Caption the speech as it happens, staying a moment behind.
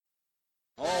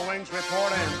All wings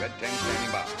report in. Red 10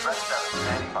 standing by. Red 7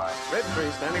 standing by. Red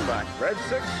 3 standing by. Red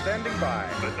 6 standing by.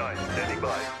 Red 9 standing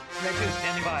by. Red 2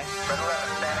 standing by. Red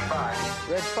 11 standing by.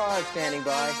 Red 5 standing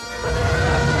by.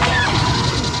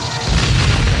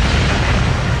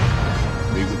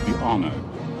 We would be honored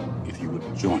if you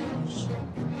would join us.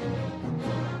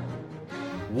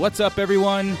 What's up,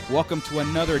 everyone? Welcome to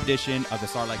another edition of the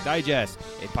Sarlacc Digest,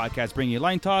 a podcast bringing you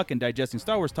line talk and digesting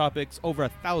Star Wars topics over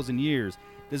 1,000 years.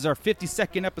 This is our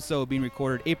 52nd episode being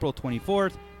recorded April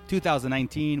 24th,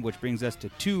 2019, which brings us to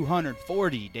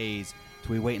 240 days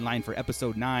till we wait in line for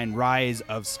Episode 9, Rise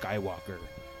of Skywalker.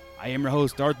 I am your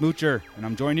host, Darth Moocher, and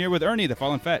I'm joined here with Ernie, the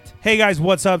Fallen Fett. Hey guys,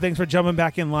 what's up? Thanks for jumping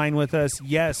back in line with us.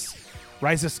 Yes,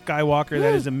 Rise of Skywalker,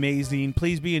 that is amazing.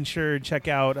 Please be ensured, check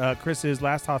out Chris's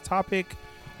Last Hot Topic,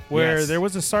 where Yes. there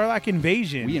was a Sarlacc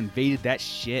invasion. We invaded that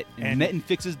shit and didn't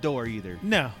fix his door either.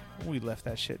 No, we left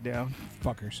that shit down.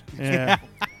 Fuckers. Yeah.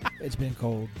 It's been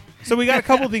cold. So we got a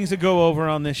couple things to go over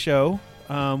on this show,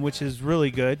 which is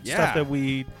really good. Yeah. Stuff that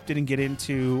we didn't get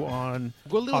into on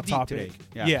Go a little Hot deep Topic.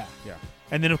 today. Yeah.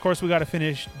 And then, of course, we got to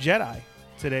finish Jedi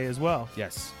today as well.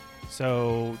 Yes.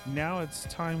 So now it's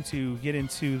time to get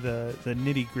into the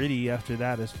nitty-gritty after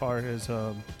that, as far as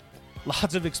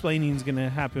lots of explaining is going to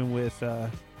happen with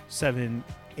 7,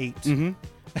 8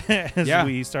 as Yeah.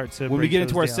 we start to When we break get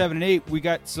into our those down. 7 and 8, we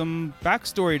got some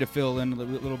backstory to fill in, a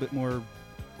little bit more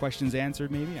questions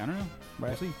answered, maybe. I don't know.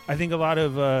 We'll see. I think a lot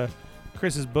of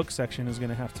Chris's book section is going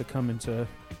to have to come into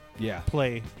Yeah.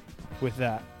 play with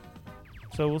that.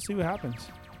 So we'll see what happens.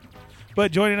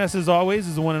 But joining us as always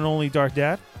is the one and only Darth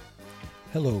Dad.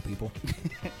 Hello, people.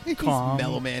 Calm,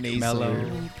 Mellow man Ace.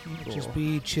 Mellow. Just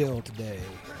be chill today.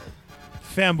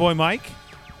 Fanboy Mike.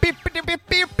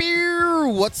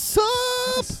 What's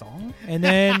up? Song? And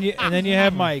then you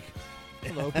have Mike.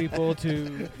 Hello, people.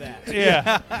 To that.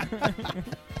 Yeah.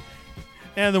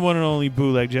 And the one and only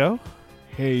Bootleg Joe.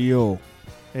 Hey yo.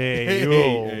 Hey,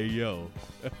 yo. Hey, yo.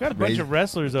 We got a bunch of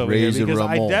wrestlers over Razor here because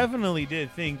I Ramon. definitely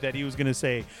did think that he was going to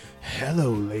say,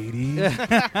 "Hello, ladies."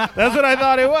 That's what I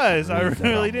thought it was. I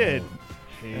really did.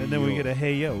 And then we get a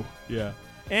 "Hey yo." Yeah.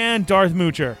 And Darth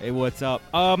Moocher. Hey, what's up?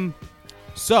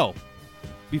 So,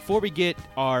 before we take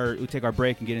our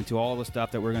break and get into all the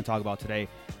stuff that we're going to talk about today,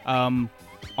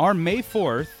 our May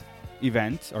 4th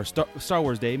event, our Star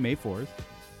Wars Day, May 4th,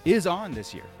 is on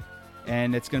this year.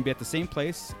 And it's going to be at the same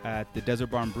place at the Desert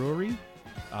Barn Brewery,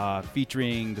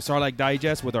 featuring the Sarlacc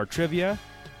Digest with our trivia.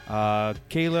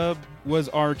 Caleb was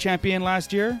our champion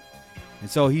last year, and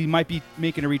so he might be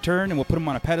making a return, and we'll put him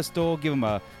on a pedestal, give him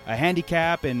a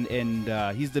handicap, and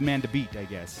he's the man to beat, I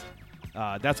guess.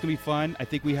 That's going to be fun. I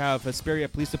think we have Hesperia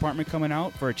Police Department coming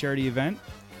out for a charity event.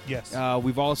 Yes.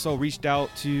 We've also reached out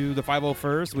to the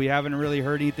 501st. We haven't really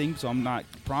heard anything, so I'm not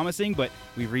promising, but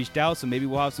we've reached out, so maybe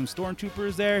we'll have some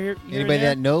stormtroopers there. Here Anybody and there.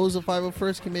 that knows the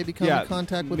 501st can maybe come in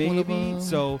contact with one of them.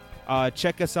 So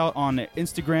check us out on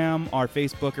Instagram, our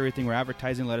Facebook, everything. We're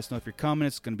advertising. Let us know if you're coming.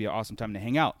 It's going to be an awesome time to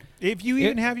hang out. If you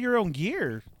even have your own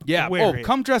gear. Yeah. wear it.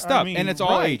 Come dressed I up, mean, and it's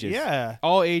all right, ages. Yeah.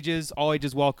 All ages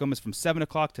welcome. It's from 7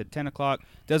 o'clock to 10 o'clock.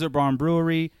 Desert Barn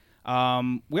Brewery.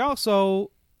 We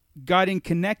also got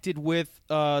connected with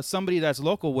somebody that's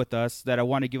local with us that I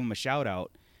want to give him a shout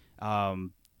out.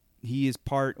 He is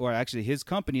actually his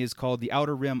company is called the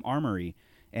Outer Rim Armory,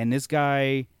 and this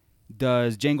guy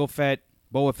does Jango Fett,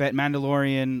 Boba Fett,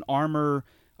 Mandalorian armor.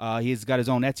 He's got his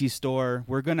own Etsy store.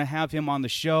 We're gonna have him on the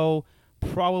show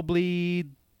probably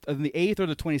on the 8th or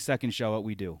the 22nd show that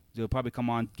we do. He'll probably come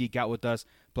on, geek out with us,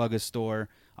 plug his store.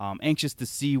 Anxious to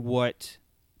see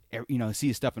see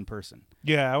his stuff in person.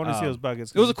 Yeah, I want to see those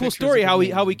buckets. It was a cool story how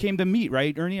we came to meet,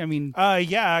 right, Ernie? I mean,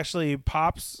 yeah, actually,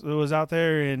 Pops was out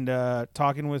there and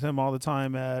talking with him all the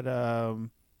time at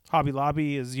Hobby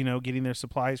Lobby, is getting their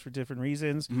supplies for different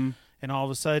reasons, and all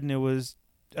of a sudden it was,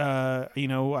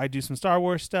 I do some Star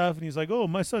Wars stuff, and he's like, "Oh,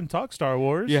 my son talks Star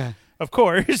Wars." Yeah, of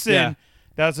course, Yeah. and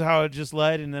that's how it just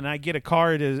led. And then I get a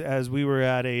card as we were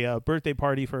at a birthday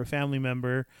party for a family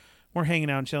member. We're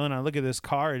hanging out and chilling. I look at this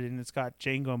card, and it's got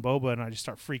Jango and Boba, and I just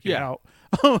start freaking out.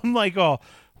 I'm like, "Oh,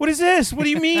 what is this? What do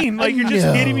you mean? Like, you're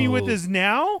just hitting me with this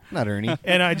now?" Not Ernie.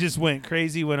 And I just went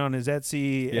crazy, went on his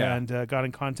Etsy and got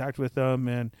in contact with him,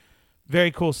 and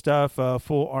very cool stuff,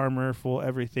 full armor, full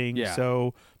everything. Yeah.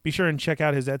 So be sure and check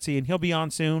out his Etsy, and he'll be on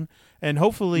soon. And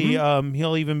hopefully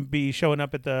he'll even be showing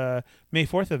up at the May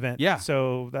 4th event. Yeah.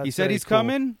 So that's he said very he's cool.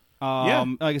 coming.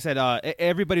 Like I said,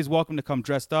 everybody's welcome to come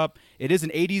dressed up. It is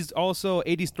an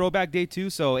 80s throwback day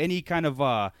too, so any kind of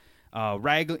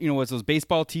what's those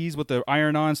baseball tees with the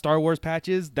iron-on Star Wars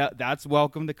patches? That's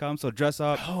welcome to come. So dress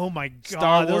up. Oh my God,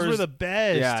 Star those were Wars. the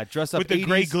best. Yeah, dress up with the 80s.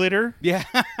 gray glitter Yeah.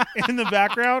 in the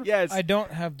background. Yes. I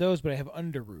don't have those, but I have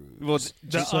underoos. Well,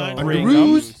 The So-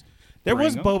 underoos. There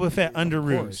was Bring 'em. Boba Fett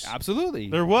underoos. course. Absolutely.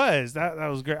 There was that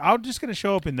was great. I'm just gonna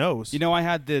show up in those. You know, I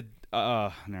had the.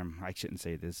 I shouldn't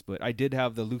say this, but I did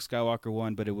have the Luke Skywalker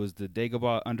one, but it was the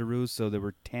Dagobah underoos, so they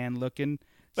were tan looking.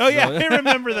 Oh yeah, So- I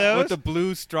remember those. with the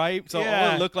blue stripe, so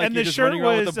Yeah. it looked like And you're the just shirt running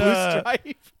around with the blue was,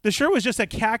 stripe. The shirt was just a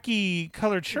khaki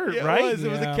colored shirt, Yeah, right? It was.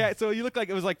 It was a Yeah. cat. So you looked like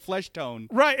it was like flesh tone.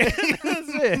 Right. That's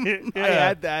it. Yeah. I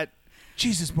had that.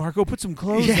 Jesus, Marco, put some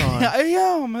clothes on. I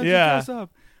am. Let's Yeah. dress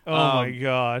up. Oh my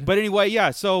God. But anyway, yeah.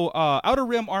 So Outer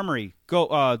Rim Armory,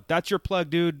 go. That's your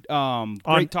plug, dude.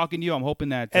 Great talking to you. I'm hoping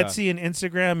that Etsy and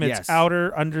Instagram, it's yes.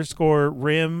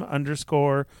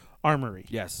 outer_rim_armory.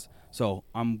 Yes. So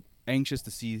I'm anxious to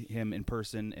see him in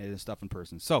person and stuff in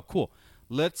person. So cool.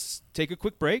 Let's take a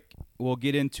quick break. We'll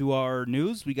get into our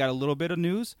news. We got a little bit of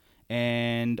news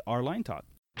and our line talk.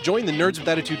 Join the Nerds with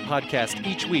Attitude podcast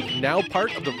each week, now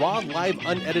part of the Raw Live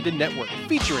Unedited Network,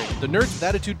 featuring the Nerds with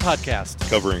Attitude podcast,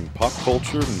 covering pop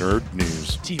culture nerd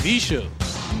news. TV shows,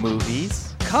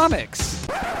 Movies. Comics.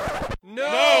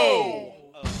 no,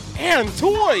 and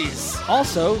toys.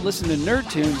 Also, listen to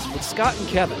Nerd Tunes with Scott and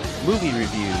Kevin. Movie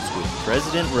reviews with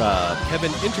President Rob.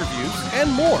 Kevin interviews, and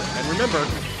more. And remember,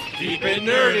 keep it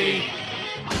nerdy.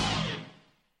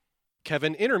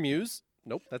 Kevin interviews.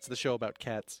 Nope, that's the show about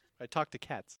cats. I talk to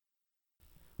cats.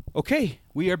 Okay,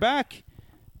 we are back.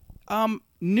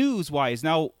 News-wise,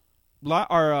 now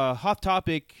our Hot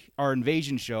Topic, our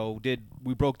Invasion show,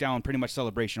 we broke down pretty much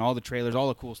Celebration, all the trailers, all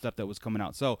the cool stuff that was coming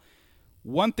out. So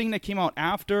one thing that came out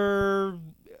after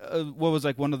what was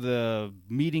like one of the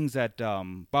meetings that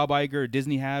Bob Iger,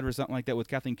 Disney had or something like that with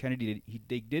Kathleen Kennedy,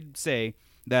 they did say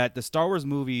that the Star Wars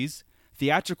movies,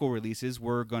 theatrical releases,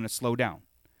 were going to slow down.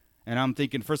 And I'm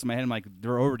thinking, first in my head, I'm like,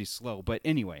 they're already slow. But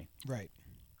anyway. Right.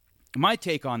 My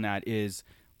take on that is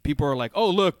people are like, oh,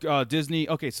 look, Disney.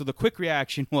 Okay, so the quick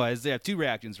reaction was, they have two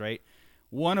reactions, right?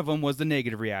 One of them was the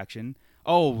negative reaction.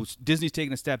 Oh, Disney's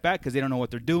taking a step back because they don't know what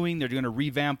they're doing. They're going to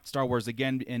revamp Star Wars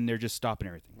again, and they're just stopping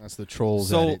everything. That's the trolls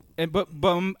So, at it. but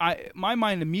my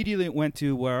mind immediately went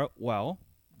to where, well,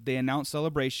 they announced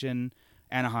Celebration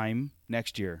Anaheim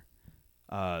next year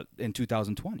in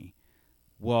 2020.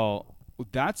 Well,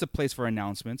 that's a place for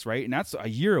announcements, right? And that's a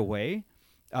year away.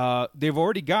 They've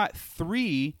already got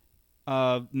 3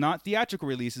 not theatrical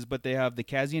releases, but they have the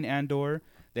Cassian Andor,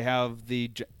 they have the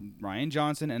Rian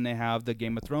Johnson, and they have the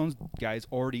Game of Thrones guys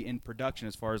already in production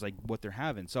as far as like what they're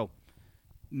having. So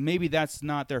maybe that's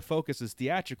not their focus is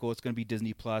theatrical. It's going to be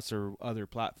Disney Plus or other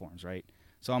platforms, right?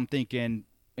 So I'm thinking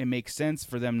it makes sense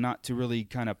for them not to really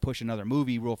kind of push another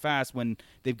movie real fast when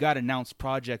they've got announced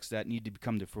projects that need to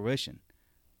come to fruition.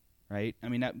 Right? I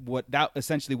mean, that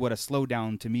essentially what a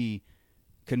slowdown to me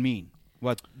could mean.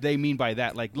 What they mean by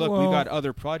that, like, look, we've got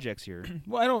other projects here.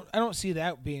 Well, I don't see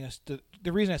that being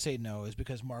the reason I say no is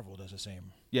because Marvel does the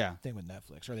same thing with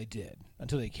Netflix, or they did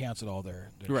until they canceled all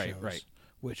their shows, right,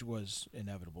 which was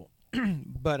inevitable.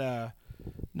 But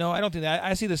no, I don't think that.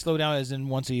 I see the slowdown as in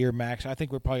once a year max. I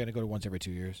think we're probably going to go to once every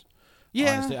 2 years.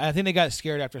 Yeah, honestly. I think they got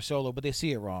scared after Solo, but they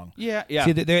see it wrong. Yeah.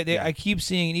 See, I keep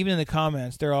seeing, even in the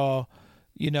comments, they're all,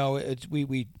 it's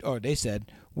they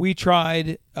said we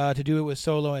tried to do it with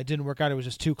Solo and it didn't work out. It was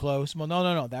just too close. Well,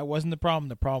 no, that wasn't the problem.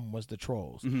 The problem was the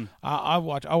trolls. Mm-hmm. I'll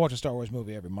watch a Star Wars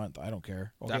movie every month. I don't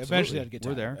care. Okay, eventually I'd get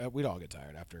tired. We're there. We'd all get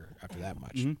tired after that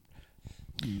much.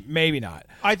 Mm-hmm. Maybe not.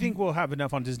 I think we'll have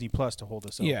enough on Disney Plus to hold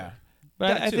us over. Yeah,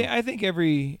 but I think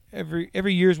every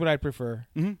year is what I'd prefer.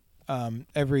 Mm-hmm.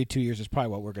 Every 2 years is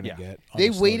probably what we're going to get. They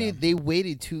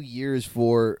waited 2 years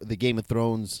for the Game of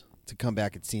Thrones to come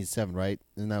back at Season 7, right?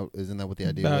 Isn't that what the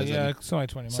idea was? Yeah, it's only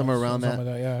 20 months. Somewhere around that.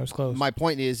 Yeah, it was close. My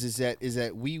point is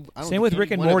that we. I don't Same with think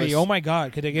Rick and any one of Morty. us- Oh my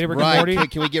God, could they get Rick right. and Morty?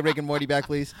 Can we get Rick and Morty back,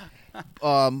 please?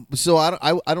 So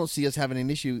I don't see us having an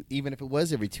issue, even if it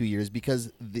was every 2 years, because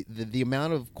the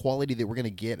amount of quality that we're going to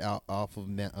get off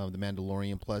of the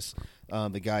Mandalorian plus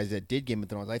the guys that did Game of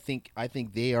Thrones, I think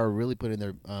they are really putting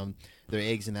their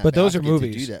eggs in that. But those are basket to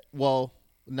movies. do that. Well,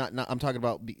 not. I'm talking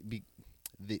about the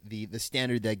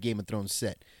standard that Game of Thrones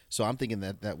set. So I'm thinking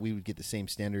that we would get the same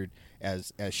standard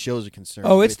as shows are concerned.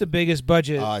 Oh, it's the biggest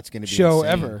budget it's gonna be show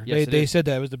insane. ever. Yes, they it is. said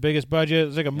that it was the biggest budget. It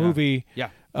was like a movie. Yeah.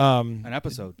 An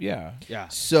episode. Yeah. Yeah.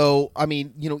 So I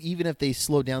mean, even if they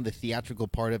slow down the theatrical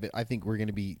part of it, I think we're going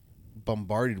to be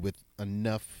bombarded with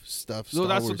enough stuff. So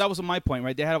Star Wars. that was my point,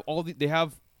 right? They have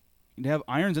they have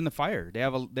irons in the fire. They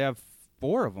have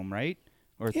 4 of them, right?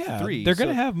 Or Yeah, 3. They're going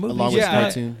to have movies. along with Yeah.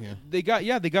 cartoon. Yeah.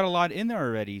 They got a lot in there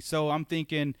already. So I'm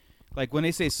thinking, Like when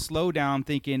they say slow down, I'm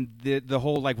thinking the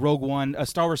whole like Rogue One, a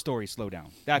Star Wars story slow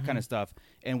down, that kind of stuff,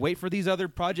 and wait for these other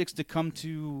projects to come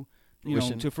to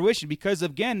fruition. Because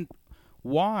again,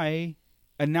 why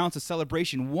announce a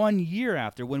celebration 1 year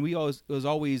after when it was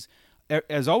always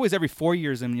every 4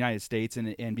 years in the United States,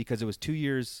 and because it was 2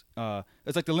 years,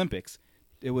 it's like the Olympics.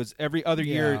 It was every other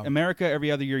year America,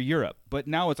 every other year Europe. But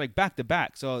now it's like back to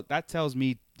back. So that tells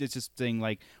me it's just saying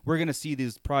like we're gonna see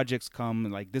these projects come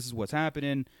and like this is what's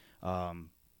happening.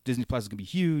 Disney Plus is gonna be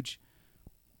huge,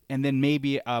 and then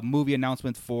maybe a movie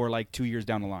announcement for like 2 years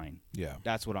down the line. Yeah,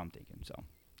 that's what I'm thinking. So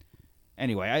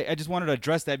anyway, I just wanted to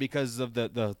address that because of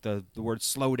the word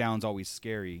slow down is always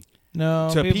scary. No,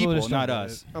 to people just not don't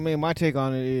us. I mean, my take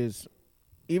on it is,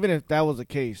 even if that was the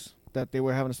case that they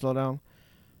were having a slowdown,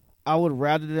 I would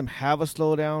rather them have a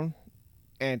slowdown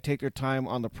and take their time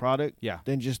on the product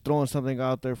than just throwing something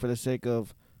out there for the sake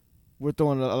of we're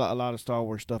throwing a lot of Star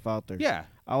Wars stuff out there. Yeah.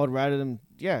 I would rather them,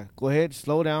 go ahead,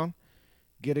 slow down,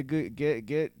 get a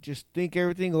good, just think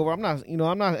everything over. I'm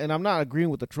not agreeing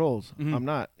with the trolls. Mm-hmm. I'm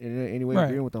not in any way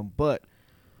agreeing with them, but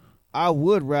I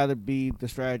would rather be the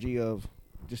strategy of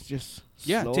just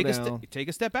slow down, take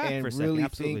a step back and for a second. really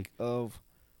Absolutely. think of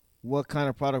what kind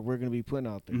of product we're going to be putting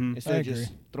out there instead of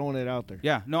just throwing it out there.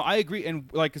 Yeah, no, I agree. And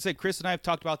like I said, Chris and I have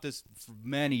talked about this for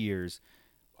many years.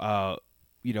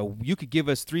 You could give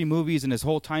us 3 movies in this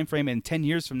whole time frame, and 10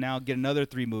 years from now, get another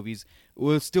 3 movies.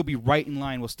 We'll still be right in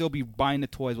line. We'll still be buying the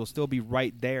toys. We'll still be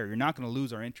right there. You're not going to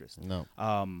lose our interest. No.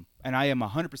 And I am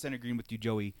 100% agreeing with you,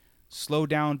 Joey. Slow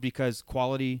down because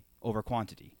quality over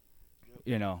quantity.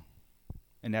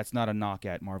 And that's not a knock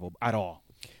at Marvel at all.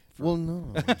 Well,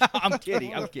 no. I'm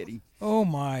kidding. Oh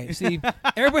my! See,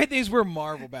 everybody thinks we're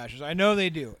Marvel bashers. I know they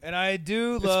do, and I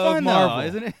do It's love fun, Marvel, though,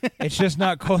 isn't it? It's just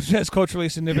not as culturally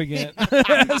significant.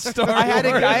 Star I had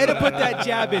Wars. to put that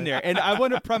jab in there, and I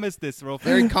want to premise this real fast.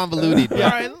 Very convoluted. All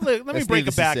right, look, let me break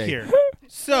it back here.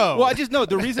 So, well, I just know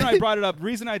the reason I brought it up. The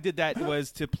reason I did that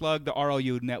was to plug the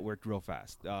RLU network real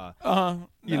fast.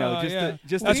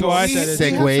 Just that's why I said it. We have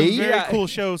some Segue. very cool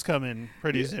shows coming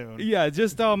pretty soon. Yeah,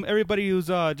 just everybody who's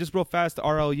just real fast.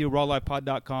 RLU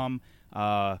rawlivepod.com.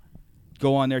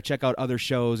 Go on there, check out other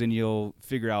shows, and you'll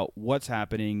figure out what's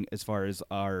happening as far as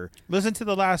our Listen to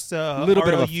the last little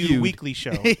bit of a RLU feud. weekly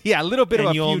show. Yeah, a little bit and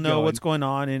of a you'll feud know going. what's going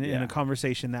on in a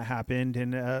conversation that happened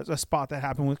and a spot that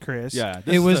happened with Chris. Yeah,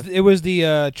 It was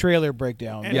the trailer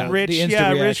breakdown. And the Rich,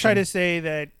 instant Rich tried reaction. to say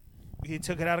that he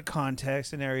took it out of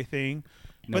context and everything.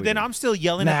 But then I'm still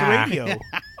yelling at the radio.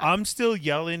 I'm still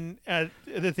yelling at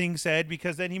the thing said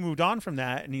because then he moved on from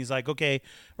that and he's like, okay,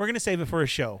 we're going to save it for a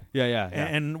show. Yeah.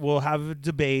 And we'll have a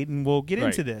debate and we'll get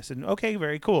into this. And okay,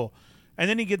 very cool. And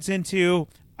then he gets into,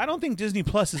 I don't think Disney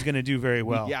Plus is going to do very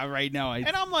well. Yeah, right now.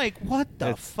 And I'm like, what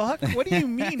the fuck? What do you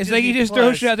mean? It's like he just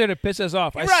throws shit out there to piss us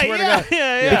off. I swear to God.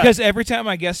 Yeah. Because every time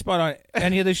I guest spot on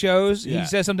any of the shows, he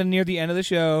says something near the end of the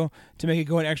show to make it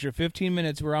go an extra 15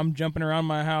 minutes where I'm jumping around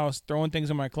my house, throwing things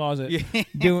in my closet,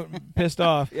 doing pissed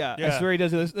off. Yeah. I swear he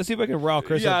does it. Let's see if I can rile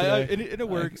Chris up today. and it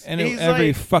works. And He's every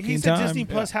like, fucking he said time. Disney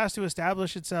Plus has to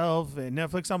establish itself and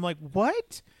Netflix. I'm like,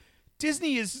 what?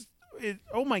 Disney is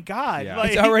oh my God. Yeah.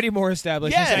 Like, It's already more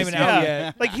established. Yes, it's not even out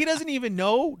yet. Like he doesn't even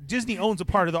know Disney owns a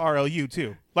part of the RLU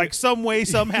too. Like some way,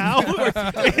 somehow,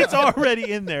 it's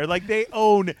already in there. Like they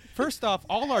own. First off,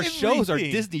 all our shows are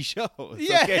everything. Disney shows. Okay?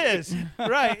 Yes,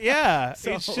 right. Yeah,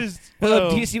 So- it's just.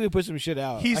 Well, DC would put some shit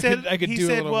out. He said. I could he do a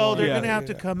said, little "Well, more. they're Yeah. gonna have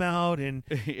to come out and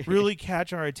really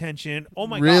catch our attention." Oh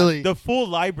my Really? God, the full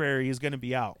library is gonna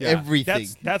be out. Everything.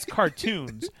 That's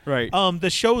cartoons. Right. The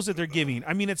shows that they're giving.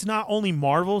 I mean, it's not only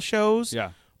Marvel shows.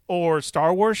 Yeah. Or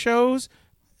Star Wars shows.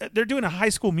 They're doing a High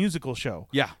School Musical show.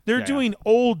 Yeah. They're Yeah, doing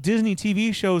old Disney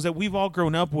TV shows that we've all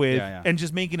grown up with Yeah. and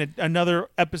just making another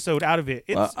episode out of it.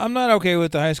 It's, I'm not okay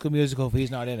with the High School Musical if he's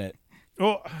not in it.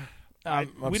 well, I'm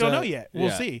we don't know upset. yet. We'll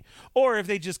Yeah. see. Or if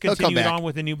they just He'll come continue it back. on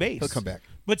with a new base. He'll come back.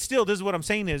 But still, this is what I'm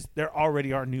saying is there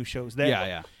already are new shows. That,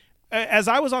 Yeah. As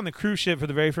I was on the cruise ship for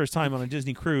the very first time on a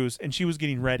Disney cruise and she was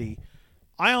getting ready,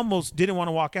 I almost didn't want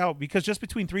to walk out because just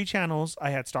between 3 channels,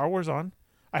 I had Star Wars on,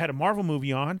 I had a Marvel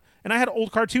movie on, and I had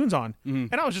old cartoons on.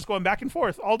 And I was just going back and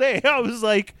forth all day. I was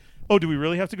like, oh, do we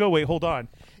really have to go? Wait, hold on.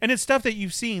 And it's stuff that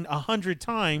you've seen 100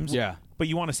 times, but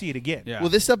you want to see it again. Yeah. Will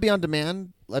this stuff be on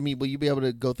demand? I mean, will you be able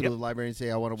to go through the library and say,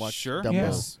 I want to watch Sure. Dumbo?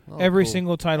 Yes. Oh, Every cool.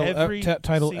 single title Every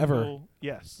title ever. single-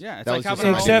 Yes. Yeah. It's That like was having just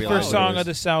our my Except own for reality. Song of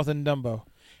the South and Dumbo.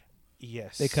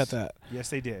 Yes. They cut that. Yes,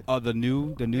 they did. the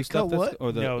new stuff. cut what?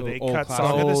 Or the No, they old cut classic?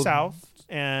 Song of the Old- South,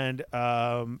 and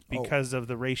because of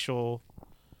the racial,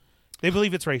 they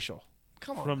believe it's racial.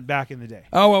 Come on. from back in the day.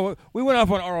 Oh well, we went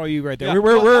off on ROU right there.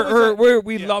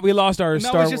 Yeah. We lost our No,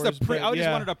 Star it was just Wars. a pre. bit. I just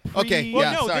Yeah. wanted a pre. Okay, Well,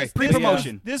 yeah, no, sorry.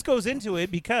 Pre-promotion. This goes into it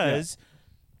because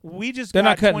we just They're got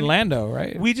not cutting 20 Lando,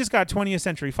 right? We just got 20th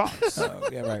Century Fox. Oh,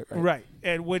 yeah, right. Right,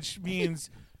 and which means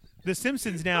The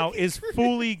Simpsons now is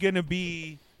fully going to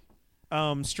be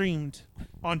streamed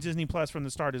on Disney Plus from the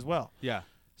start as well. Yeah.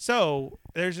 So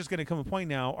there's just going to come a point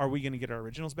now. Are we going to get our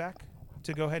originals back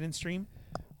to go ahead and stream?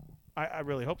 I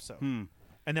really hope so. Hmm.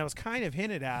 And that was kind of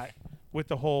hinted at with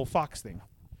the whole Fox thing,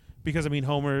 because I mean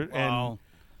Homer and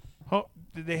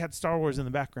they had Star Wars in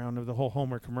the background of the whole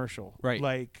Homer commercial. Right.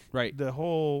 Like Right. the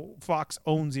whole Fox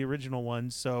owns the original one.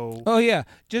 So Oh yeah,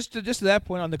 just to that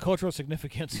point on the cultural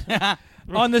significance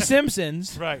on The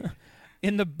Simpsons. right.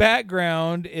 In the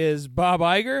background is Bob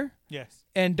Iger Yes.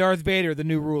 and Darth Vader, the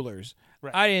new rulers.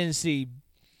 Right. I didn't see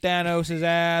Thanos'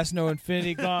 ass, no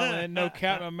Infinity Gauntlet, no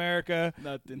Captain America,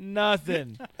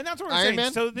 nothing. And that's what we're Iron saying.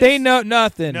 Man? So this, They know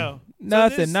nothing. No. So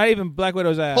Nothing. this- Not even Black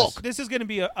Widow's ass. Hulk. This is going to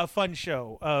be a fun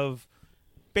show of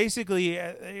basically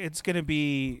it's going to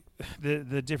be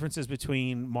the differences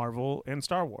between Marvel and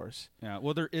Star Wars. Yeah.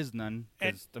 Well, there is none.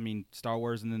 'Cause, I mean, Star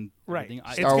Wars and then Right. everything.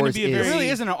 It's Star going to Wars be a is- very There really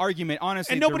isn't an argument,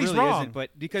 honestly. And there nobody's really wrong. Isn't,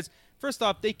 but because first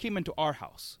off, they came into our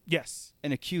house Yes.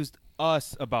 and accused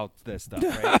us about this stuff,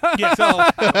 right? Yeah. So,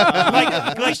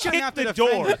 like we shouldn't kick have to the defend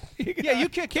door. it. Yeah, you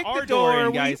kick The our door.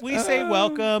 in, guys. We say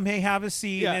welcome. Hey, have a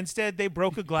seat. Yeah. And instead, they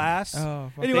broke a glass.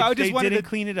 Oh, fuck. Anyway, I just they wanted didn't to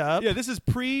clean it up. Yeah, this is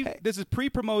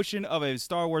pre-promotion of a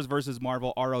Star Wars versus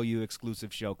Marvel ROU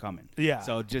exclusive show coming. Yeah.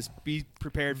 So just be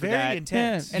prepared for Very that. Yeah.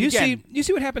 intense. And you again-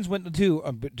 see what happens when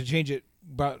to change it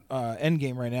about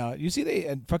Endgame right now. You see they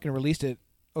had fucking released it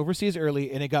overseas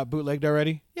early and it got bootlegged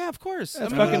already. Yeah, of course.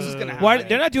 That's I mean, fucking. this is gonna Why happen.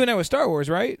 they're not doing that with Star Wars,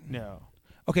 right? No.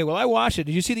 Okay, well I watched it.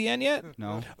 Did you see the end yet?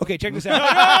 No. Okay, check this out.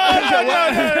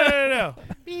 No.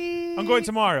 I'm going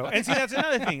tomorrow. And see, that's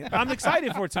another thing. I'm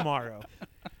excited for tomorrow.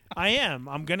 I am.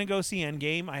 I'm going to go see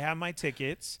Endgame. I have my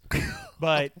tickets,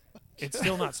 but it's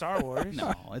still not Star Wars.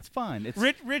 No, it's fun. It's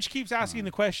Rich keeps asking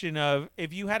the question of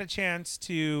if you had a chance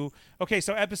to. Okay,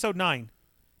 so episode 9,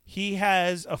 he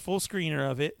has a full screener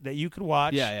of it that you could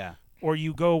watch. yeah. Or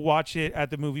you go watch it at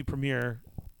the movie premiere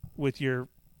with your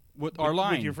With our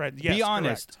line. with your friend. Yes, be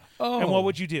honest. correct. Oh, And what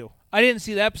would you do? I didn't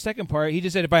see that second part. He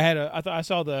just said if I had a. I thought I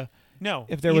saw the. No.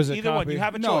 If there was a either one, copy. you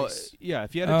have a No, choice. yeah.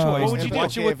 If you had a Oh, choice, what would and you do?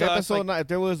 watch it with if us, episode like, 9, if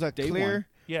there was a day clear one.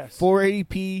 Yes.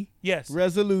 480p Yes.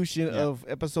 resolution of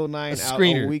episode 9 A out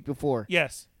screener. a week before,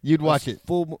 Yes. You'd watch it.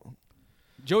 full.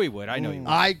 Joey would. I know you would.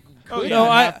 I Oh, could yeah. No,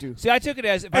 I I have to. see. I took it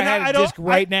as if And I had I a don't- disc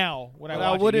right now when I But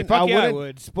I watched wouldn't. it. Fuck I yeah, wouldn't I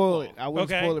would. spoil it. I wouldn't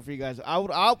Okay. spoil it for you guys. I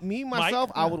would. Me myself.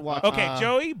 I would watch. Okay, it.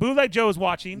 Joey, Bootleg Joe's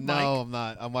watching. no, Mike. I'm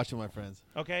not. I'm watching my friends.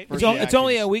 Okay. First It's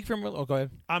only reactions. a week from. Oh, go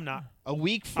ahead. I'm not. A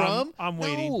week from? I'm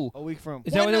waiting. No. A week from.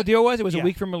 Is that what the deal was? It was Yeah. a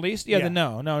week from release. Yeah. Yeah. Then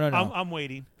no. I'm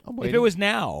waiting. I'm If waiting. it was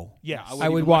now, Yes. I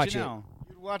would watch it. now.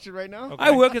 You'd watch it right now. Okay.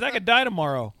 I would because I could die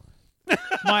tomorrow.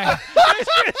 My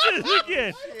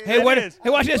Yes. hey, It what? is. Hey,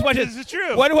 watch this. Watch this. This is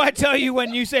true. What do I tell you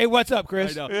when you say "What's up,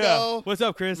 Chris"? I know. Yeah. No. What's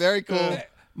up, Chris? Very cool.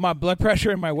 My blood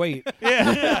pressure and my weight.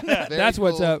 Yeah. Very That's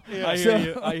what's cool. up. I hear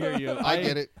you. I hear you. I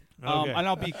get it. Okay. And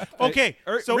I'll be Okay.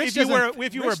 So Rich if you were doesn't-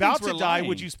 if you Rich were about thinks to we're die, lying.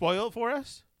 would you spoil it for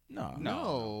us? No.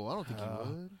 No, I don't think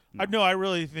you would. No, I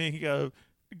really think.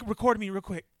 Record me real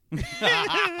quick.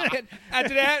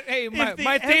 After that, hey, my, If the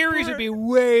my theories Emperor- would be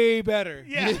way better.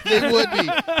 Yeah. They would be.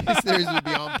 His theories would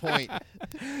be on point.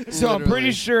 So I'm pretty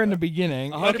Literally. sure in the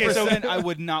beginning. 100%. I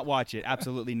would not watch it.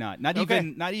 Absolutely not. Not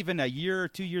Okay. even a year or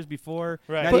 2 years before.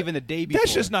 Right. Not But even the day before.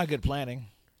 That's just not good planning.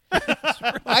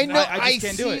 I know. I just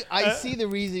can't see. do it. I see the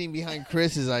reasoning behind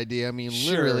Chris's idea. I mean,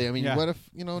 Sure. literally. I mean, Yeah. what if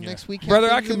next week? Brother,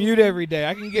 I happens and commute every day.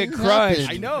 I can get things crushed.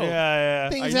 happen. I know. Yeah.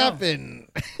 Things I know. happen.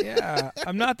 Yeah,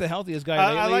 I'm not the healthiest guy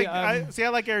I lately. like. I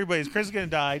like everybody's. Chris is gonna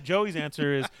die. Joey's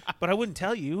answer is, but I wouldn't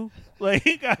tell you. Like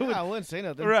I would. I wouldn't say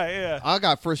nothing. Right. Yeah. I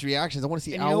got first reactions. I want to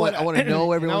see. And I you know want. what? I want to know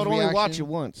And I everyone's would only reaction. watch it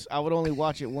once. I would only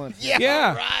watch it once.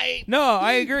 yeah. Right. No,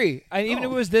 I agree. Even if it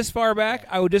was this far back,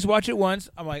 I would just watch it once.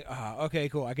 I'm like, okay,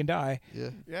 cool, I can die, Yeah.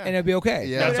 Yeah. and it'll be okay.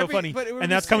 Yeah. That's so every- funny. but it would And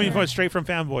be that's coming similar. from straight from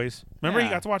fanboys. Remember, you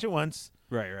Yeah. got to watch it once,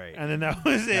 Right. and then that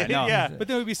was it. No. Yeah. But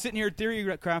then we'd be sitting here theory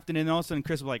crafting, and all of a sudden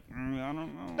Chris would be like, I don't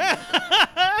know.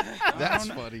 That's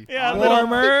funny. Yeah. Little,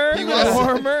 Warmer, He was-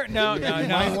 warmer. No, no, You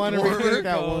might no. want to repeat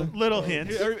that one. little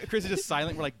hints. Chris is just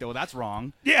silent. We're like, no, that's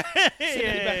wrong. Yeah.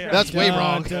 Yeah. That's way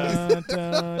wrong.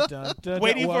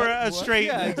 Waiting for a What? straight,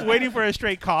 Yeah, waiting for a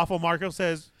straight cough. While Marco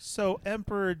says, "So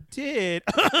Emperor did."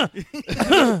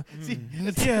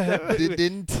 Yeah.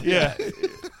 Didn't. Yeah.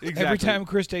 Exactly. Every time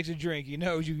Chris takes a drink, he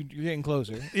knows you're getting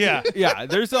closer. Yeah. Yeah,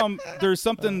 there's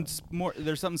something more.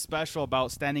 There's something special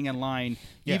about standing in line,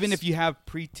 even Yes. if you have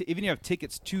even if you have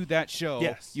tickets to that show.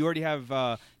 Yes. You already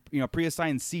have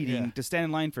pre-assigned seating to stand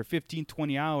in line for 15,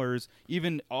 20 hours,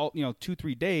 even all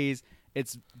 2-3 days.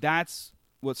 That's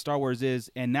what Star Wars is,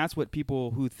 and that's what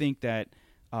people who think that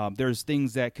there's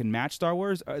things that can match Star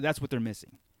Wars. That's what they're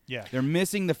missing. Yeah. They're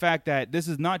missing the fact that this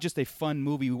is not just a fun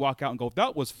movie. We walk out and go,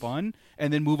 that was fun,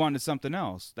 and then move on to something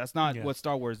else. That's not what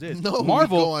Star Wars is. No,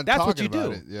 Marvel, we go on that's what talking you do.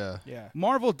 about it, yeah. Yeah.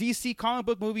 Marvel, DC comic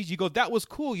book movies, you go, that was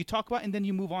cool. You talk about it, and then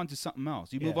you move on to something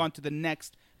else. You move on to the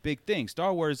next big thing.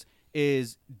 Star Wars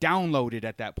is downloaded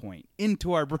at that point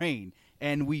into our brain.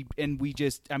 And we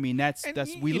just, I mean, that's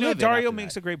we live it Dario after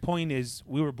makes that. a great point. Is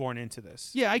we were born into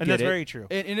this. Yeah, I and get that's it. very true.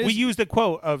 And we use the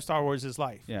quote of Star Wars is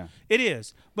life. Yeah, it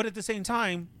is. But at the same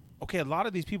time, okay, a lot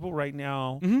of these people right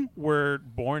now were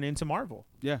born into Marvel.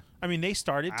 Yeah, I mean, they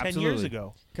started 10 years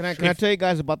ago. Can I tell you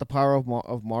guys about the power of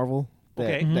Marvel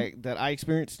that, Okay. that I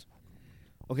experienced?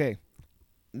 Okay,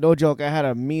 no joke. I had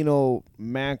a mean old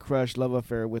man crush love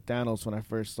affair with Thanos when I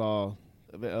first saw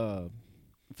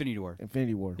Infinity War.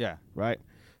 Infinity War. Yeah, right.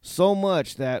 So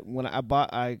much that when I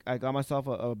got myself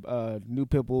a new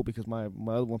pit bull because my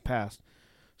other one passed.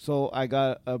 So I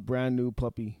got a brand new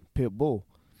puppy pit bull.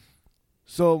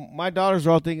 So my daughters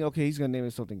are all thinking, okay, he's gonna name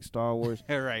it something Star Wars.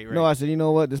 right. No, I said, you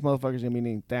know what? This motherfucker's gonna be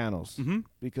named Thanos Mhm.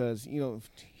 because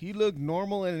he looked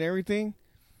normal and everything.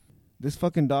 This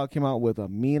fucking dog came out with a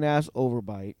mean ass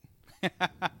overbite,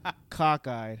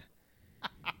 cockeyed,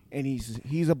 and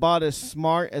he's about as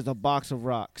smart as a box of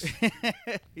rocks.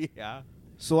 Yeah.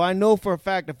 So I know for a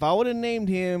fact if I would have named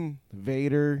him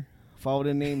Vader, if I would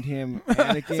have named him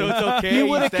Anakin, So it's okay, he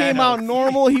would have he's came out Thanos.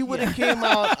 normal. He would have came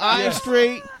out eyes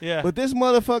straight. Yeah. But this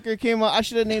motherfucker came out. I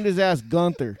should have named his ass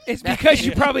Gunther. It's because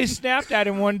you probably snapped at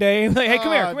him one day. Like, hey,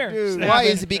 come here, come here. dude. Snap Why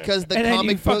him. is it because the And then you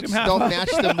comic fucked books him half don't up. match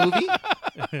the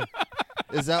movie?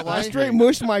 Is that why? I straight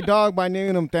mushed my dog by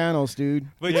naming him Thanos, dude.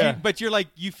 But you're like,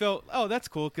 you felt, oh, that's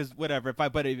cool because whatever.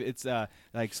 But it's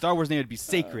like Star Wars name would be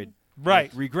sacred, right?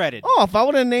 Like, regretted. Oh, if I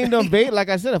would have named him Vader, like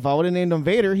I said, if I would have named him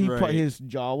Vader, Right. his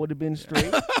jaw would have been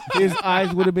straight, his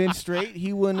eyes would have been straight.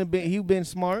 He wouldn't have been. He'd been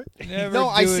smart. Never No,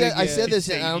 I do it said again. this,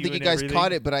 Say and I don't you think you and guys everything.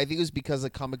 caught it, but I think it was because the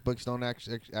comic books don't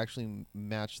actually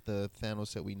match the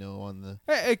Thanos that we know on the.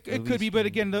 It could be, but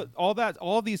again,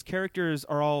 all these characters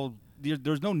are all.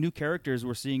 There's no new characters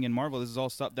we're seeing in Marvel. This is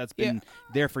all stuff that's been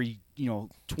there for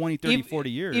 20, 30, 40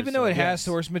 years. Even though so- it has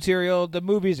source material, the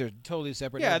movies are totally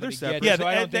separate. Yeah, Everybody they're gets separate. it, Yeah, so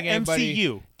I don't the think anybody,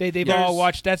 MCU. They've There's- all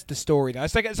watched. That's the story now.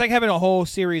 It's like having a whole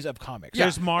series of comics.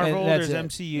 There's Marvel, And that's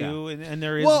there's it. MCU, and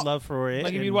there is Well, love for it.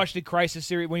 Like if and- you watch the Crisis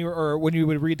series when you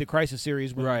would read the Crisis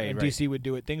series when Right, and right. DC would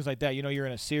do it, things like that. You're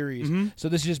in a series, Mhm. so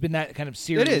this has just been that kind of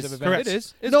series It is. of events. It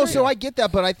is. It's No, great. so I get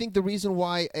that, but I think the reason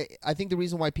why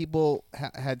people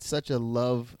had such a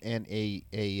love and a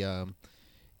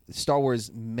Star Wars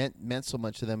meant so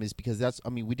much to them is because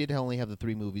we did only have the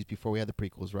 3 movies before we had the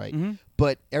prequels, right? Mhm.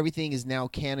 But everything is now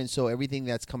canon, so everything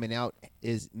that's coming out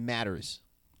matters.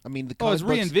 I mean, the comic it's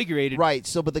books, reinvigorated. right?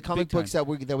 So, but the comic Big books that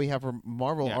we have for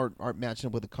Marvel Yeah. aren't matching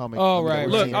up with the comic. Oh, that right,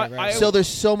 we're Look, seeing. I- So there's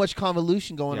so much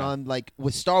convolution going Yeah. on. Like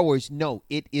with Star Wars, no,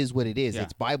 it is what it is. Yeah.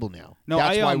 It's Bible now. No,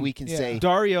 that's why we can yeah. say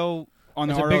Dario on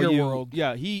It's the a bigger ROU, world.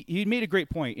 Yeah, he made a great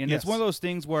point, and it's Yes. one of those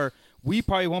things where we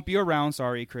probably won't be around.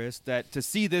 Sorry, Chris, that to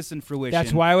see this in fruition.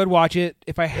 That's why I would watch it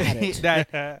if I had it.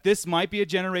 that this might be a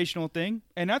generational thing,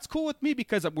 and that's cool with me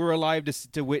because we're alive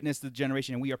to witness the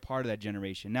generation, and we are part of that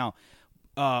generation now.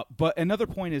 But another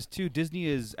point is too, Disney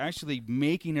is actually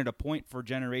making it a point for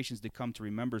generations to come to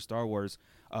remember Star Wars.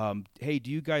 Hey,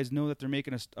 do you guys know that they're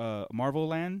making a Marvel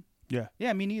Land? Yeah.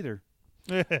 Yeah, me neither.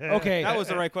 Okay, That was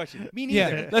the right question. Me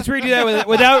neither. yeah. Let's redo that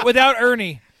without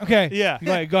Ernie. Okay, Yeah.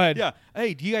 Go ahead. Yeah.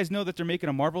 Hey, do you guys know that they're making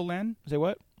a Marvel Land? Say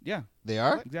what? Yeah, they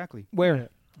are. exactly. Where?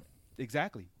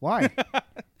 Exactly. Why?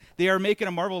 They are making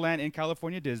a Marvel Land in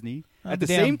California, Disney. Oh, At the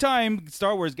damn. same time,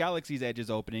 Star Wars Galaxy's Edge is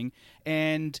opening.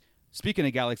 And speaking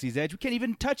of Galaxy's Edge, we can't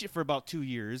even touch it for about 2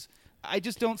 years. I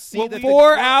just don't see Well, that.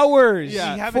 4 hours.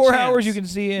 Yeah. You have a 4 chance. hours you can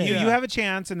see in. You have a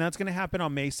chance, and that's going to happen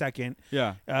on May 2nd.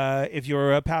 Yeah. If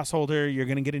you're a pass holder, you're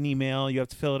going to get an email. You have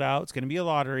to fill it out. It's going to be a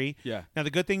lottery. Yeah. Now the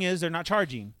good thing is they're not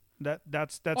charging.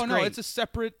 That's Oh, great. no, it's a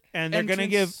separate. and they're going to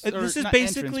give. entrance, or This is not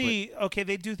entrance, basically okay.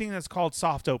 They do things that's called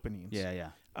soft openings. but- yeah.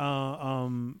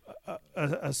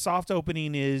 A soft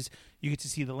opening is you get to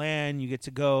see the land, you get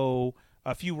to go.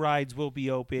 A few rides will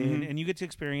be open, and you get to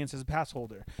experience as a pass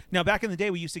holder. Now, back in the day,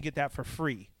 we used to get that for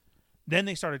free. Then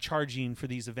they started charging for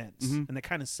these events, and they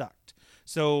kind of sucked.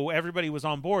 So everybody was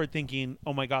on board thinking,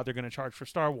 oh my God, they're going to charge for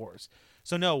Star Wars.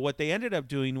 So no, what they ended up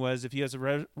doing was if you have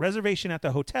a reservation at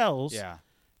the hotels,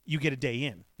 you get a day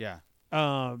in. Yeah.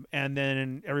 And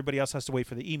then everybody else has to wait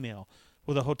for the email.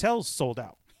 Well, the hotel's sold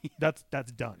out.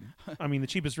 That's done. I mean, the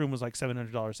cheapest room was like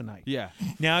 $700 a night. Yeah.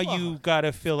 Now you got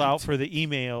to fill out for the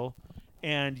email,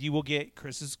 and you will get,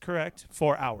 Chris is correct,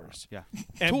 4 hours. Yeah.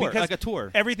 And Tour, because like a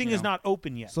tour. Everything you is know? not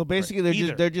open yet. So basically,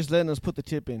 they're just letting us put the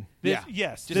tip in.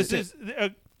 Yes. This is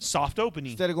a soft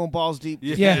opening. Instead of going balls deep.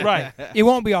 Yeah, right. It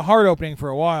won't be a hard opening for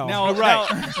a while. Now, Right.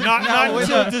 now- Not when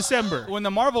until the- December. When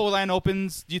the Marvel land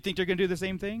opens, do you think they're going to do the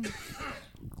same thing?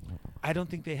 I don't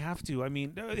think they have to. I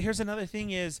mean, here's another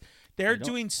thing is they're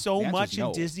doing so the answer's much in no,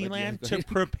 but Disneyland yeah, go to ahead.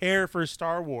 prepare for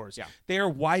Star Wars. Yeah. They are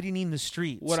widening the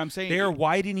streets. What I'm saying- they are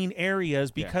widening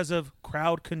areas because of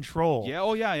crowd control. Yeah.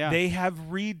 Oh, yeah. They have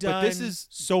redone But this is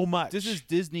so much. This is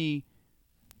Disney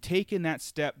taking that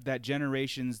step that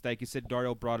generations, like you said,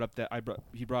 Dario brought up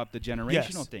he brought up the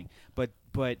generational thing.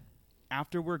 But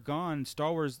after we're gone,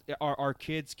 Star Wars, our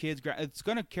kids, it's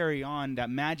going to carry on that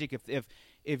magic.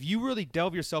 If you really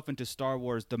delve yourself into Star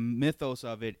Wars, the mythos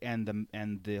of it, and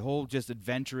the whole just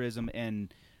adventurism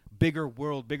and bigger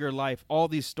world, bigger life, all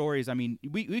these stories. I mean,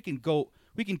 we can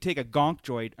take a Gonk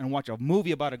droid and watch a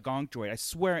movie about a Gonk droid. I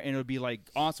swear, and it'll be like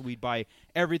awesome. We'd buy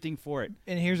everything for it.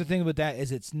 And here's the thing about that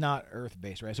is it's not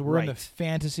Earth-based, right? So we're in the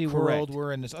fantasy world.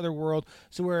 We're in this other world.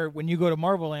 So when you go to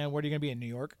Marvel Land, where are you going to be in New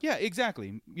York? Yeah,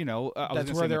 exactly. You know, I was That's going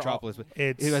to where say they're Metropolis, but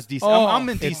It's- it was DC. Oh, I'm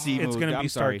in DC mood. It's going to I'm be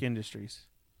sorry. Stark Industries.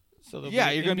 So they'll Yeah,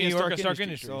 be you're going to in be New in York Stark at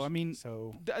Industries. So I mean,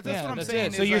 So that's yeah, what I'm that's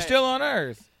saying. it. So is you're that still on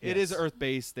Earth. It is an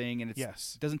Earth-based thing, and it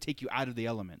Yes. doesn't take you out of the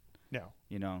element. No.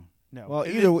 You know. No. Well,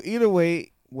 either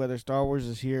way, whether Star Wars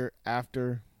is here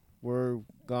after we're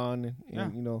gone,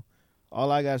 and you know,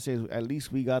 all I gotta say is at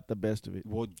least we got the best of it.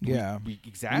 Well, Yeah.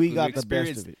 exactly. We got the best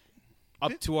experienced of it.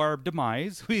 up to our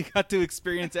demise. We got to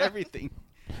experience everything.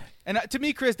 And to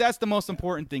me, Chris, that's the most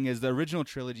important thing. Is the original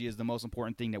trilogy is the most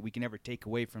important thing that we can ever take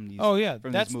away from these. Oh yeah,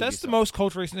 from that's these movies. the most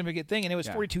culturally significant thing, and it was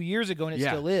 42 years ago, and it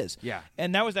still is. Yeah.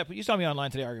 And that was that. You saw me online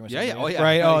today arguing with Yeah, yeah. somebody, Oh, yeah.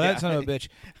 right? Oh, Oh, yeah. that son of a bitch,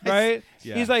 right?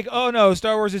 Yeah. He's like, oh no,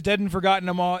 Star Wars is dead and forgotten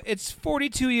them all. It's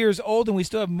 42 years old, and we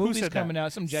still have movies said coming that?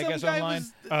 out. Some jackass Some guy online.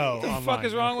 Oh, the online, fuck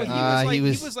is wrong with okay. you? He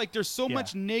was- was like, there's so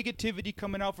much negativity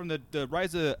coming out from the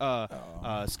rise of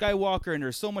Skywalker, and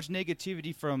there's so much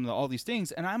negativity from all these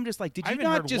things. And I'm just like, did I you haven't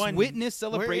not heard just one- witness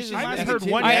Celebration? I last haven't heard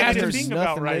week? one I asked negative him thing about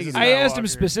nothing Rise of negative. I asked him Skywalker.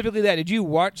 specifically that. Did you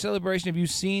watch Celebration? Have you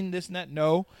seen this and that?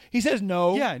 No. He says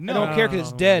no. Yeah, I no. don't care because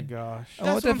it's Oh, dead. my gosh. Oh,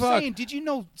 That's what the I'm fuck? saying. Did you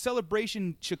know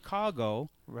Celebration Chicago?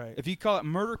 Right. If you call it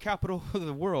murder capital of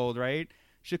the world, right?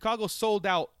 Chicago sold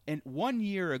out in 1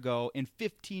 year ago in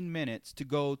 15 minutes to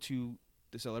go to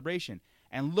the Celebration.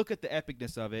 And look at the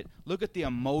epicness of it. Look at the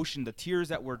emotion, the tears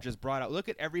that were just brought out. Look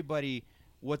at everybody,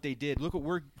 what they did. Look what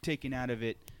we're taking out of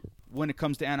it when it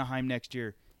comes to Anaheim next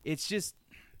year. It's just,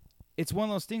 it's one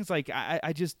of those things like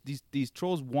I just, these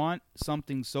trolls want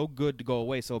something so good to go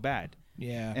away so bad.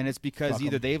 Yeah. And it's because Fuck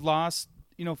either 'em. they've lost,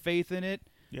 faith in it.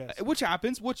 Yes. Which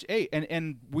happens,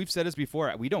 and we've said this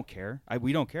before, we don't care.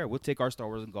 We don't care. We'll take our Star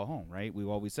Wars and go home, right? We've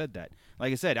always said that.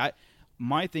 Like I said,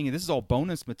 my thing, and this is all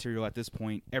bonus material at this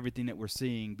point, everything that we're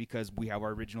seeing, because we have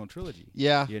our original trilogy.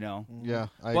 Yeah. But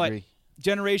I agree.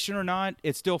 Generation or not,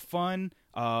 it's still fun.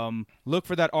 Look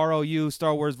for that ROU,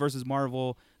 Star Wars versus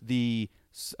Marvel.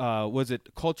 Was it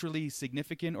culturally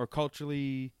significant or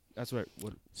culturally... That's what.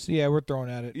 So yeah, we're throwing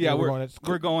at it. Yeah, we're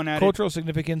going at it. Cultural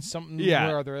significant, something Yeah.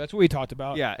 or other. That's what we talked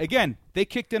about. Yeah, again, they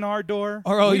kicked in our door.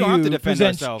 ROU we don't have to defend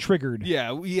presents ourselves. Triggered. Yeah,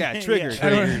 triggered. Yeah.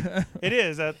 Triggered. It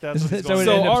is. That's what Is it's that going what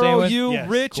So it ended up staying with? ROU, Yes,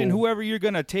 Rich, and cool. whoever you're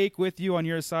gonna take with you on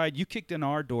your side, you kicked in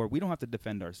our door. We don't have to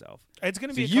defend ourselves. It's going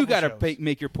to So be. you got to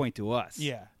make your point to us.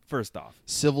 Yeah. First off,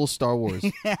 Civil Star Wars.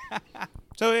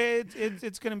 So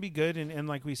it's going to be good, and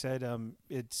like we said,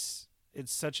 it's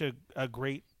such a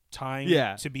great time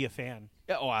to be a fan.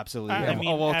 oh, absolutely. I Of mean,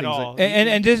 all at things, all.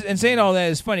 And saying all that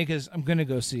is funny because I'm gonna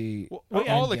go see. we're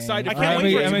all Endgame. excited. I for can't it.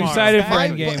 wait for I'm tomorrow. excited for I-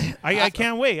 Endgame. I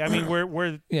can't wait. I mean,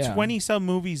 we're Yeah. 20 some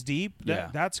movies deep. Yeah.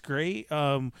 That's great.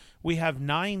 We have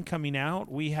 9 coming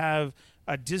out. We have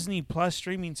a Disney Plus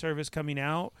streaming service coming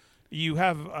out. You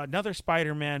have another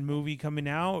Spider-Man movie coming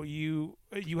out. You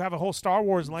have a whole Star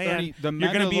Wars land. The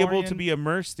you're going to be able to Mandalorian- be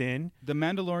immersed in. The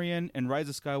Mandalorian and Rise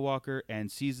of Skywalker and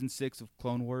Season 6 of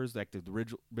Clone Wars, like the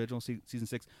original Season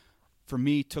 6, for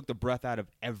me, took the breath out of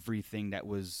everything that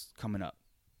was coming up.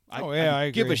 I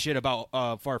give agree. a shit about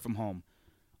Far From Home.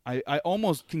 I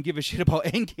almost can give a shit about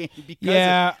Endgame because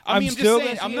Yeah, I'm I'm still just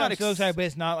saying, I'm not still excited, but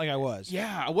it's not like I was.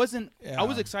 Yeah, I wasn't. I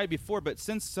was Yeah. excited before, but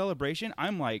since Celebration,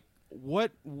 I'm like,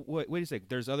 what do you say?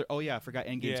 There's other. Oh yeah, I forgot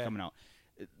Endgame's Yeah. coming out.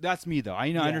 That's me though. I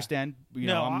understand.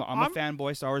 No, I'm a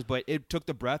fanboy Star Wars, but it took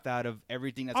the breath out of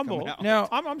everything that's coming out. Now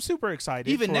I'm super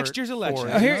excited. Even next year's election.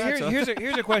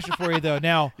 Here's a question for you though.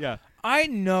 Now, yeah, I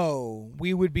know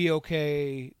we would be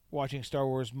okay watching Star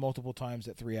Wars multiple times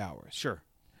at 3 hours.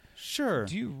 Sure.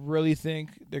 Do you really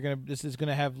think this is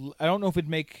gonna have? I don't know if it'd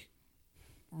make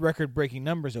record-breaking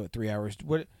numbers though at 3 hours.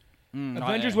 What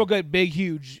Avengers will get big,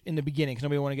 huge in the beginning because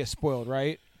nobody want to get spoiled,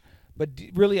 right? But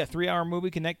really, a 3-hour movie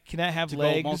can that have to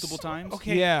legs go multiple times?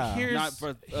 Okay, yeah. Here's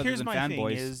my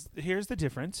fanboys. thing. Here's the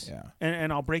difference. Yeah.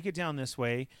 And I'll break it down this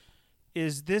way: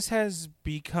 is this has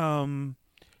become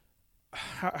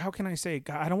how can I say?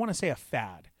 God, I don't want to say a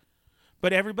fad,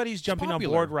 but everybody's jumping on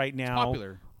board right now. It's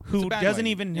popular. Who doesn't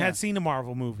even have had seen a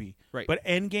Marvel movie? Right. But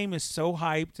Endgame is so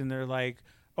hyped, and they're like,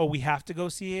 "Oh, we have to go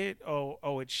see it."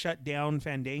 Oh, it shut down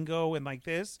Fandango and like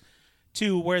this,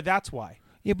 to where that's why.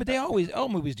 Yeah, but all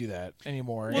movies do that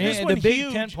anymore. Well, this and one the big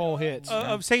huge tentpole hits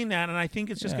of saying that, and I think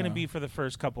it's just going to Yeah. be for the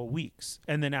first couple of weeks,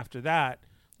 and then after that,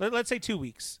 let's say 2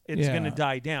 weeks, it's Yeah. going to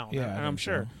die down. Yeah, and I I'm think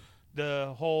sure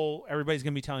so. everybody's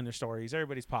going to be telling their stories,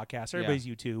 everybody's podcast, everybody's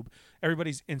YouTube,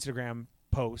 everybody's Instagram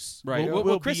posts. Right. Will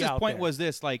Well, be Chris's out point there. was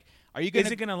this: like, are you going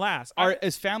Is it going to last?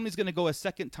 Is families going to go a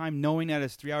second time knowing that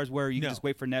it's 3 hours where you can just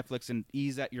wait for Netflix and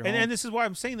ease at your home? And this is why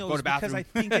I'm saying though, Go is to because I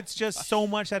bathroom. think it's just so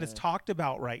much that is talked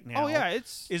about right now. Oh, yeah,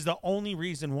 is the only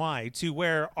reason why. To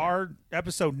where our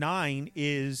episode 9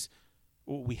 is,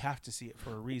 we have to see it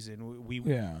for a reason.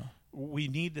 We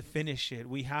need to finish it.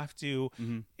 We have to.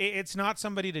 It's not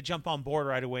somebody to jump on board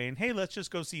right away and hey, let's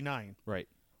just go see 9. Right.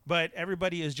 But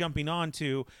everybody is jumping on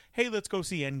to hey, let's go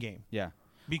see Endgame. Yeah.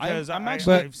 Because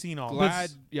I've seen all. glad.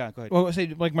 Yeah, go ahead. Well, I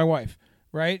say like my wife,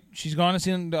 right? She's gone and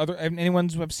seen the other.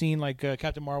 Anyone's I've seen like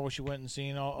Captain Marvel. She went and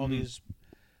seen all these.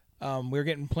 We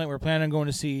were planning on going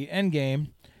to see Endgame,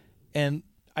 and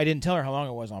I didn't tell her how long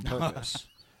it was on purpose.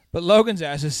 But Logan's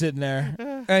ass is sitting there,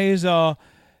 and he's all,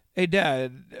 "Hey,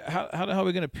 Dad, how the hell are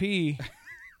we gonna pee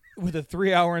with a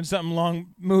 3 hour and something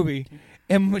long movie?"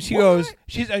 And when she goes,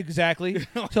 she's exactly.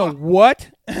 So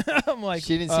what? I'm like,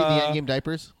 she didn't see the Endgame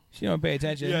diapers. She don't pay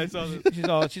attention. Yeah, I saw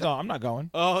that. She's all. I'm not going.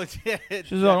 Oh, yeah.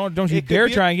 She's all. Don't you dare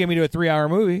try and get me to a 3 hour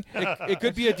movie. It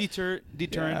could be a deterrent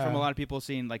from a lot of people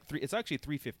seeing like 3. It's actually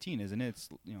 3:15, isn't it? It's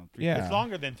 3. Yeah. It's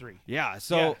longer than 3. Yeah.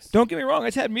 So don't get me wrong.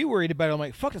 It's had me worried about it. I'm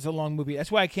like, fuck, it's a long movie.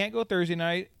 That's why I can't go Thursday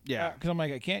night. Yeah. Because I'm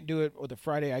like, I can't do it. Or the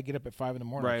Friday, I get up at 5 in the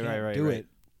morning. I can't Right. do it.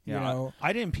 Yeah. You know.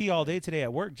 I didn't pee all day today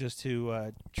at work just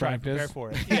to try and prepare Practice. for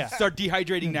it. Yeah. Start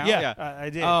dehydrating now. Yeah, I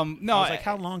did. No, I was like,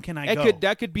 how long can I go?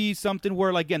 That could be something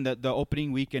where, like, again, the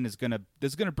opening weekend is gonna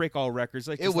break all records.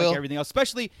 Like, It just will. like everything else,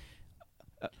 especially.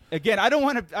 Again, I don't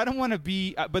want to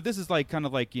be, but this is like kind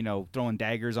of like throwing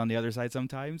daggers on the other side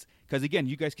sometimes. Because again,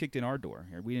 you guys kicked in our door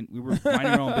here. We were minding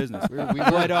our own business.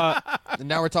 And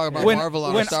now we're talking about Marvel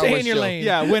on a Star Wars show.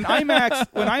 Yeah, when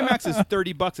IMAX is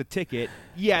 $30 a ticket,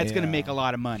 it's gonna make a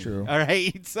lot of money. True. All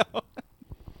right, so.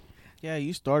 Yeah,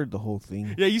 you started the whole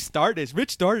thing. Yeah, you started.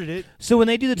 Rich started it. So when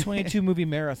they do the 22 movie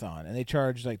marathon and they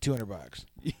charge like $200,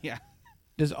 Yeah.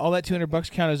 does all that $200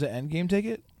 count as an Endgame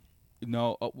ticket?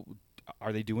 No.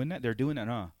 Are they doing that? They're doing it,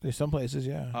 huh? There's some places,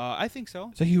 yeah. I think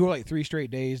so. So you go like 3 straight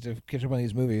days to catch up on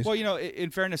these movies. Well,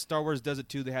 in fairness, Star Wars does it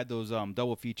too. They had those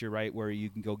double feature, right, where you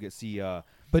can go see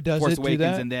but does Force it do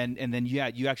Awakens, that? and then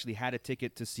you actually had a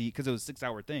ticket to see because it was a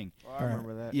 6-hour thing. Oh, I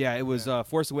remember that. Yeah, it was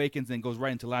Force Awakens, then goes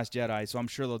right into Last Jedi. So I'm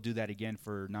sure they'll do that again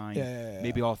for 9,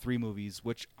 maybe all 3 movies,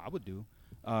 which I would do.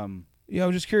 Yeah, I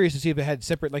was just curious to see if it had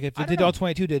separate. Like if it did all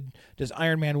 22, does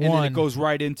Iron Man 1? And then it goes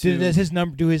right into. Does his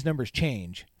numbers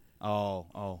change?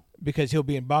 Oh. Because he'll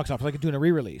be in box office, like doing a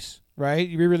re-release, right?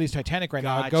 You re-release Titanic right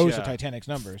now, it goes to Titanic's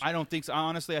numbers. I don't think so.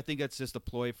 Honestly, I think that's just a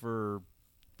ploy for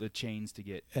the chains to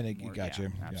get. And more. gotcha. Yeah,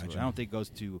 absolutely. Gotcha. I don't think it goes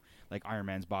to like Iron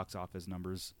Man's box office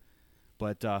numbers.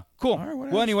 But cool. Right,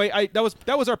 well, anyway,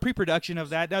 that was our pre-production of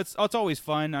that. That's always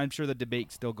fun. I'm sure the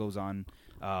debate still goes on.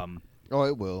 Oh,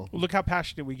 it will. Look how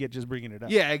passionate we get just bringing it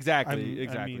up. Yeah, exactly.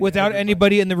 I mean, without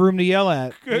anybody in the room to yell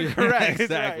at. Correct.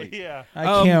 Exactly. Right, yeah.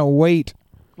 I can't wait.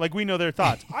 Like we know their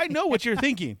thoughts. I know what you're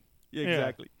thinking. Yeah,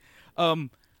 exactly.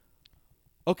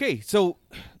 Okay, so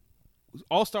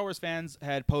all Star Wars fans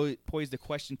had posed a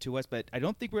question to us, but I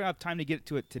don't think we're going to have time to get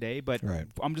to it today, but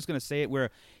I'm just going to say it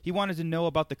where he wanted to know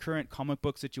about the current comic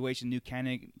book situation, new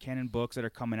canon books that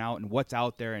are coming out and what's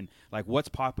out there and like what's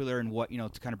popular and what,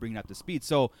 to kind of bring it up to speed.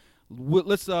 So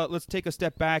let's take a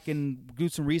step back and do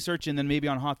some research, and then maybe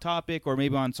on Hot Topic or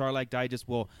maybe on Sarlacc Digest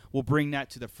we'll bring that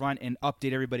to the front and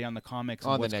update everybody on the comics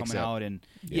and what's coming out, and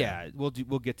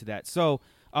we'll get to that. So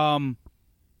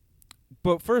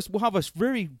but first we'll have a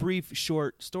very brief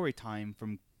short story time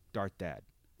from Darth Dad.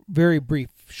 Very brief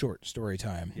short story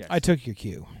time. Yes. I took your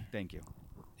cue. Thank you.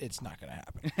 it's not going to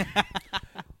happen.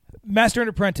 Master and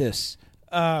Apprentice.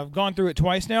 Gone through it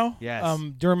twice now. Yes.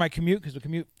 During my commute, because the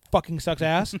commute fucking sucks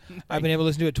ass. I've been able to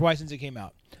listen to it twice since it came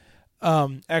out.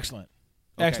 Excellent.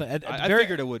 Okay. Excellent. I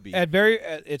figured it would be.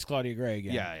 It's Claudia Gray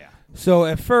again. Yeah. So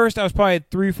at first, I was probably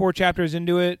 3-4 chapters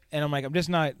into it, and I'm like, I'm just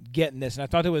not getting this. And I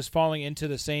thought it was falling into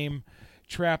the same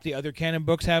trap the other canon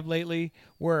books have lately,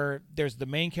 where there's the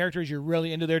main characters, you're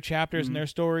really into their chapters and their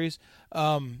stories.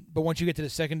 But once you get to the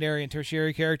secondary and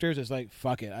tertiary characters, it's like,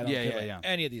 fuck it. I don't care about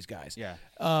any of these guys. Yeah.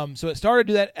 So it started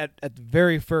to do that at the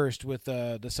very first with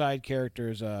the side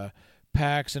characters,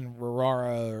 Pax and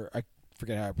Rorara, or I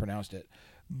forget how I pronounced it.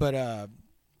 But I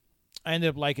ended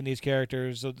up liking these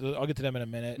characters. So I'll get to them in a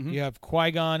minute. You have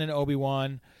Qui-Gon and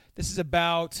Obi-Wan. This is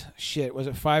about, was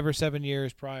it 5 or 7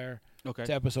 years prior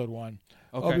to Episode 1.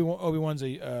 Okay. Obi-Wan's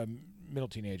a middle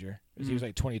teenager. He was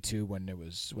like 22 when he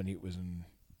was in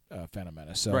Phantom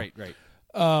Menace. So, right.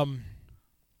 So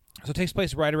it takes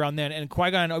place right around then, and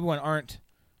Qui-Gon and Obi-Wan aren't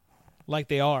like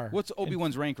they are. What's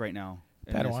Obi-Wan's rank right now?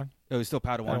 Padawan. Oh, he's still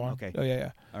Padawan. Okay. Oh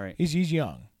yeah. All right. He's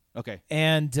young. Okay.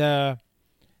 And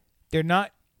they're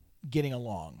not getting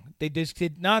along. They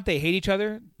hate each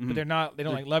other, but they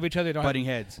don't love each other. They're butting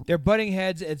heads. They're butting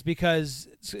heads. It's because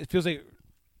it feels like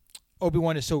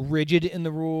Obi-Wan is so rigid in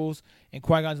the rules, and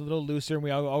Qui-Gon's a little looser, and we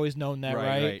always known that,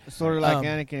 right? Sort of like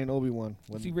Anakin and Obi-Wan.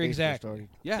 Exactly.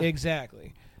 Yeah.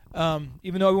 Exactly.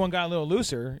 Even though Obi-Wan got a little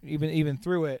looser, even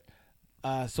through it,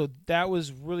 so that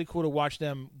was really cool to watch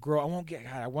them grow. I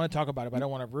want to talk about it, but I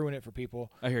don't want to ruin it for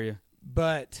people. I hear you.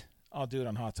 But I'll do it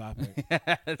on Hot Topic.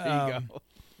 There you go.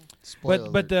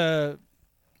 But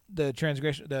the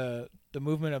transgression, the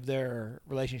movement of their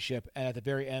relationship, and at the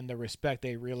very end, the respect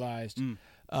they realized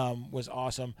was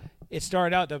awesome. It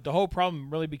started out, the whole problem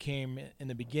really became in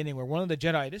the beginning where one of the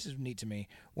Jedi, this is neat to me,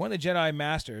 one of the Jedi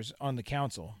Masters on the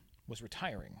council was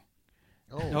retiring.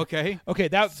 Oh. Okay.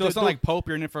 So it's not like Pope,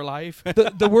 you're in it for life?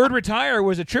 the word retire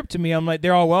was a trip to me. I'm like,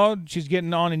 they're all, well, she's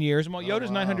getting on in years. I'm like,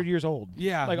 Yoda's 900 years old.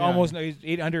 Yeah. Almost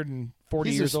 840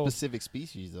 years old. He's a specific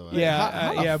species, though.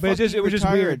 Yeah, but it was just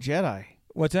weird. A Jedi.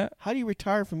 What's that? How do you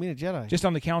retire from being a Jedi? Just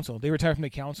on the council. They retired from the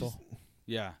council.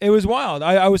 Yeah. It was wild.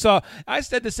 I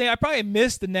said the same. I probably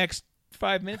missed the next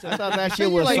 5 minutes. I thought that shit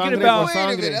was thinking about, wait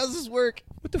a minute, how does this work?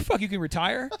 What the fuck? You can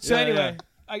retire? So anyway,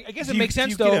 I guess it makes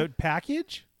sense, do you though. Get a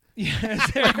package? Yes.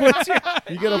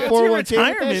 You get a 401k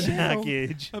retirement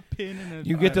package. A pin and a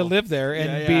You get to live there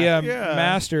and be a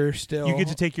master still. You get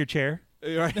to take your chair.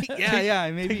 Right.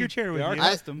 Yeah. Maybe take your chair with you.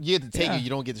 You get to take it. You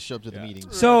don't get to show up to the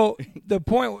meetings. So the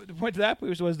point to that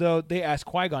was though they asked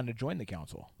Qui-Gon to join the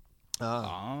council.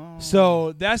 Oh.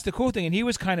 So that's the cool thing, and he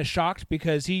was kind of shocked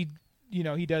because he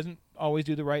doesn't always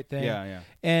do the right thing. Yeah.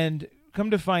 And come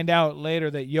to find out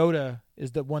later that Yoda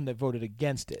is the one that voted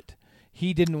against it.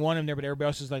 He didn't want him there, but everybody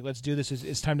else was like, "Let's do this.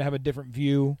 It's time to have a different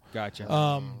view."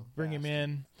 Gotcha. Bring him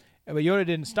in, but Yoda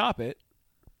didn't stop it.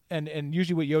 And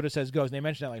usually what Yoda says goes. And they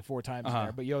mentioned that like 4 times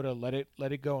there, but Yoda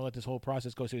let it go and let this whole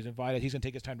process go. So he's invited. He's gonna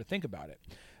take his time to think about it,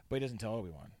 but he doesn't tell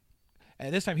Obi-Wan.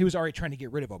 And this time he was already trying to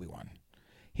get rid of Obi-Wan.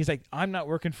 He's like, I'm not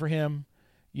working for him.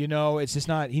 It's just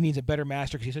not. He needs a better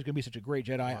master because he's going to be such a great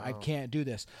Jedi. Wow. I can't do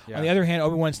this. Yeah. On the other hand,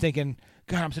 Obi-Wan's thinking,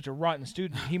 God, I'm such a rotten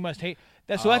student. He must hate.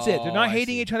 So that's it. They're not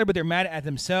hating each other, but they're mad at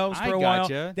themselves for a while.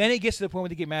 Then it gets to the point where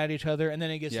they get mad at each other, and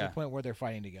then it gets to the point where they're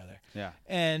fighting together. Yeah.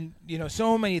 And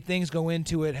so many things go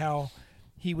into it. How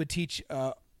he would teach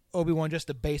Obi-Wan just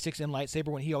the basics in lightsaber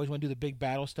when he always wanted to do the big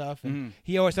battle stuff. And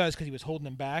he always thought it was because he was holding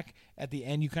him back. At the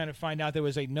end, you kind of find out there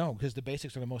was no, because the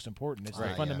basics are the most important. It's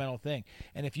the fundamental thing.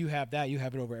 And if you have that, you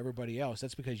have it over everybody else.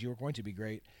 That's because you're going to be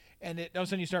great. And all of a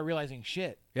sudden you start realizing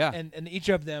shit. Yeah. And each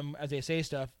of them, as they say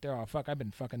stuff, they're all, fuck, I've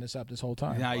been fucking this up this whole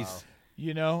time. Nice.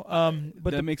 Wow.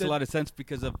 But that makes a lot of sense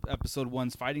because of Episode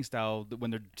 1's fighting style.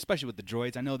 When they're, especially with the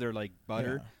droids, I know they're like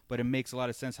butter, but it makes a lot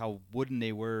of sense how wooden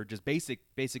they were. Just basic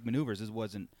maneuvers. This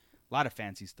wasn't a lot of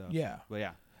fancy stuff. Yeah. But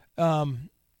yeah.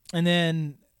 And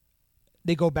then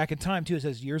they go back in time too. It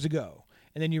says years ago,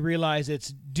 and then you realize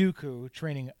it's Dooku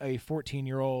training a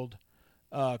 14-year-old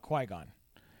Qui-Gon,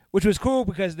 which was cool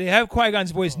because they have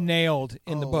Qui-Gon's voice nailed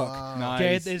in the book. Wow.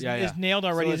 Okay, Nice. it's nailed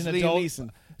already So as an it's adult. Liam Neeson.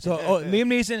 So Liam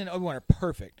Neeson and Obi-Wan are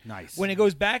perfect. Nice. When it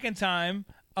goes back in time,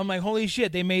 I'm like, holy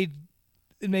shit! They made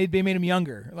him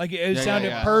younger. Like it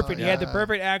sounded perfect. He had the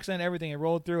perfect accent, everything. It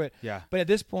rolled through it. Yeah. But at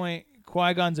this point,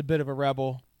 Qui-Gon's a bit of a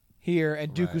rebel here,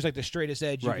 and Dooku's like the straightest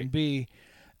edge you can be.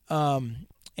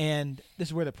 And this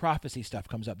is where the prophecy stuff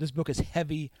comes up. This book is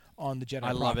heavy on the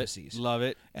Jedi prophecies. Love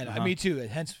it. And me too.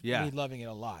 Hence me loving it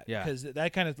a lot. Yeah. Because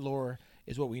that kind of lore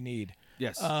is what we need.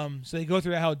 Yes. So they go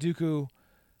through how Dooku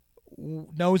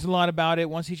knows a lot about it,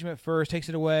 wants to teach him at first, takes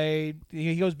it away.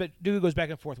 Dooku goes back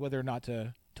and forth whether or not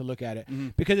to to look at it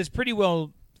because it's pretty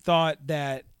well thought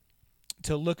that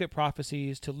to look at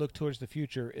prophecies, to look towards the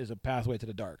future, is a pathway to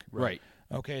the dark. Right.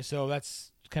 Okay, so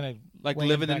that's kind of like weighing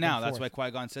live in the back now. and That's forth. why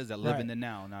Qui-Gon says that. Live in the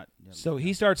now, not. So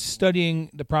he starts studying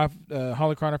the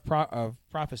holocron of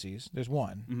prophecies. There's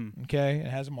one, okay? It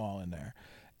has them all in there.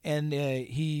 And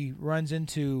he runs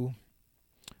into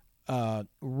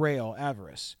Rael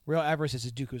Avarice. Rael Avarice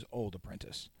is Dooku's old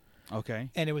apprentice. Okay.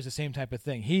 And it was the same type of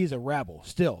thing. He's a rebel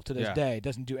still to this day.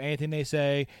 Doesn't do anything they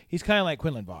say. He's kind of like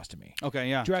Quinlan Vos to me. Okay,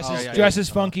 yeah. Dresses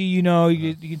funky, you know,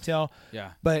 you can tell.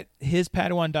 Yeah. But his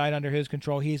Padawan died under his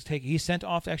control. He's sent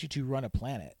off actually to run a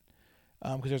planet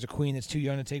because there's a queen that's too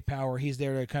young to take power. He's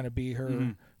there to kind of be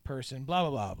her person, blah,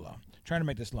 blah, blah, blah. Trying to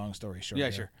make this long story short. Yeah,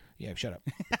 here. sure. Yeah, shut up.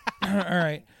 All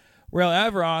right. Rael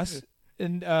Avarice,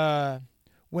 and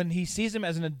when he sees him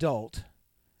as an adult,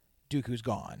 Dooku's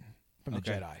gone from the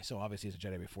Jedi. So obviously he's a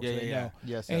Jedi before. Yeah, so yeah.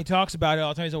 Yes. And he talks about it all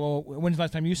the time. He's like, well, when's the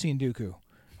last time you seen Dooku?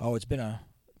 Oh, it's been a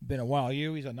while.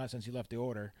 He's like, not since he left the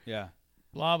Order. Yeah.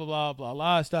 Blah, blah, blah, blah. A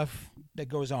lot of stuff that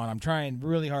goes on. I'm trying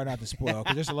really hard not to spoil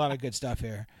because there's a lot of good stuff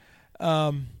here.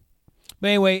 But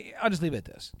anyway, I'll just leave it at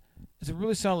this. It's a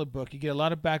really solid book. You get a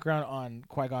lot of background on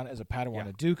Qui-Gon as a Padawan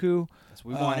of Dooku. That's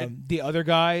what we wanted. The other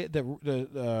guy,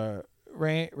 the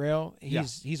Rael,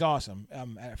 he's awesome.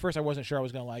 At first, I wasn't sure I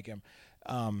was going to like him.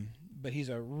 But he's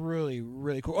a really,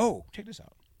 really cool. Oh, check this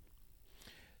out.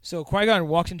 So Qui-Gon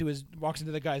walks into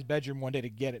the guy's bedroom one day to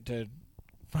get it to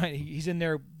find. He's in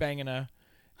there banging a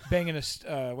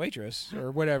waitress or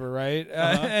whatever, right?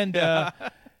 And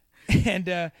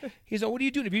he's like, "What are you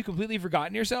doing? Have you completely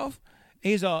forgotten yourself?" And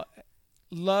he's all,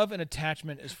 "Love and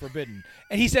attachment is forbidden."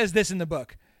 And he says this in the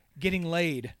book: "Getting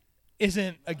laid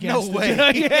isn't against." No way.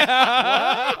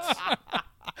 Yeah. What?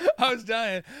 I was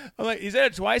dying. I'm like, he said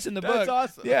it twice in the book. That's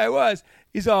awesome. Yeah, it was.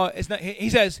 He's all. It's not. He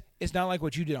says it's not like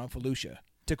what you did on Felucia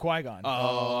to Qui-Gon.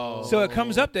 Oh. So it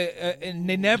comes up that, and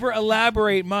they never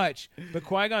elaborate much. But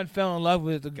Qui-Gon fell in love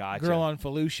with the girl on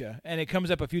Felucia, and it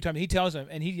comes up a few times. He tells him,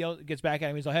 and he gets back at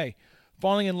him. He's like, "Hey,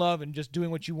 falling in love and just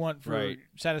doing what you want for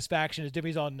satisfaction is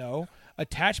different." He's all, "No,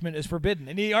 attachment is forbidden,"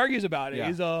 and he argues about it. Yeah.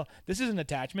 He's all, "This isn't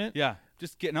attachment." Yeah.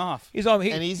 Just getting off. He's all.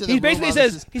 He basically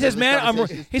says, "Man,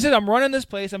 I'm running this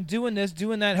place. I'm doing this,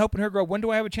 doing that, helping her grow. When do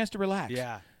I have a chance to relax?"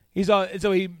 Yeah. He's all.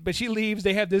 But she leaves.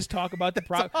 They have this talk about the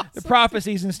the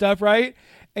prophecies and stuff, right?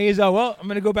 And he's all, "Well, I'm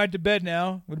gonna go back to bed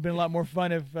now. Would have been a lot more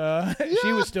fun if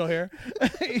she was still here."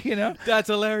 You know. That's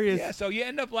hilarious. Yeah. So you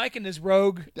end up liking this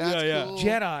rogue That's cool.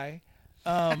 Jedi.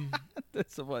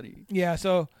 That's so funny. Yeah.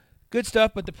 So. Good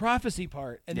stuff, but the prophecy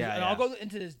part, and Yeah, I'll go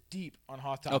into this deep on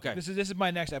Hoth Topic. Okay. This is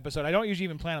my next episode. I don't usually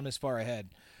even plan on this far ahead,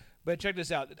 but check this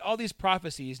out. All these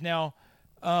prophecies. Now,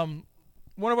 one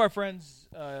of our friends,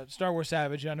 Star Wars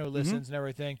Savage, I know listens and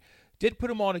everything, did put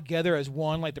them all together as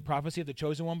one, like the prophecy of the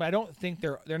chosen one. But I don't think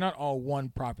they're not all one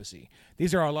prophecy.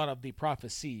 These are a lot of the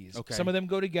prophecies. Okay. Some of them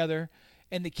go together,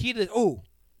 and the key to sorry,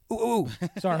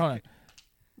 hold on.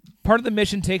 Part of the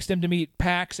mission takes them to meet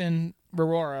Pax and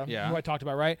Aurora, who I talked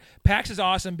about, right? Pax is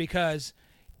awesome because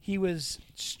he was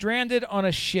stranded on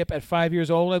a ship at 5 years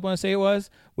old, I want to say it was,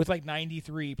 with like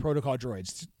 93 protocol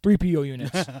droids, 3PO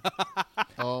units.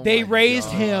 They raised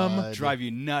him. Drive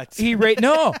you nuts. They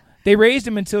raised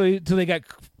him until they got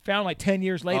found like 10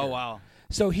 years later. Oh, wow.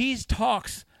 So he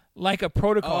talks like a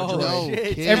protocol droid.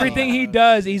 shit. Everything he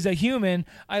does, he's a human.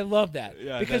 I love that.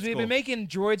 Yeah, because that's they've cool. been making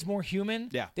droids more human.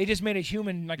 Yeah. They just made a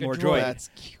human like More a droid. That's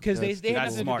cute. Because they That's had That's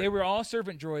nothing to do. smart. They were all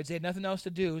servant droids. They had nothing else to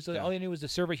do. So Yeah. all they knew was to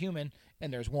serve a human,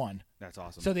 and there's one. That's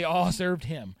awesome. So they all served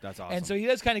him. That's awesome. And so he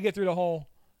does kind of get through the whole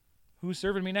who's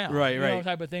serving me now? Right, you know, right.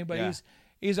 type of thing. But Yeah.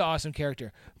 he's an awesome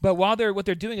character. But what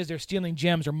they're doing is they're stealing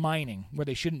gems or mining where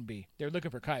they shouldn't be. They're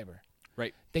looking for Kyber.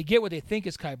 Right. They get what they think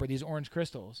is Kyber, these orange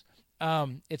crystals.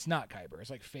 It's not Kyber. It's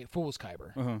like fool's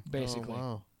Kyber, basically. Oh,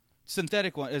 wow.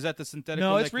 Synthetic one. Is that the synthetic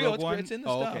No, one? it's like real. Rogue One? It's in the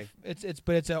Oh, stuff. okay.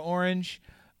 But it's an orange,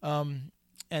 and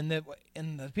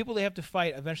the people they have to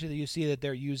fight eventually you see that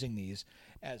they're using these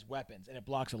as weapons, and it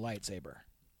blocks a lightsaber.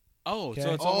 Oh, Okay.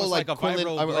 so it's Oh, almost like a Quinlan-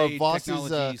 vibroblade Voss's,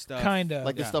 technology stuff. Kinda.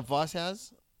 Like the Yeah. stuff Voss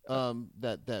has,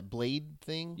 that blade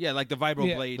thing. Yeah, like the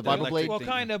vibroblade. The the vibroblade? electric Well, thing.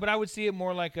 kind of, but I would see it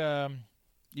more like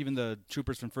Even the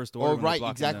troopers from First Order. Oh, when they're right,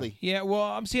 blocking exactly. yeah. Well,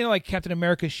 I'm seeing it like Captain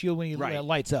America's shield when he Right.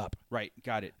 lights up. Right,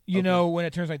 got it. You Okay. know, when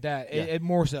it turns like that, Yeah. it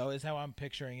more so is how I'm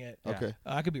picturing it. Yeah. Okay.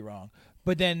 I could be wrong,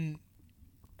 but then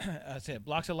I said it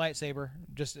blocks a lightsaber.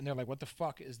 Just and they're like, "What the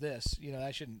fuck is this?" You know,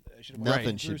 that shouldn't. Nothing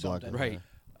went should through block something. it.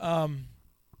 Right.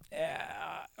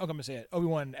 I'm gonna say it.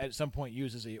 Obi-Wan at some point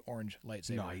uses a orange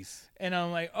lightsaber. Nice. And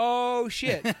I'm like, oh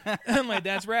shit. I'm like,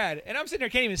 that's rad. And I'm sitting there,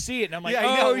 can't even see it. And I'm like, Yeah,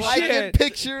 I oh know, I shit. can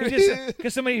picture it.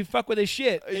 Because somebody fucked with his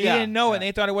shit. And Yeah. he didn't know it. And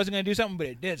they thought it wasn't gonna do something, but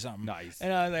it did something. Nice.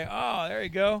 And I was like, oh, there you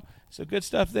go. So good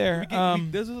stuff there.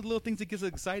 Those are the little things that get us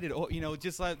excited. Oh,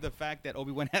 just like the fact that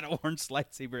Obi-Wan had an orange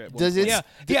lightsaber at one Does point. it?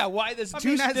 Yeah. Why this?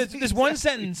 This one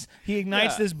sentence, he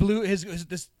ignites this blue,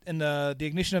 this and the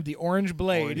ignition of the orange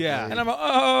blade. Yeah. And I'm like,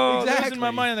 oh, that's in Exactly.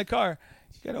 my mind in the car.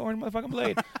 You got an orange motherfucking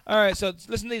blade. All right, so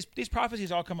listen to these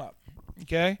prophecies all come up,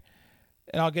 okay?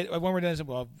 And I'll get when we're done.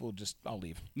 I'll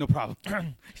leave. No problem.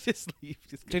 Just leave.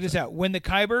 Check this out. When the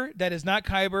Kyber that is not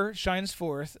Kyber shines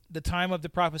forth, the time of the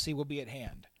prophecy will be at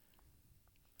hand.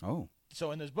 Oh.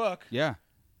 So in this book, Yeah.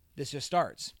 this just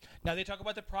starts. Now they talk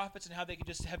about the prophets and how they could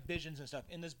just have visions and stuff.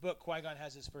 In this book, Qui-Gon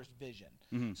has his first vision.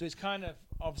 Mhm. So he's kind of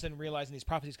all of a sudden realizing these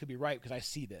prophecies could be right because I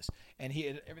see this. And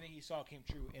everything he saw came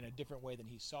true in a different way than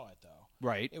he saw it, though.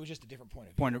 Right. It was just a different point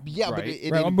of view. Yeah, but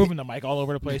right. I'm moving the mic all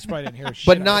over the place. Probably didn't hear shit.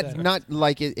 But out of that. not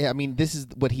like it. I mean, this is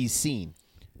what he's seen.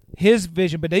 His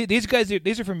vision, but these guys,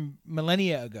 these are from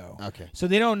millennia ago. Okay. So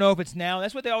they don't know if it's now.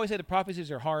 That's what they always say. The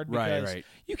prophecies are hard because Right.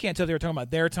 you can't tell if they were talking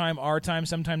about their time, our time,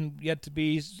 sometime yet to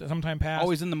be, sometime past.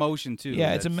 Always in the motion, too.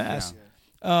 Yeah, it's a mess.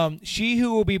 She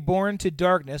who will be born to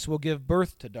darkness will give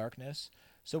birth to darkness.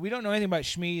 So we don't know anything about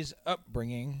Shmi's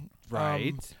upbringing.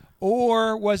 Right.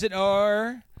 Or was it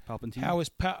our Palpatine. How was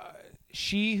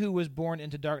she who was born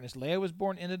into darkness? Leia was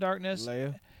born into darkness.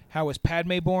 Leia. How was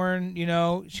Padme born?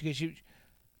 Leia.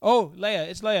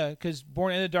 It's Leia because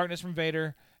born into darkness from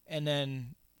Vader and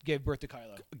then gave birth to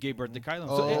Kylo. Gave birth to Kylo.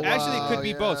 Oh, So it actually wow, could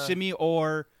be both yeah. Shmi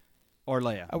or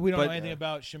Leia. We don't But- know anything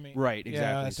about Shmi. Right, Yeah,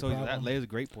 exactly. that's the So that problem. Leia's a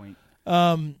great point.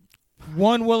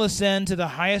 One will ascend to the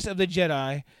highest of the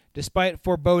Jedi, despite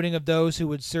foreboding of those who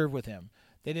would serve with him.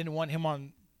 They didn't want him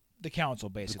on the council,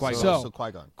 basically. So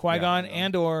Qui-Gon. Qui-Gon Yeah.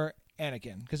 and or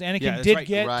Anakin, because Anakin Yeah, that's did right.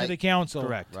 get to Right. the council.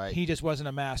 Correct. Right. He just wasn't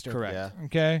a master. Correct. Yeah.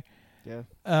 Okay. Yeah.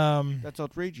 That's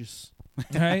outrageous.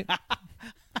 Right.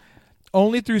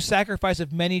 Only through sacrifice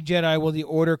of many Jedi will the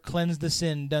Order cleanse the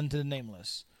sin done to the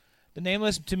Nameless. The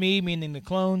Nameless, to me, meaning the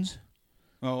clones,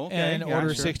 Oh, okay. and Yeah,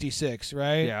 Order sure. 66.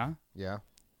 Right. Yeah. Yeah.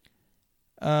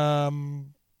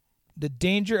 The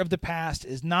danger of the past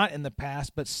is not in the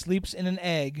past, but sleeps in an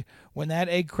egg. When that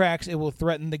egg cracks, it will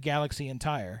threaten the galaxy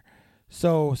entire.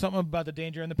 So something about the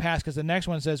danger in the past, because the next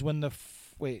one says when the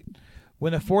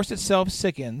Force itself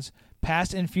sickens,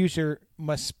 past and future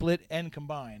must split and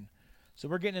combine. So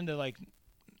we're getting into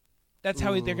that's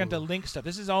how they're going to link stuff.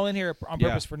 This is all in here on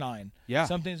purpose for 9. Yeah.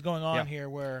 Something's going on Yeah. here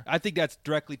where I think that's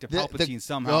directly to Palpatine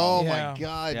somehow. Oh Yeah. my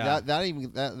God! Yeah.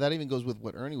 That even goes with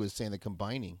what Ernie was saying. The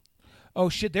combining. oh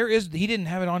shit, he didn't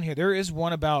have it on here. There is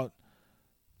one about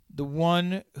the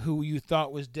one who you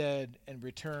thought was dead and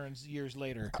returns years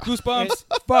later. Goosebumps.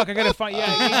 Fuck, I gotta find.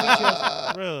 Yeah, it gave me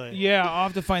chills. Really? Yeah, I'll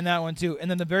have to find that one too. And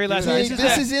then the very last one. See,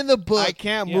 this is in the book. I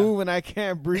can't Yeah. move and I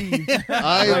can't breathe.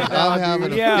 I'm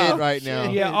having a Yeah. fit right now.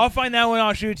 Yeah, I'll find that one.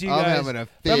 I'll shoot to you I'm guys. having a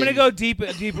But I'm gonna fit. go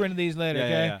deeper into these later. Yeah,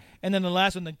 Okay. yeah, yeah. And then the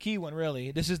last one, the key one,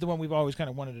 really. This is the one we've always kind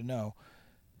of wanted to know.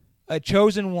 A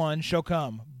chosen one shall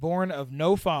come, born of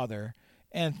no father,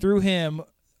 and through him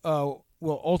will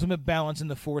ultimate balance in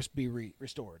the Force be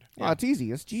restored. Wow, it's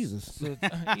easy. It's Jesus. So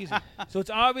it's easy. So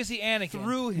it's obviously Anakin.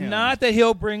 Through him. Not that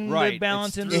he'll bring the Right,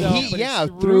 balance it's himself, through but yeah,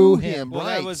 it's through him, Well,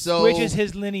 that right? was- So which is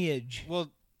his lineage. Well,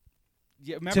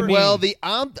 yeah, remember? me. well,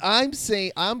 I'm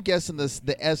saying I'm guessing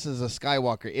the essence of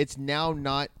Skywalker. It's now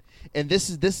not, and this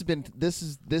is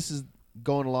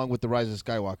going along with the Rise of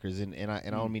Skywalkers, and I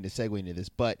don't mean to segue into this,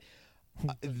 but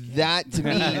that to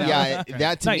me, that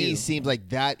to Not me you. seems like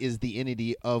that is the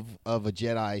entity of a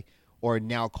Jedi, or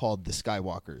now called the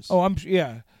Skywalkers. Oh,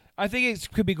 yeah. I think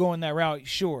it could be going that route.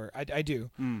 Sure, I do.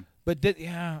 Mm. But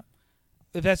if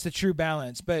that's the true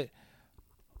balance. But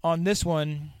on this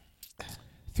one,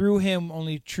 through him,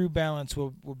 only true balance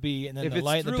will be, and then If the it's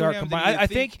light and the through dark him, combine. then you I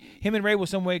think him and Ray will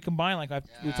some way combine, like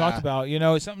we talked about.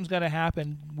 Something's got to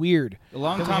happen weird. A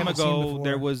long that we time haven't seen ago, before.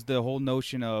 there was the whole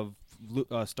notion of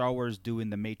Star Wars doing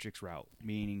the Matrix route,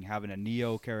 meaning having a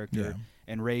Neo character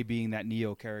and Rey being that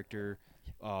Neo character,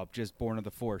 just born of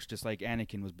the Force, just like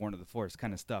Anakin was born of the Force,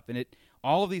 kind of stuff. And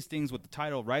all of these things with the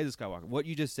title Rise of Skywalker, what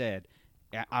you just said,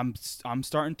 I'm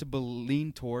starting to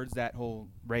lean towards that whole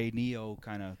Rey Neo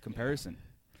kind of comparison.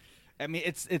 I mean,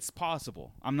 it's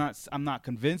possible. I'm not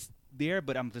convinced there,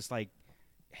 but I'm just like,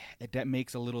 that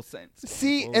makes a little sense.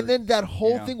 See, Forward, and then that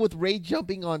whole you know. thing with Rey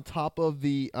jumping on top of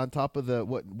the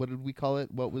what did we call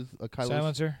it? What was a Kylo's?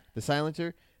 Silencer. The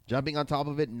silencer, jumping on top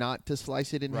of it, not to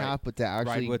slice it in Right. half, but to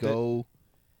actually with go.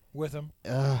 With him.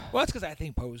 Uh, Well, that's because I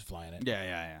think Poe's flying it.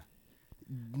 Yeah.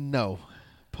 no.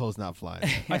 Poe's not flying.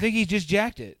 I think he just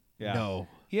jacked it. Yeah. No.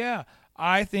 Yeah.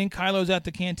 I think Kylo's at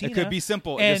the cantina. It could be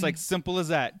simple, and just like simple as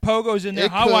that. Poe goes in there,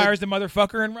 It hot could. wires the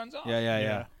motherfucker, and runs off.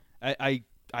 Yeah.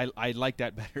 I like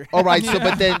that better. All right.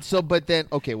 But then.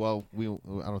 Okay. Well, I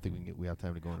don't think we have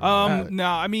time to go into that. No,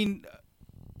 I mean,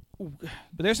 But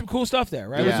there's some cool stuff there,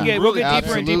 right? Yeah. We'll get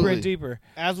deeper and deeper Absolutely. and deeper.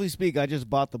 As we speak, I just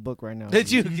bought the book right now.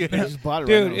 Did you? I just bought it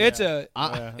Dude, right now.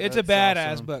 it's a That's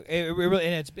badass awesome. book. It really,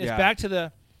 and it's Yeah. back to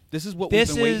the. This is what we've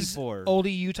This been waiting is for. old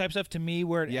EU type stuff to me,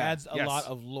 where it Yeah. adds a Yes. lot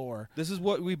of lore. This is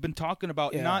what we've been talking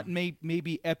about. Yeah. Not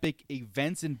maybe epic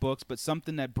events in books, but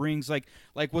something that brings like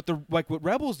what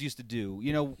Rebels used to do.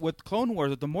 You know, with Clone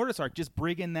Wars, with the Mortis arc, just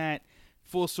bringing that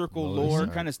full circle lore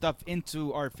kind of stuff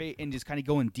into our fate and just kind of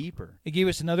going deeper. It gave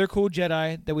us another cool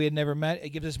Jedi that we had never met. It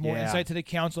gives us more Yeah. insight to the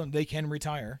Council, and they can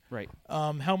retire. Right.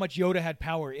 How much Yoda had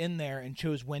power in there and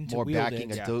chose when to More wield backing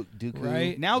it. of Dooku.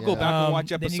 Right. Now go back and watch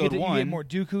then episode you one. get more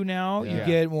Dooku now. Yeah. You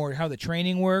get more how the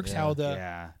training works, how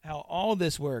Yeah. how all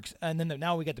this works, and then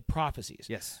now we get the prophecies.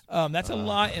 Yes. That's a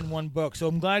lot in one book. So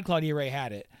I'm glad Claudia Ray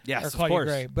had it. Yes, or of Claudia course.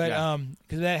 Gray. But Yeah.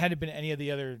 because that hadn't been any of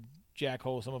the other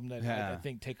jackholes. Some of them that I Yeah.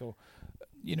 think take a,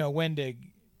 Wendig.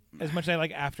 As much as I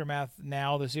like Aftermath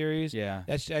now, the series,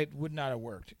 that would not have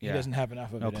worked. He doesn't have enough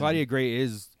of it. No, in Claudia him. Gray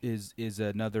is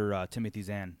another Timothy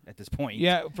Zahn at this point.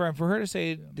 Yeah, for her to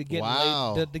say the getting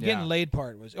Wow. laid, the getting laid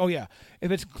part was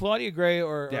if it's Claudia Gray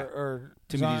or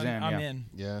Timothy Zahn, Zahn, I'm yeah. in.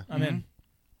 Yeah. I'm in.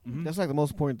 That's like the most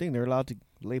important thing. They're allowed to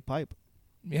lay pipe.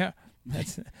 Yeah,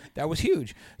 that was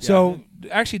huge. So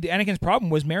actually, the Anakin's problem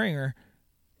was marrying her.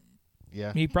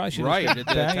 Yeah. He probably should. Right,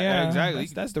 Yeah, exactly.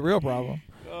 That's the real problem.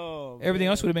 Oh, Everything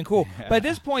else would have been cool. But at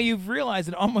this point, you've realized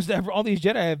that almost all these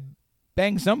Jedi have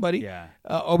banged somebody. Yeah.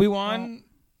 Obi-Wan,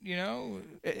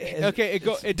 Okay,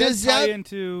 it does tie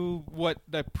into what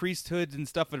the priesthoods and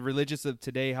stuff and religious of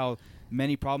today, how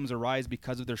many problems arise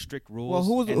because of their strict rules. Well,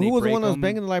 who was and they the break one that was them,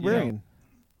 banging the librarian?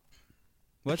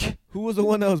 What? Who was the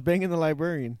one that was banging the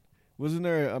librarian? Wasn't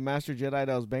there a master Jedi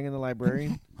that was banging the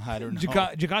librarian? I don't know.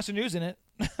 Jocasta News in it.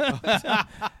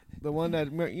 The one that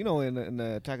in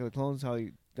the Attack of the Clones,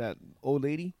 that old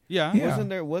lady. Yeah.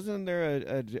 Wasn't there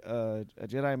a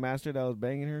Jedi master that was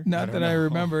banging her? Not that I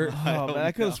remember. Oh man,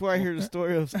 I could have sworn I heard a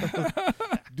story of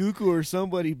Dooku or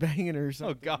somebody banging her. Or Oh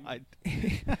something. God.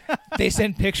 They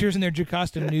sent pictures in their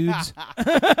Jocasta nudes.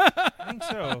 I think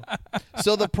so.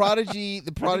 So the prodigy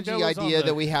that was on idea the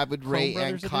that we have with Clone Rey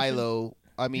Brothers and edition? Kylo,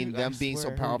 I mean, Dude, them I being so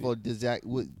swear I heard powerful, does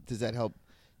that help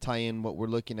tie in what we're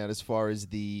looking at as far as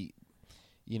the,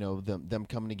 them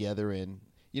coming together and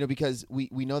because we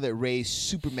know that Rey's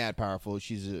super mad powerful.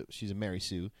 She's a Mary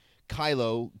Sue.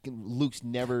 Kylo, Luke's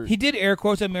never. He did air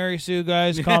quotes at Mary Sue,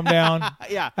 guys. Calm down.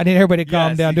 Yeah. I need everybody to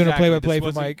calm Yes, doing a exactly. play-by-play This for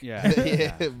wasn't- Mike. Yeah.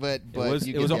 yeah, but It was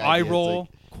you it was get an the eye idea. It's roll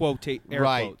like- quote air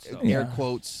right, quotes. So. air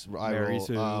quotes, eye Mary roll.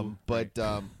 Sue. But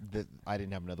I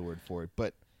didn't have another word for it.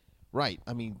 But right,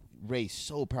 I mean, Rey's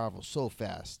so powerful, so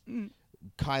fast.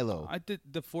 Kylo.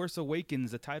 The Force Awakens,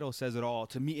 the title says it all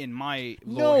to me in my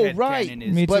No, little head right. canon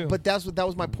is Me too. But that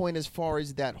was my point as far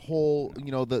as that whole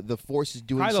the Force is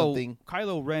doing something.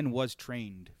 Kylo Ren was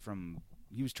trained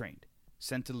he was trained,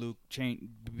 sent to Luke,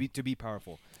 to be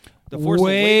powerful. The Force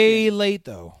Way Awakens, late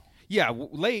though. yeah,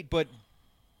 late, but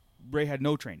Rey had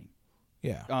no training.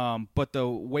 Yeah. But the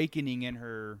awakening in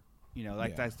her,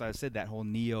 like Yeah. I said, that whole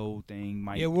Neo thing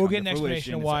might. Yeah, we'll come get an to explanation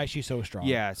fruition of and why stuff. she's so strong.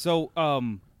 Yeah, so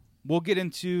we'll get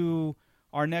into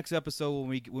our next episode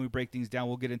when we break things down.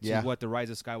 We'll get into what the Rise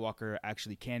of Skywalker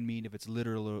actually can mean, if it's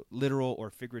literal or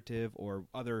figurative, or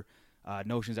other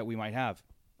notions that we might have.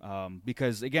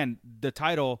 Because again, the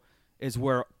title is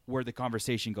where the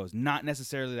conversation goes. Not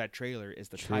necessarily that trailer is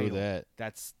the True title. that.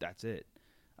 That's it.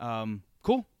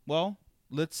 Cool. Well,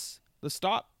 let's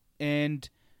stop and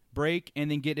break, and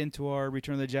then get into our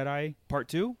Return of the Jedi Part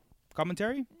 2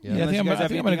 commentary. Yeah. I Unless think you guys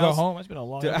have I'm going to anything go else home. It's been a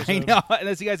long I episode. know.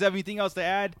 Unless you guys have anything else to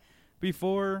add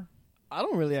before. I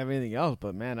don't really have anything else,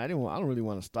 but man, I don't really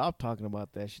want to stop talking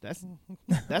about that shit.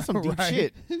 That's some deep Right.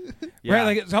 shit. Right,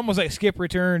 like it's almost like skip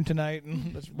return tonight.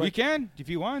 We can if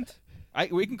you want.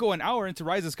 We can go an hour into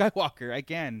Rise of Skywalker. I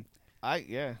can.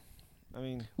 I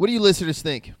mean, What do you listeners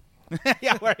think?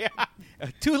 Yeah,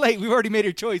 too late. We've already made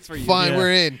our choice for you. Fine, Yeah.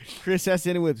 we're in. Chris has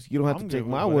in it with. You don't have I'm to good take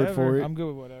with my word whatever. for it. I'm good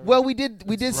with whatever. Well, we did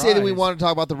say that we Rise. want to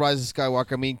talk about the Rise of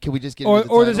Skywalker. I mean, can we just get or into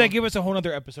the does title? that give us a whole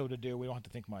other episode to do? We don't have to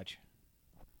think much.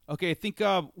 Okay, I think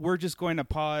we're just going to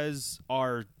pause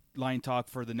our line talk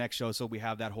for the next show, so we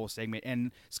have that whole segment.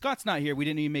 And Scott's not here. We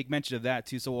didn't even make mention of that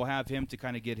too, so we'll have him to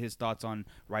kind of get his thoughts on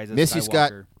Rise of Miss you,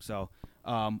 Skywalker. Scott. So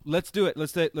let's do it.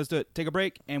 Let's do it. Take a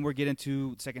break, and we'll get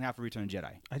into the second half of Return of the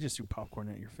Jedi. I just threw popcorn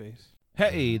at your face.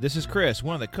 Hey, this is Chris,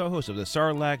 one of the co-hosts of the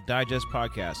Sarlacc Digest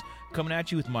podcast, coming at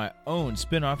you with my own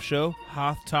spin-off show,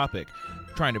 Hoth Topic,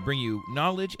 trying to bring you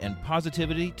knowledge and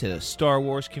positivity to the Star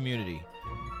Wars community.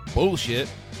 Bullshit.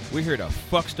 We're here to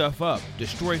fuck stuff up,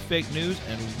 destroy fake news,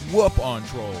 and whoop on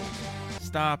trolls.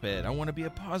 Stop it. I want to be a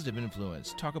positive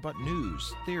influence, talk about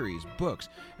news, theories, books,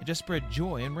 and just spread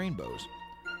joy and rainbows.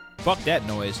 Fuck that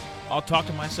noise. I'll talk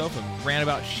to myself and rant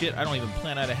about shit I don't even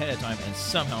plan out ahead of time and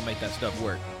somehow make that stuff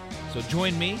work. So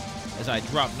join me as I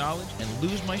drop knowledge and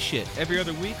lose my shit every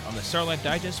other week on the Sarlacc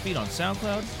Digest feed on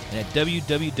SoundCloud and at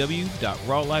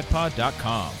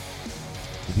www.rawlivepod.com.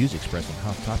 The views expressed on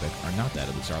Hoth Topic are not that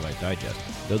of the Sarlacc Digest,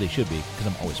 though they should be, because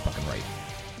I'm always fucking right.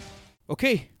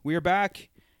 Okay, we are back,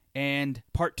 and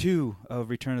part 2 of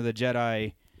Return of the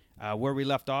Jedi. Where we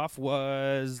left off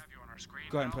was...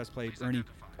 Go ahead and press play, Ernie.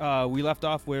 We left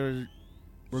off where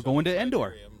we're going to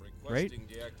Endor, right?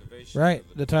 Right,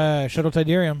 the Shuttle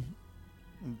Tidarium.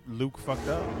 Luke fucked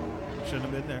up. Shouldn't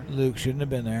have been there. Luke shouldn't have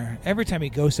been there. Every time he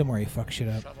goes somewhere, he fucks shit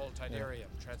up. Shuttle Tidarium.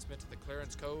 Transmit to the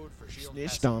clearance code for shield.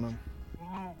 Snitched on him.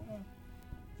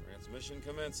 Transmission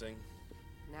commencing.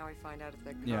 Now we find out if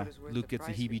that code Yeah, is worth Luke the gets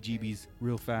the price we heebie-jeebies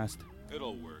real fast.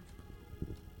 It'll work.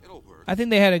 It'll work. I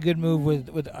think they had a good move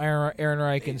with Aaron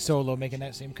Reich and Solo making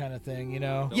that same kind of thing, you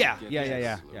know? Yeah.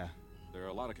 There are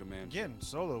a lot of commands. Again,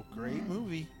 Solo, great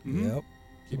movie. Yep.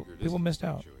 People missed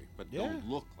out. But don't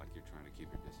look like you're trying to keep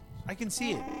your distance. I can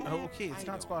see it. Oh, okay, it's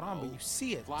not spot on, but you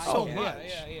see it Fly so away. much.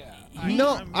 I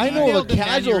know nailed a the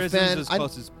casual mannerisms fan. as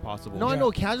close as possible. No, I know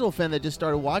a casual fan that just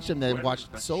started watching that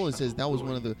watched Solo and says that was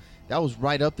that was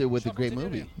right up there with a great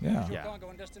movie. Yeah.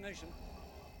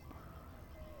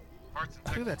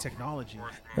 Look at that technology.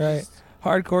 Right.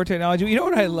 Hardcore technology. You know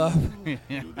what I love?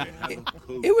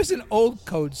 It was an old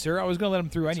code, sir. I was going to let him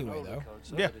through anyway, though.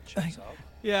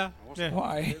 Yeah.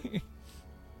 Why?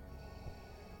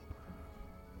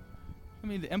 I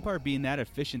mean, the Empire being that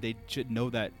efficient, they should know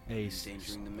that a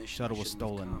shuttle was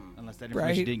stolen, unless that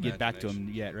information didn't get back to them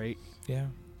yet, right? Yeah.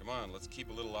 Come on, let's keep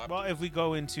a little optimism. Well, if we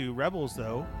go into Rebels,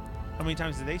 though, how many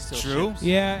times did they steal True. ships?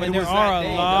 Yeah, But and it there was are that a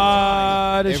day,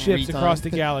 lot of every ships time. across the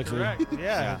galaxy. Correct.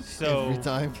 Yeah. So Every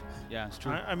time. Yeah, it's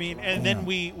true. I mean, and then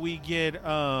we get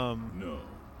Oh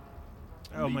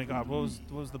my God, what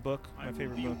was the book? My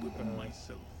favorite book.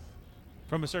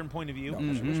 From a certain point of view.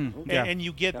 And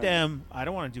you get them. I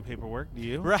don't want to do paperwork. Do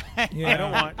you? Right. Yeah. I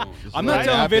don't want. I'm not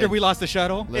telling Vader we lost the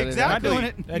shuttle. Exactly. I'm not doing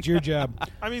it. That's your job.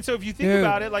 I mean, so if you think Dude.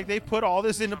 about it, like they put all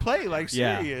this into play, like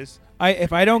Yeah. serious.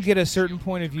 If I don't get a certain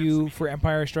point of view for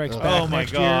Empire Strikes Back Oh my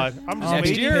next God, year, I'm just I'll be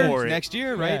waiting pissed. for it. Next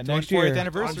year, right? Yeah, next 24th year.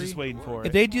 anniversary. I'm just waiting for If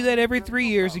it. they do that every 3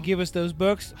 years and give us those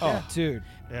books, oh, dude.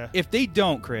 Yeah. If they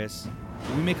don't, Chris,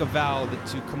 we make a vow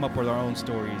to come up with our own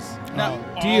stories.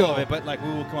 Not deal. all of it, but like we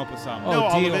will come up with some. No,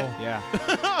 all deal. of it. Yeah.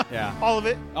 Yeah. All of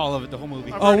it. All of it, the whole movie.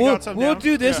 I've Oh, already we'll got some we'll down.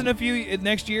 do this Yeah. in a few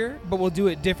next year, but we'll do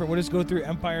it different. We'll just go through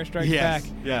Empire Strikes Yes.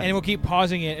 Back, Yeah. and we'll keep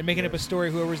pausing it and making up a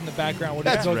story. Whoever's in the background, we'll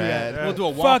just That's go through rad. that. We'll do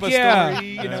a Fuck Wampa yeah. story,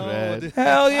 you know. rad.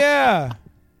 Hell yeah!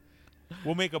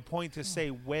 We'll make a point to say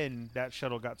when that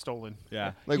shuttle got stolen.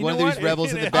 Yeah. Like You one of know these what?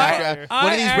 rebels in the I- background. One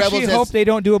I of these actually rebels hope has, they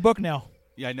don't do a book now.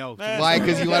 Yeah, I know. why?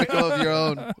 Because you want to go of your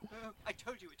own. I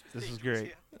told you it was This is dangerous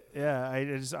great. here. Yeah,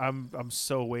 I'm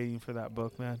so waiting for that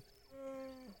book, man.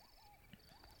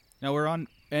 Now we're on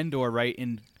Endor, right?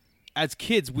 And as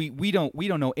kids, we don't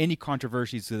know any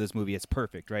controversies to this movie. It's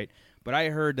perfect, right? But I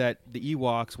heard that the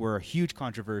Ewoks were a huge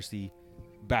controversy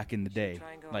back in the day.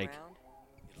 Try and go Like, around.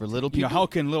 For little you know, people. how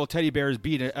can little teddy bears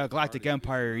beat a galactic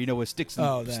empire? You know, with sticks and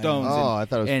Oh, that. stones. Oh, and, I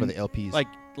thought it was and for the LPs.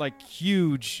 Like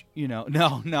huge. You know,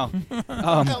 no.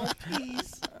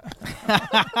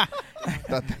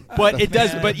 But it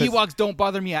does. But Ewoks don't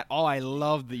bother me at all. I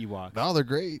love the Ewoks. No, they're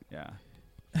great. Yeah,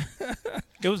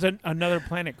 It was another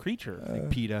planet creature. like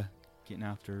PETA getting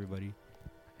after everybody.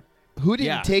 Who didn't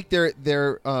Yeah. take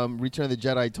their Return of the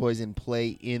Jedi toys and play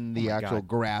in the my actual God.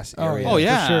 grass Oh, area? yeah. Oh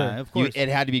yeah, sure. of You- course. it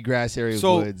had to be grass area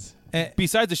So- woods.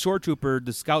 Besides the shore trooper,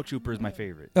 the scout trooper is my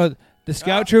favorite. Oh, the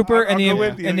Scout Trooper I'll and the go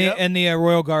with you, yep.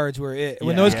 Royal Guards were it.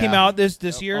 When Yeah. those came Yeah. out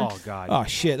this year, Oh god. oh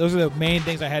shit, those are the main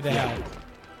things I had to have.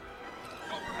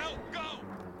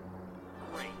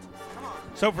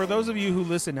 So for those of you who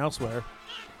listen elsewhere,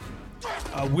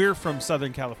 we're from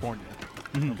Southern California.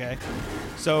 Okay,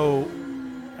 so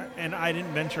and I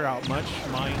didn't venture out much.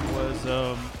 Mine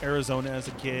was Arizona as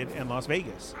a kid and Las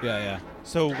Vegas. Yeah.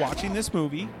 So watching this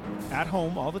movie at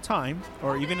home all the time,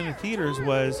 or even in the theaters,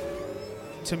 was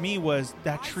to me was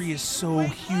that tree is so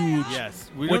huge. Yes.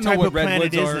 We What don't know type what of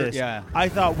planet redwoods is are. this? Yeah. I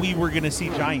thought we were gonna see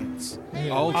giants.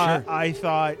 Oh sure. I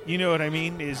thought, you know what I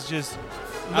mean? Is just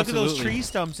Look at those tree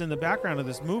stumps in the background of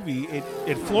this movie.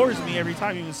 It floors me every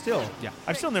time, even still. Yeah.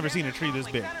 I've still never seen a tree this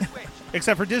big,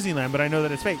 except for Disneyland, but I know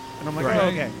that it's fake. And I'm like, Right. oh,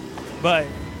 okay. But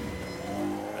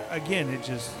again, it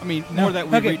just. I mean, No. more that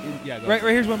we Okay. yeah. Go Right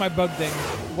here's one of my bug things.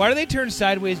 Why do they turn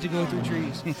sideways to go through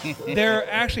trees? They're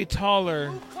actually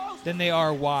taller than they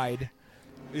are wide.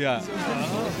 Yeah.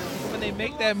 When they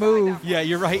make that move, Yeah,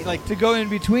 you're right. Like to go in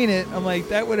between it, I'm like,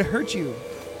 that would hurt you.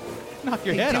 knock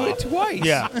your They head do off. it twice.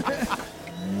 Yeah.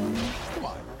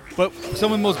 But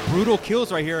some of the most brutal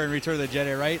kills right here in Return of the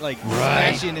Jedi, right? Like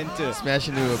smashing into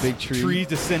a big tree. trees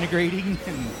disintegrating.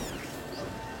 And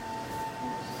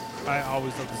I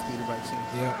always love the speeder bike scene.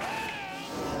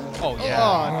 Yeah. oh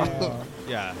yeah,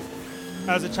 yeah.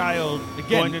 As a child, Again-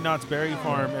 going to Knott's Berry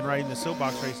Farm and riding the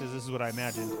soapbox races, this is what I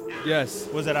imagined. Yes.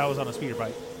 Was that I was on a speeder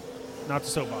bike. Not the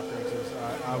soapbox races.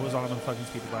 I was on a fucking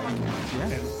speeder bike.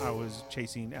 And I was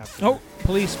chasing after. Oh,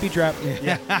 police speed trap.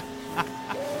 Yeah.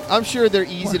 I'm sure they're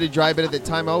easy to drive, but at the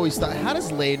time I always thought, how does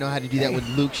Leia know how to do that when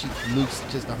Luke's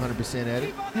just 100% at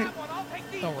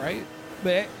it? All right,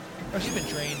 but she's been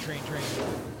trained.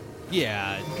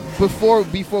 Yeah. Before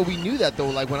we knew that though,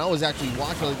 like when I was actually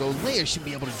watching, I would go, Leia should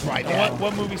be able to drive that.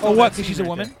 What movie? Oh, what? Because she's a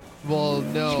woman. Well,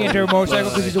 no. She can't drive a motorcycle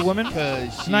because she's a woman.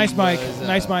 Nice, Mike.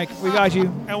 Nice, Mike. We got you.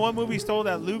 And what movie stole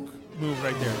that Luke move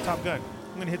right there? Top Gun.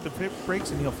 I'm gonna hit the brakes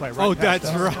and he'll fly right. Oh, past that's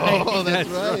us. right. Oh, that's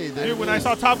right. Dude, when I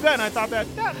saw Top Gun, I thought that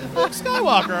Luke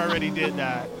Skywalker already did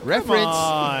that. Reference. Come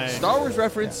on. Star Wars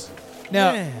reference.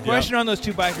 Now, Yeah. question on those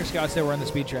two biker scouts that were on the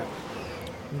speed trap.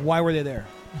 Why were they there?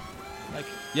 Like,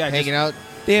 Yeah. Hanging out.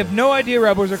 they have no idea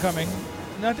rebels are coming.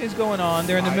 Nothing's going on.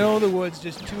 They're in the middle of the woods,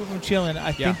 just two of them chilling.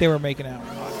 I think they were making out.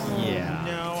 Yeah.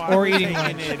 No, Or I'm eating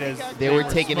taking lunch. it as They were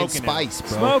taking in smoking it. spice,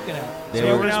 bro. Smoking out. They So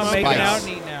were we're now spice. making out and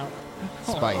eating out.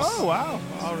 Spice. Oh wow!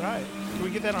 All right. Can we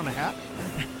get that on a hat?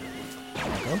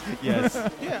 Yes.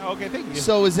 Yeah. Okay. Thank you.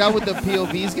 So is that what the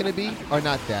POV is going to be, or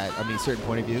not that? I mean, certain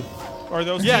point of view. Or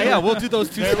those. Yeah, two? yeah. We'll do those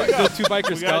two. There we go. Those two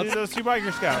biker We gotta do scouts. those two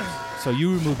biker scouts. So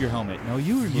you remove your helmet. No,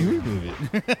 you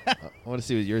remove it. I want to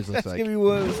see what yours looks That's like. gonna be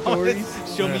one of the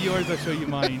stories. Show me yours. I'll show you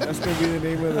mine. That's gonna be the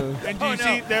name of the. And do you Oh, no.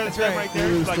 see there's them right there,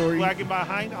 True like story. lagging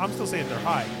behind? I'm still saying they're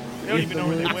high. They don't even know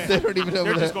where they went. They don't even know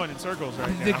They're where just they're- going in circles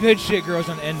right now. The good shit girls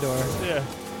on Endor. Yeah.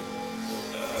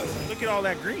 Look at all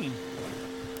that green.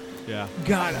 Yeah.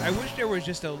 God, I wish there was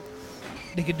just a.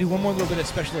 They could do one more little bit of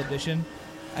special edition.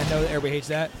 I know that everybody hates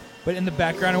that, but in the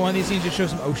background of one of these scenes, just show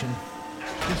some ocean.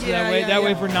 Just Yeah, that way, yeah, that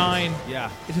way yeah. for 9, Yeah.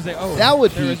 it's just like, oh, That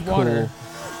would there be is water.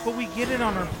 But we get it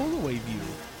on our Polaroid view.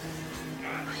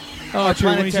 Oh, true.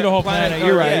 When you see the whole planet,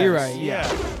 you're right. yes, You're right.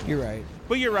 yeah. You're right.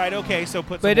 But you're right. Okay, so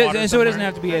put. But some it, water and so it doesn't somewhere.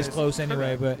 have to be as That is close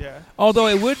anyway. correct. But yeah. although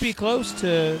it would be close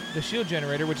to the shield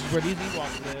generator, which is where these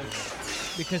Ewoks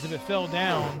live, because if it fell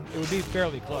down, it would be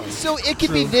fairly close. So it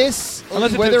could be this,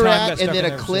 Unless it where took they're time, got at, stuck and then in a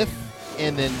there or cliff,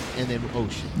 and then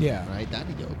ocean. Yeah. Right. That'd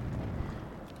be dope.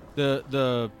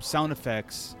 The sound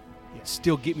effects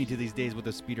still get me to these days with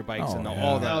the speeder bikes Oh, and yeah.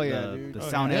 all Hell that. yeah, the dude. the Oh,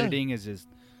 sound yeah. editing is just.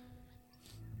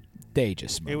 They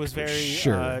just smoked It was for very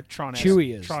sure. Tron-esque.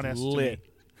 Chewie is Tron-esque to me. lit.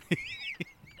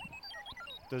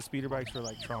 The speeder bikes were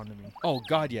like Tron to me. Oh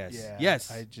God, yes, Yeah,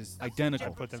 yes, I just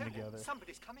identical. put them together.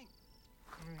 Somebody's coming.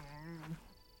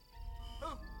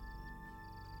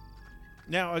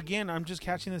 Now again, I'm just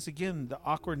catching this again, the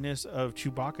awkwardness of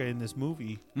Chewbacca in this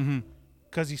movie. Mm-hmm.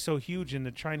 Because he's so huge and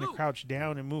they're trying to crouch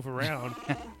down and move around.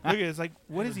 Look at it, it's like,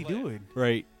 what is he doing?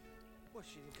 Right.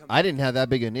 I didn't have that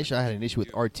big an issue. I had an issue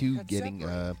with R2 getting,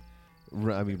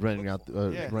 running out,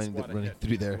 Yeah. running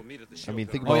through there. I mean,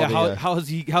 think Oh about yeah, the, how's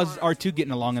R2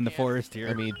 getting along in the forest here?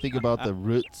 I mean, think about the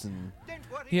roots and.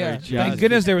 Yeah. Yeah. Thank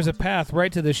goodness there was a path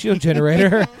right to the shield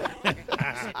generator.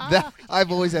 That,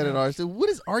 I've always had an R. So what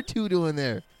is R2 doing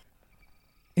there?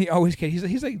 He always can. He's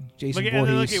like Jason Look at, and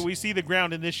then Voorhees. look at, we see the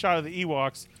ground in this shot of the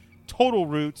Ewoks. Total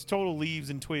roots, total leaves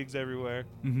and twigs everywhere.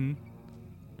 Mm-hmm.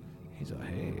 He's like,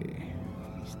 hey,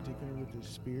 He's sticking her with his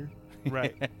spear.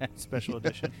 Right. Special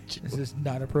edition. this is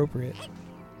not appropriate.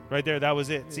 Right there, that was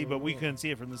it. See, but we couldn't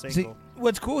see it from the See, single.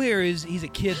 what's cool here is he's a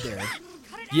kid there.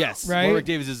 Yes, Right? Warwick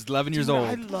Davis is 11 years Dude, old.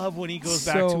 I love when he goes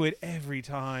back So- to it every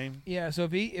time. Yeah, so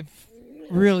if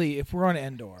we're on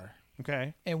Endor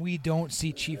Okay. and we don't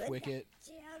see Chief Wicket,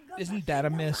 isn't that a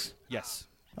miss? Yes,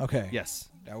 Okay. yes,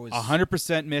 That was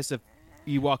 100% miss if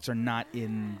Ewoks are not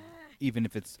in, even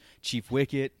if it's Chief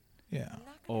Wicket Yeah.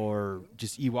 or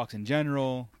just Ewoks in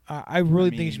general. I really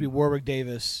think it mean- should be Warwick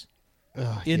Davis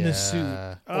in the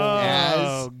suit.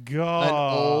 Oh, old-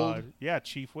 God. Yeah,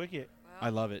 Chief Wicket. I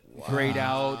love it. Grayed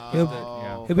out. He'll-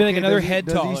 Yeah. He'll be like another does he- head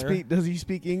does he taller. speak? Does he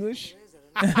speak English?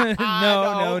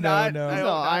 no.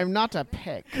 No, I'm not a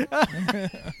peck.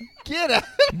 Get out.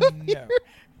 No.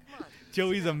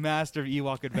 Joey's a master of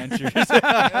Ewok adventures.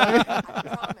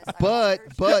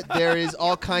 But there is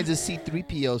all kinds of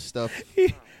C-3PO stuff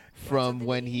from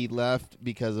when he left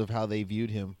because of how they viewed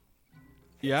him.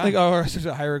 Yeah. Like, oh, there's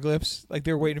hieroglyphs. Like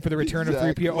they're waiting for the return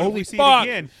Exactly. of 3PO. What do Holy we see fuck! it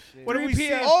again? What do we see?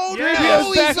 Oh, Yeah.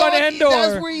 3PO's back on Endor.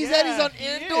 That's where he's at. He's on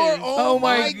Endor. Oh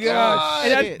my god.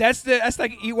 And that's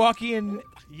like Ewokian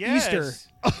Yes. Easter.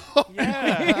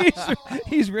 Yeah.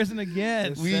 he's risen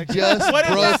again. We just What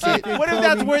if broke that's it. what if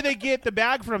that's where they get the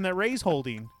bag from that Ray's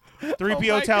holding? 3PO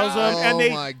my tells God. them, and Oh they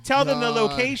my tell them the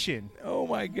God. location. Oh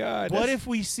my god! What if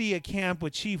we see a camp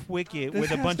with Chief Wicket This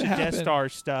with a has bunch to of Death happen. Star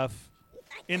stuff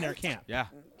in their camp? Yeah.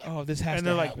 Oh, this has And to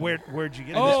they're like, happen. where'd you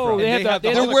get Oh, this they from? have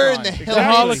the They're wearing the holocron.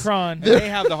 helmets. The holocron. They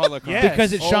have the holocron. Yes.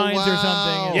 Because it Oh, shines or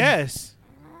wow. something. Yes.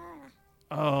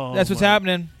 Oh, That's what's my-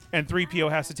 happening. And 3PO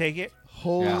has to take it.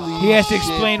 Holy He has to shit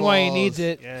explain why he balls. needs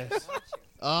it. Yes.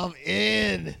 I'm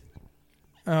in.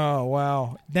 Oh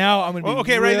wow! Now I'm gonna be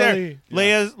Okay, right there. really-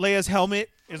 Leia's helmet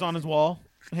is on his wall,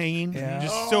 hanging. Yeah.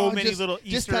 Just so Oh, many just- little just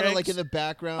Easter kind of eggs. like in the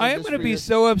background. I am just gonna for be your-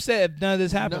 so upset if none of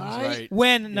this happens. Right.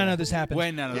 When none of this happens.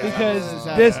 When none of this because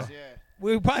happens. this Yeah.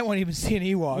 we probably won't even see an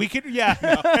Ewok. We could, yeah.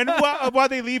 And while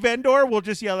they leave Endor, we'll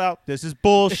just yell out, "This is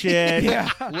bullshit." yeah.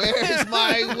 Where's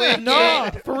my wicket? No,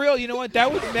 for real. You know what?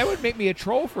 That would make me a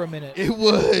troll for a minute. It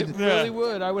would. It really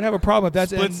would. I would have a problem if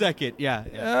that's Split second.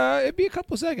 Yeah. It'd be a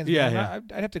couple seconds. Yeah, man.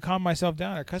 I'd have to calm myself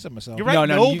down or cuss at myself. You're right.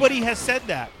 No, Nobody has said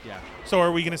that. Yeah. So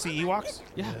are we going to see Ewoks?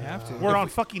 Yeah. I have to. We're on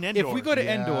fucking Endor. If we go to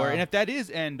Yeah. Endor, and if that is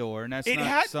Endor, and that's It not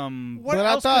had- some, What but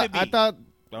else could it be? I thought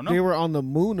Don't know. they were on the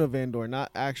moon of Endor, not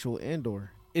actual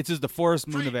Endor. it's just the forest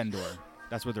moon of Endor.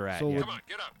 That's where they're at. So yeah. would-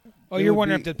 Oh, It you're would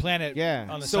wondering be- if the planet yeah.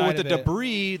 on the So side with the of it-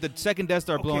 debris, the second Death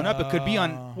Star blowing up, it could be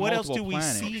on. What else multiple do we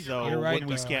planets. see though You're right, when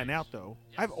we though. scan out though?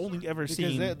 I've only ever Because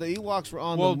seen. the Ewoks were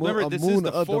on Well, the moon, remember, this is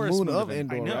the forest moon of of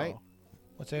Endor. Endor, I know. right?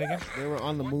 What's that again? They were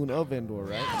on the moon of Endor,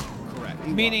 right? Correct.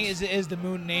 Meaning, is the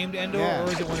moon named Endor, Yeah. or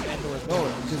is it one of Endor's No,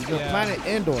 moons? because the Yeah. planet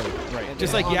Endor. Right.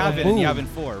 Just They're like on the Yavin and moon. Yavin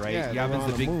 4, right? Yeah, they were Yavin's on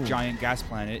the the big moon. giant gas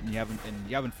planet, and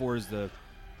Yavin 4 is the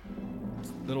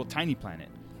little tiny planet.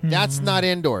 That's not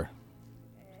Endor.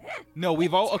 No,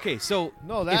 we've all okay. So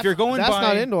No, that's, if you're going that's by,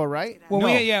 not Endor, right? Well,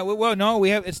 No. no, we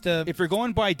have. It's the. if you're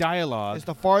going by dialogue, It's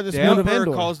the farthest the moon of Emperor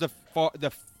Endor. calls the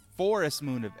forest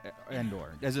moon of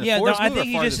Endor. Is it a yeah, no, forest I moon or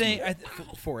think he's just farthest saying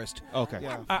moon? forest. Okay.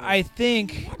 Yeah. I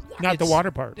think not the it's-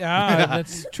 water part.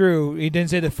 That's true. He didn't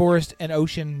say the forest and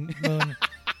ocean moon.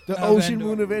 The of ocean Endor.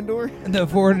 moon of Endor. The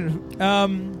forest.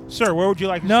 Sir, where would you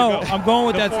like us No, to go? I'm going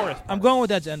with The that. forest I'm part. going with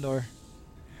that's Endor.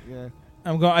 Yeah.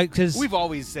 I'm going because We've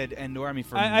always said Endor. I mean,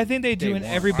 from I think they do day in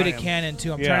one. every bit I of am. canon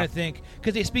too. I'm Yeah. trying to think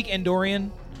because they speak Endorian,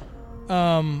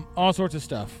 all sorts of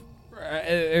stuff.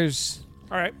 There's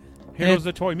All right. Here was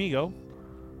the toy Migo.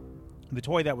 The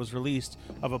toy that was released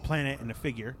of a planet and a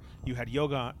figure. You had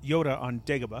Yoda on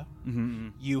Dagobah. Mm-hmm.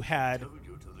 You had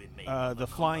the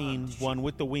flying one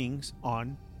with the wings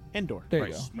on Endor. there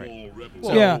you Right. go. Right.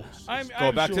 So- Yeah, Go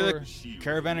I'm back sure. to the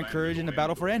Caravan of Courage and the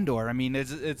Battle for Endor. I mean,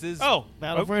 it's Oh,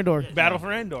 Battle for Endor. Battle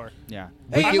for Endor. yeah.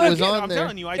 Hey, Wicket look, was on I'm there.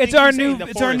 telling you, I It's think our he's new. saying the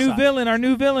It's our forest new side. villain. Our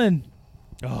new villain.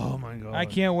 Oh my god! I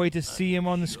can't wait to see him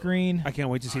on the screen. I can't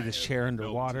wait to see this chair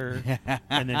underwater,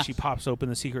 and then she pops open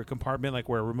the secret compartment, like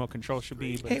where a remote control should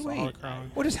be. But Hey, it's a wait. holocron.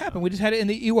 What just happened? We just had it in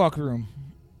the Ewok room.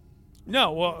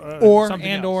 No, well, Or something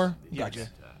and else. or Yes. gotcha.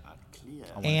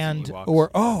 And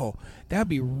or that'd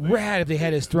be rad if they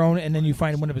had his throne and then you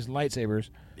find one of his lightsabers.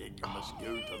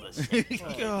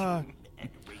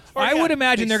 I would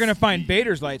imagine they're gonna find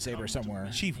Vader's lightsaber somewhere.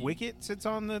 Chief Wicket sits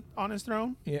on his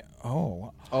throne. Yeah.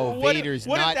 Oh. Oh, What if- Vader's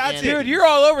what if not that's Anakin. it? Dude, you're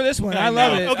all over this one. I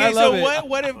love it. Okay, I love so it.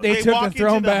 what if They they, took the walk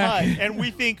throne into back. the hut and we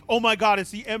think, oh my god,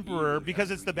 it's the Emperor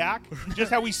because it's the back,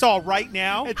 just how we saw right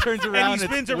now. It turns and around, he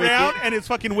it's spins around, Wicket. and it's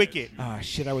fucking Wicket. Ah,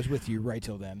 shit, I was with you right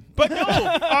till then. But no,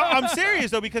 I'm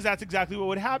serious though because that's exactly what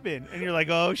would happen. And you're like,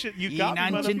 oh shit, you got me,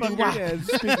 motherfucker. Yeah,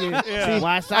 speaking. Yeah.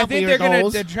 Last I out think there they're gonna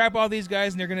goes. they trap all these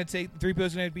guys and they're gonna take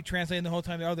 3PO's gonna be translating the whole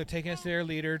time. Oh, they're taking us to their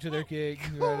leader, to their king.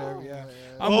 Whatever, yeah.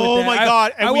 I'm Oh with that. my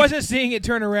God, and I we- wasn't seeing it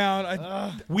turn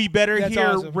around. We better That's hear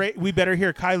awesome. we better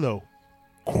hear Kylo.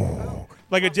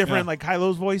 Like a different like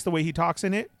Kylo's voice, the way he talks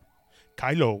in it.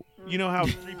 Kylo. You know how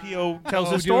 3PO tells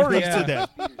Oh, his dude, stories yeah. to them.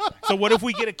 So what if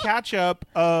we get a catch up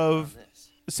of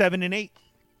 7 and 8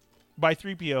 by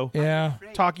 3PO Yeah.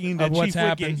 talking to Of what's Chief Wicket?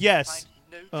 happened. Yes.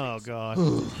 Oh god.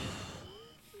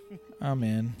 Oh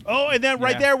man. Oh, and then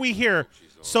right Yeah. there we hear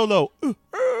Solo.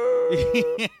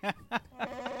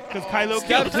 Because Kylo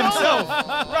killed himself.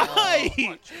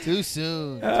 Right. Too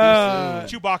soon. Too soon.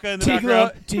 Chewbacca in the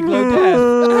background.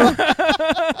 Tiglo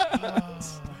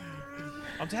death.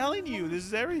 I'm telling you, this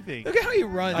is everything. Look at how he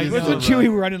runs. I What's know, with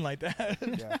Chewie running like that?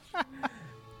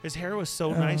 His hair was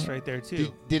so nice right there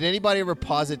too. Did anybody ever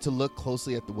pause it to look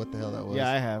closely at what the hell that was? Yeah,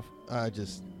 I have.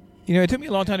 Just. You know, it took me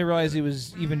a long time to realize it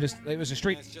was even just it was a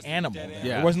straight animal.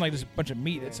 Yeah. It wasn't like just a bunch of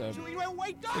meat. It's like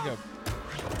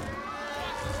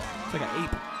an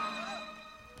ape.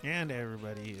 And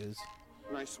everybody is.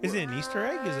 Is it an Easter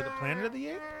egg? Is it a Planet of the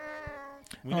Apes?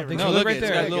 We never think know. so. Look right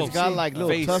there. It's got like little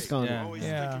face. tusk on Yeah. it.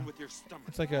 Yeah.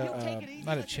 It's like a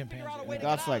not a chimpanzee.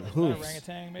 That's like hoofs.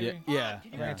 Orangutan, maybe. Yeah.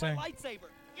 Orangutan.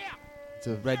 It's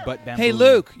a red butt bamboo. Hey,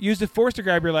 Luke, use the force to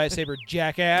grab your lightsaber,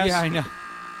 jackass. Yeah, I know.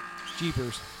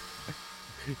 Jeepers.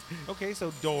 Okay,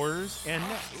 so doors and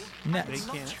nets. Nets.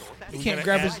 They can't. He we can't gotta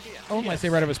grab add- his own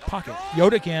lightsaber out of his pocket.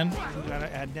 Yoda can. We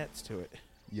gotta add nets to it.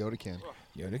 Yoda can.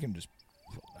 Yoda can just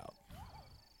pull it out.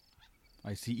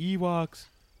 I see Ewoks.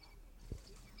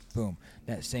 Boom.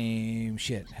 That same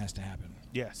shit has to happen.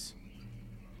 Yes.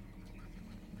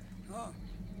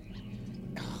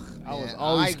 I was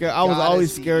always scared. I was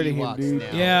always scared of him, dude.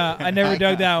 Yeah, I never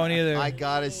dug that one either. I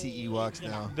gotta see Ewoks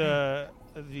now. The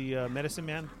medicine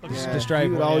man. Yeah, The stripe he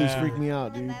would one, always yeah. freak me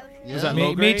out, dude. Yeah. Was that Me, low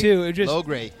me grade? too. It just Low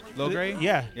gray. Low grade?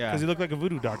 Yeah, Yeah. because he looked like a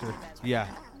voodoo doctor. Yeah.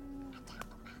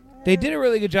 they did a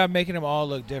really good job making them all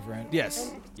look different.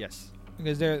 Yes. Yes.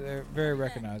 Because they're very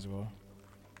recognizable.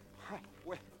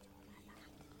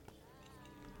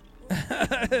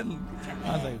 I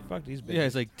was like, fuck these bitches. Yeah,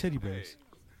 it's like teddy bears.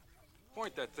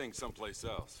 Point that thing someplace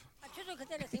else.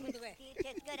 Look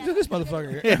at this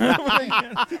motherfucker.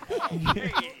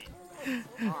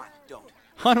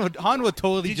 Han would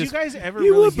totally Did just you guys ever He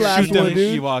really would hear blast shoot them one,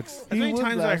 dude. Ewoks. As He many would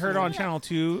times I blast heard one. on Channel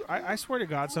 2, I swear to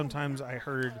God, sometimes I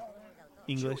heard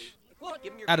English.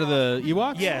 Out of the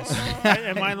Ewoks? Yes.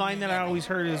 And my line that I always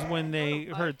heard is when they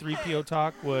heard 3PO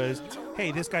talk was,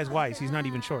 hey, this guy's wise. He's not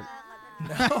even short.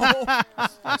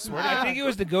 I swear I think it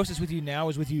was the ghost that's with you now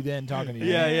was with you then talking to you.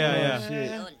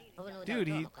 Yeah.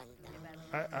 Dude,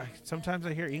 sometimes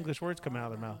I hear English words come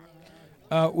out of their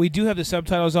mouth. We do have the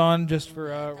subtitles on just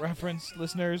for reference,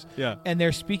 listeners. Yeah. And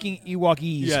they're speaking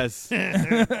Ewokese. Yes.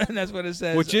 And that's what it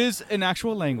says. Which is an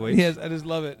actual language. Yes, I just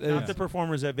love it. Not the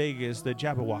performers at Vegas, the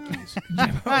Jabberwockies.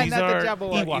 Not These the are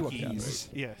Jabberwockies. Ewokese.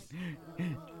 Yes.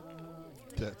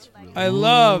 That's really I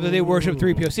love that they worship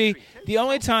 3PO. See, the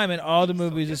only time in all the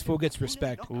movies this fool gets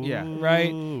respect. Yeah.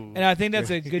 Right? And I think that's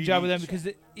a good job of them because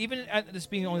even at this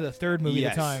being only the third movie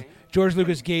Yes. at the time, George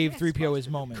Lucas gave 3PO his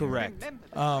moment. Correct.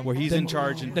 Where he's in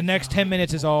charge. The next 10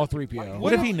 minutes is all 3PO.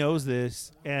 What if he knows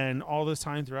this and all this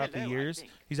time throughout the years,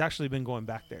 he's actually been going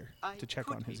back there to check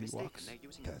on his Ewoks?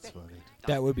 That's funny.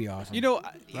 That would be awesome. You know,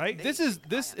 Right?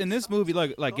 This in this movie,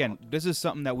 like again, this is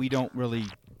something that we don't really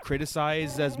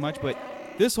criticize as much, but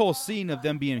this whole scene of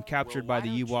them being captured by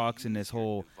the Ewoks and this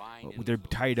whole they're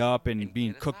tied up and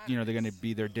being cooked, you know, they're going to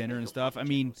be their dinner and stuff. I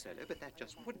mean,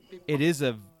 it is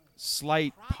a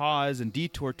slight pause and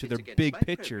detour to their big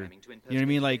picture. You know what I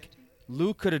mean? Like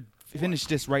Luke could have finished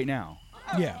this right now.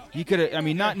 Yeah. He could have. I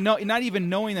mean, not even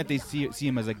knowing that they see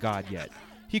him as a god yet.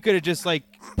 He could have just like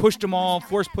pushed them all,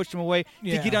 pushed them away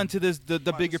Yeah. to get onto this the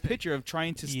bigger picture of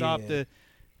trying to stop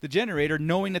the generator,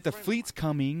 knowing that the fleet's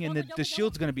coming and the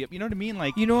shield's going to be up. You know what I mean?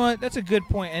 Like, you know what? That's a good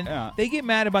point. And Yeah. they get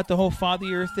mad about the whole Father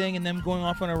Earth thing and them going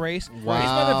off on a race. Wow.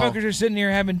 These motherfuckers are sitting here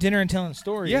having dinner and telling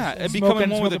stories. yeah, and it becoming smoking,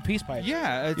 more with smoking a peace pipe.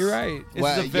 Yeah, it's, You're right. It's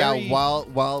Well, a very, yeah, while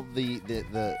while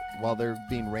they're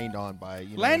being rained on by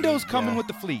Lando's coming yeah. with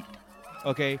the fleet.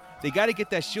 Okay, they got to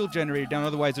get that shield generator down,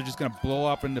 otherwise they're just going to blow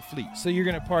up in the fleet. So you're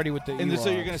gonna party with the And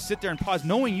so you're Ewoks. going to sit there and pause,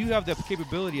 knowing you have the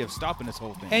capability of stopping this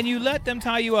whole thing. And you let them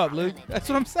tie you up, Luke. That's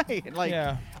what I'm saying. Like,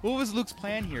 Yeah. what was Luke's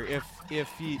plan here? If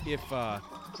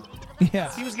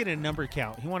Yeah. He was getting a number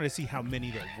count. He wanted to see how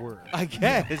many there were. I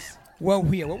guess. Well,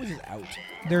 yeah. What was his out?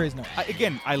 There is no.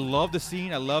 Again, I love the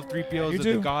scene. I love 3PO's You the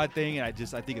too. God thing, and I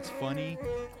think it's funny.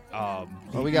 Well,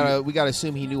 we gotta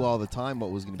assume he knew all the time what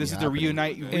was going to be. This is the happening.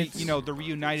 reunite. They're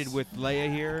reunited with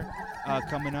Leia here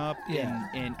coming up. Yeah.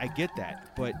 and I get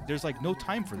that, but there's like no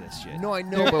time for this shit. No, I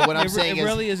know, but what I'm saying it is,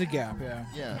 really is a gap. Yeah.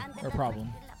 yeah. Or a problem.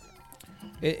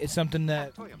 It's something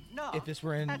that if this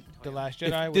were in The Last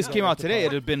Jedi, If this came out today,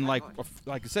 it'd have been like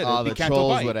I said, Oh, it'd be the Canto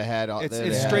trolls Bite. would have had. It's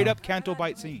they'd have straight had- up Canto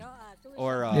Bite scene.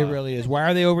 Or it really is. Why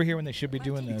are they over here when they should be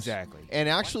doing this? Exactly. And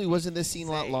actually, wasn't this scene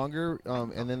a lot longer?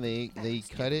 And then they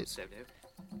cut it.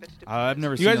 I've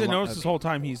never You seen. guys a have lo- noticed this whole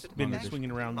time he's been swinging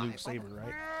around Luke's saber,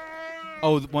 right?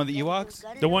 Oh, one of the Ewoks.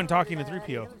 The one talking to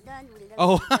 3PO.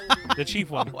 Oh, The chief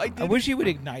one. I wish he would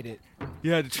ignite it.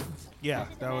 yeah. Yeah,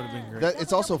 that would have been great.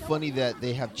 It's also funny that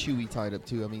they have Chewie tied up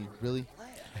too. I mean, really?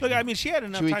 Look, I mean, she had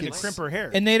enough Chewie time to can crimp her hair.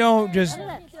 And they don't just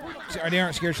they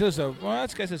aren't scared. So well, I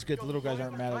guess that's good. The little guys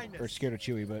aren't mad or scared of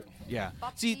Chewie, but Yeah.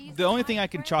 See, the only thing I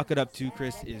can chalk it up to,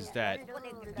 Chris, is that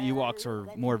the Ewoks are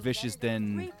more vicious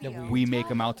than we make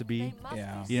them out to be.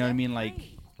 Yeah. You know what I mean? Like,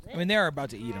 I mean, they are about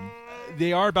to eat them.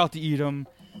 they are about to eat them,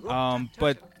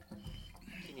 but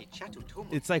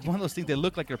it's like one of those things. They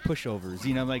look like they're pushovers.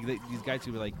 You know, like these guys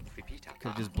who like could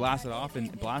have just blasted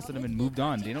them and moved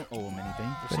on. They don't owe them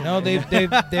anything. But no,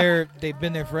 they've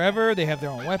been there forever. They have their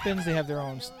own weapons. They have their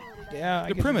own. Yeah,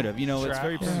 They're primitive. You know, it's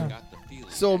very primitive.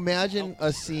 So imagine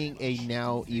us seeing a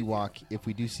now Ewok. If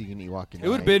we do see an Ewok, in It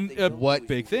would have been a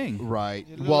big thing, right?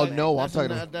 Well, no, I'm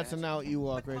talking. That's a now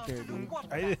Ewok right there, dude.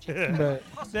 But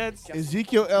That's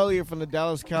Ezekiel Elliott from the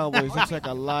Dallas Cowboys looks like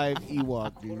a live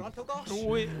Ewok,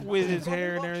 dude. with his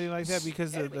hair and everything like that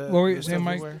because of the. What were you the saying,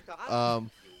 stuff he Mike? wear.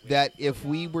 That if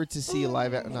we were to see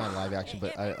not a live action,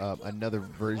 but another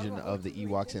version of the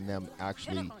Ewoks and them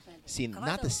actually seeing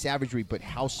not the savagery, but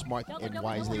how smart and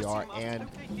wise they are, and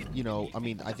I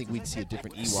mean, I think we'd see a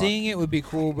different Ewok. Seeing it would be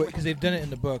cool, but because they've done it in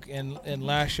the book in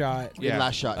Last Shot. In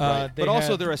Last Shot, right? But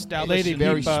also they're established. Lady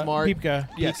very Peepa, smart. Peepka.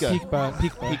 Yes.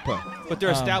 Peekpa. But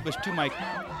they're established too, Mike.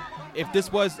 If the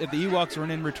Ewoks were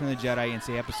in Return of the Jedi and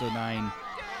say Episode 9,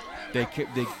 they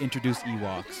introduced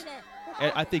Ewoks.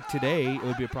 I think today it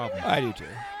would be a problem. I do too.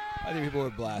 I think people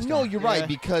would blast. No, them. you're right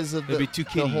because of It'd be too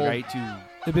kiddie, whole, right?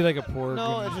 It'd be like a porg.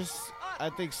 No, and- I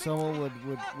think someone would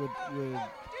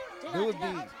there would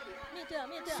be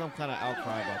some kind of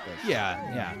outcry about this.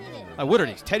 Yeah. What are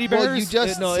these teddy bears? Well, you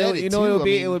just No, said it it would too.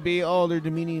 be I it would be they're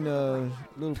demeaning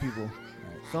little people,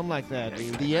 something like that,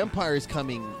 dude. the Empire is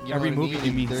coming. You Every know what I movie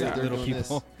mean? means They're little doing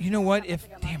people. this. You know what? If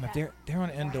they're on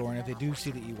Endor, and if they do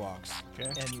see the Ewoks,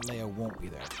 and Leia won't be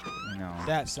there, No.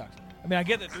 that sucks. I mean, I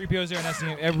get that 3PO's there, and that's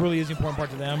it really is the important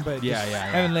part to them. But Yeah, just yeah.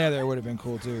 having Leia there would have been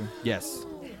cool too. Yes.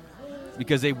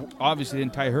 Because they obviously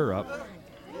didn't tie her up.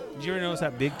 Did you ever notice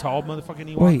that big, tall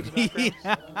motherfucking Ewok? Wait,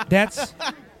 that's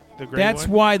The gray that's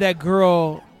one? why that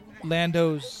girl,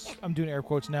 Lando's. I'm doing air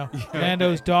quotes now.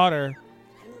 Lando's daughter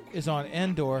is on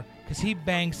Endor because he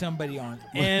banged somebody on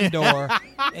Endor,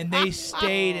 and they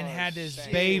stayed and had this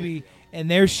baby, and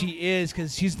there she is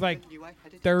because she's like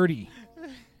 30.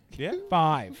 Yeah.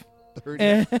 5. 30.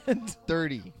 And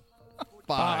 30.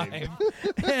 5.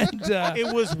 And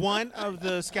It was one of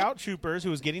the scout troopers who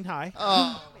was getting high.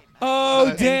 oh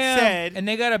and damn! said- And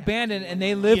they got abandoned, and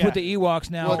they live with the Ewoks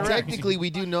now. Well, technically, we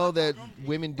do know that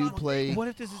women do play. What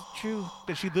if this is true,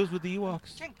 that she lives with the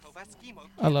Ewoks?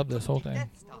 I love this whole thing.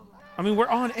 I mean, we're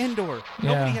on Endor.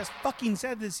 Yeah. Nobody has fucking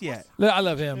said this yet. I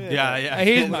love him. Yeah.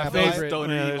 He's my favorite.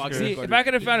 Stoner Yeah, that's Ewoks. good. See, if I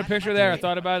could have found a picture there, I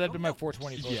thought about it. That'd be my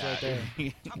 420 post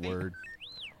right there. Word.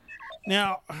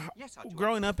 Now,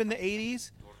 growing up in the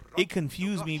 80s, it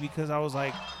confused me because I was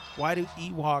like, why do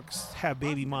Ewoks have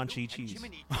baby Manchi cheese?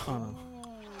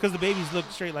 Because the babies look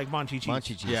straight like Manchi cheese.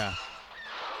 Manchi cheese. Yeah.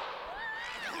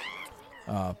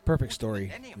 Perfect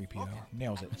story. 3PO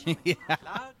nails it.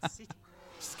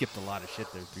 Skipped a lot of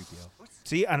shit there, 3PO.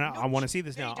 See, and I want to see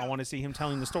this now. I want to see him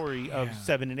telling the story of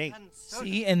 7 and 8.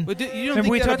 See, and But you don't remember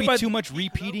think we that'll talked be about too much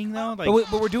repeating, though? Like,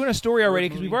 but we're doing a story already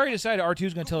because we've already decided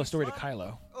R2's going to tell a story to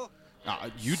Kylo.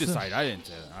 you decide. I didn't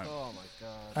say that. Oh my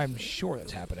god! I'm sure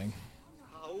that's happening.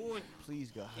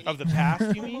 Please, God. Of the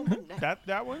past, you mean?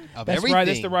 That one? Of That's everything. right.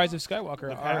 That's the Rise of Skywalker.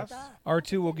 The past?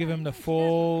 R2 will give him the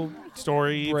full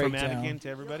Story from breakdown. Anakin to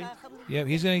everybody? Yep,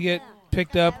 he's going to get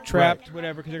picked up, trapped,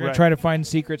 whatever, because they're going to try to find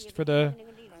secrets of the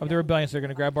rebellion. So they're going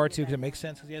to grab R2 because it makes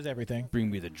sense because he has everything. Bring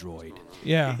me the droid.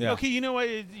 Yeah. Okay, you know what?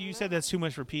 You said that's too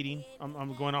much repeating.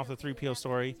 I'm going off the 3PO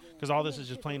story because all this is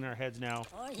just playing in our heads now.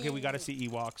 Okay, we got to see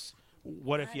Ewoks.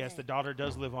 What if, yes, the daughter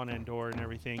does live on Endor and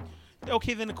everything?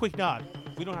 Okay, then a quick nod.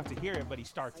 We don't have to hear it, but he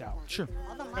starts out. Sure.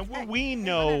 And we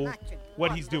know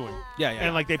what he's doing. Yeah.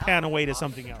 And, like, they pan away to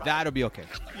something else. That'll be okay.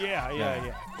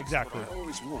 Yeah. Exactly.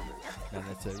 And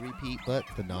it's a repeat, but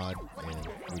the nod, and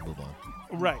we move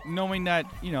on. Right. Knowing that,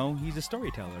 he's a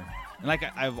storyteller. And like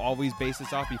I've always based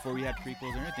this off before we had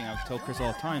prequels or anything. I've told Chris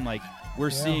all the time, like,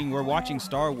 we're watching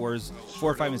Star Wars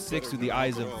 4, 5, and 6 through the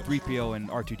eyes of 3PO and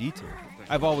R2-D2.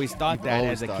 I've always thought that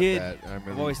always as a thought kid. that. I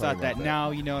remember I've always you talking thought that about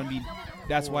that. now, I mean,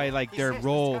 that's why, like, their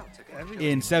role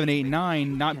in 7, 8, and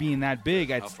 9 not being that big,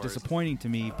 it's disappointing to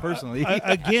me personally.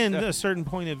 Again, a certain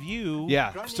point of view.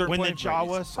 Yeah, When the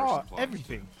Jawa saw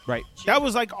everything. Right. That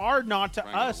was like our nod to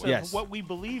us of Yes. what we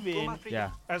believe in. Yeah.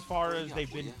 As far as they've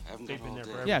been there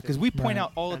forever. Yeah, because we point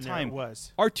out all the And there time. it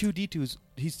was. R2-D2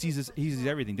 he sees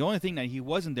everything. The only thing that he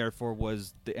wasn't there for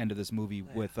was the end of this movie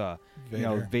with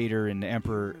Vader and the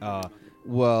Emperor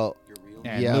Well,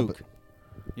 and yeah, Luke.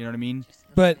 You know what I mean?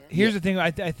 But here's the thing. I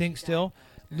think still,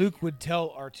 Luke would tell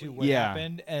R2 what Yeah.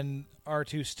 happened, and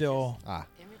R2 still.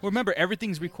 Well, remember,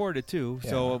 everything's recorded, too.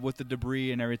 So with the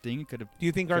debris and everything, it could have... Do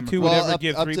you think R2 would ever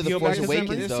give 3PO back his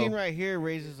memory? This scene right here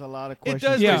raises a lot of It questions.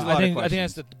 does Yeah, raise a lot I of think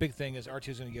questions. that's the big thing is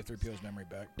R2's going to give 3PO's memory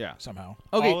back. Yeah. Somehow.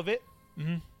 Okay. All of it?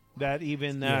 Mm-hmm. That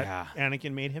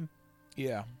Anakin made him?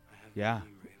 Yeah. Yeah.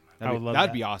 I would love That'd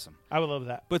that. be awesome. I would love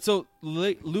that. But so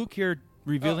Luke here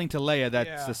revealing to Leia that's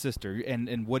yeah. the sister,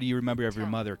 and what do you remember of your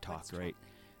mother talk, right?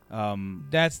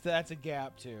 That's a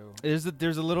gap too. There's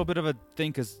a little bit of a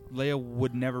thing because Leia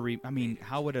would never. I mean,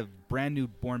 how would a brand new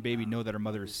born baby know that her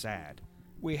mother is sad?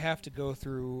 We have to go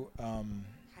through. How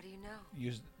do you know?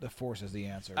 Use the Force as the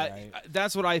answer, right?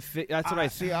 That's what I. That's what I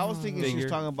see. I was thinking she was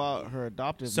talking about her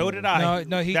adopted. So mother. did I.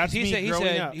 No. He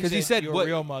said because he said your what,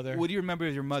 real mother. What do you remember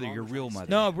of your mother? Your real mother?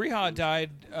 No, Briha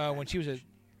died when she was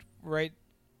right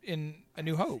in A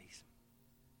New Hope.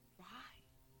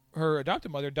 Her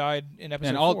adopted mother died in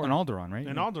episode 4. And Alderaan, right?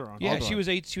 And Alderaan. Yeah, Alderaan. she was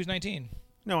 8. She was 19.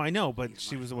 No, I know, but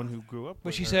she was the one who grew up. But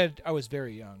with she her. said I was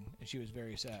very young, and she was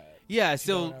very sad. Yeah, She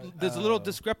so don't know. there's a little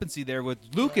discrepancy there with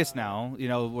Lucas now. You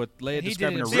know, with Leia He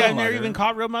describing her didn't- real See, I mother. never even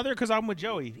caught real mother because I'm with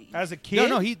Joey. As a kid,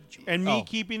 No, he and me oh.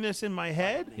 keeping this in my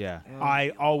head, Yeah. I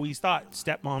always thought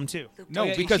stepmom too. No, Oh,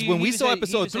 yeah, because when he we would saw say-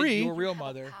 episode he would say 3, your real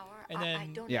mother, and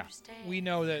then yeah, we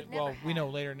know that. Well, we know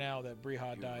later now that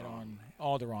Briha died on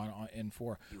Alderaan in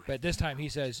 4. But this time he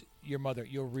says your mother,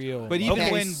 your real. But mother.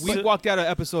 even when we walked out of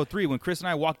episode 3, when Chris and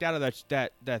I walked out of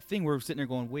that thing, we were sitting there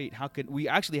going, "Wait, how could we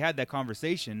actually had that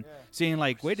conversation?" Saying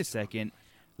like, "Wait a second,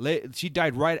 she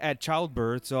died right at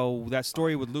childbirth." So that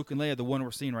story with Luke and Leia, the one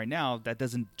we're seeing right now, that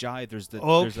doesn't jive. There's then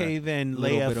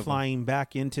Leia bit of flying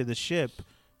back into the ship.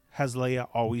 Has Leia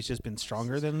always just been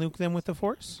stronger than Luke then with the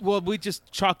Force? Well, we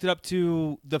just chalked it up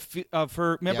to the of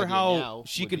her. Remember idea how now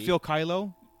she would could be- feel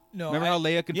Kylo? No, Remember how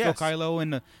Leia could yes. feel Kylo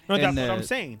and No, that's what I'm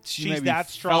saying. She She's maybe that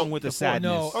strong felt with the the Force. sadness.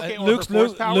 No, Okay, or Luke's her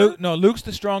force power? Luke's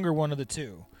the stronger one of the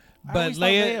two. I But always thought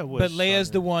Leia was but Leia's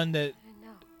stronger. the one that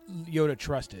Yoda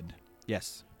trusted.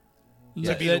 Yes.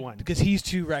 To be the one. Because he's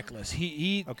too reckless.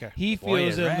 He Okay. he Boy,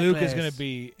 feels is that Luke is reckless. going to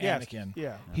be Yes, Anakin.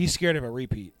 yeah. He's scared of a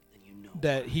repeat.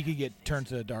 That he could get turned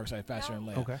to the dark side faster than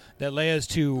Leia. Okay. That Leia's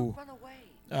too.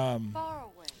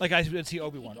 Like I would see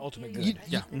Obi-Wan, ultimate good.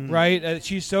 Yeah. Right.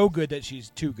 She's so good that she's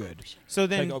too good. So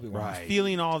then, Like Obi-Wan.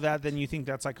 feeling all that, then you think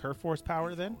that's like her Force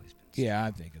power then? Yeah,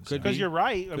 I'm thinking. So. Because you're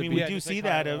right. I Could mean, be. we Yeah, do just see like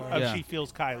that Kylo. of Yeah. she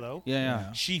feels Kylo.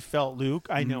 Yeah. She felt Luke.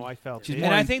 I know I felt it.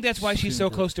 And I think that's why she's so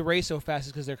close to Rey so fast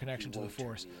is because their connection to the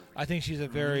Force. I think she's a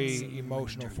very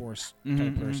emotional Force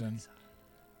type person.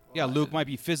 Yeah, Luke might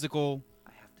be physical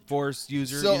Force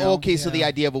user. So you know? okay, so the Yeah.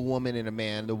 idea of a woman and a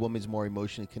man, the woman's more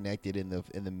emotionally connected, and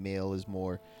the male is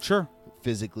more Sure.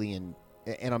 physically and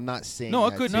I'm not saying No,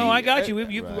 it that could to No, you. I got you.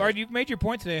 You've Right. you've made your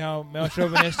point today how male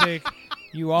chauvinistic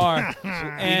you are.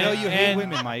 And, know you hate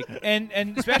women, Mike. And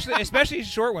especially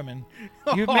short women.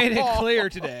 You've made it clear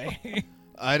today.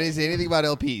 I didn't say anything about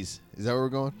LPs. Is that where we're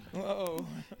going? Whoa.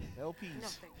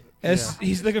 LPs.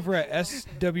 He's looking for a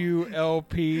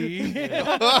SWLP.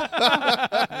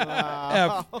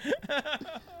 F.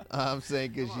 I'm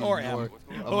saying because she's Or M. more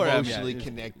Or M, emotionally yeah.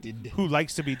 connected. Who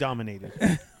likes to be dominated?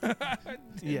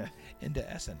 Yeah. Into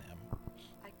S&M.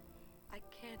 I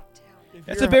can't tell.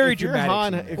 That's a very if you're dramatic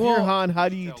Han, scene. if Well, you're Han, how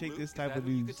do you take this type of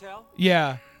news?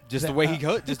 Yeah. Just the way he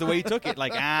took it,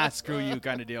 like screw you,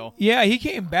 kind of deal. Yeah, he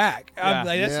came back. Yeah.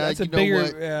 Like, Yeah, that's a you know bigger.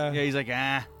 what? Yeah, he's like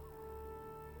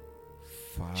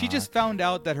She just found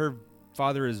out that her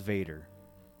father is Vader.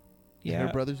 Yeah,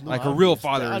 her brother's Like Luke. her real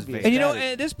father is Obvious. Vader. And you know,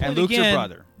 at this point And Luke's her again,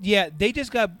 brother. Yeah, they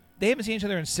haven't seen each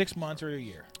other in 6 months or a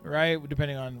year, right?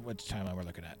 Depending on which timeline we're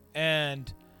looking at.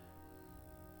 And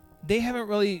they haven't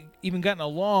really even gotten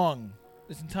along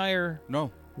this entire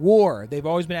No. war. They've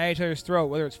always been at each other's throat,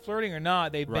 whether it's flirting or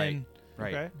not. They've Right. been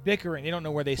Right. Okay. bickering. They don't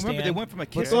know where they stand. Remember, they went from a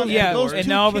But kiss. those, Yeah, those and two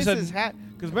now all of a kisses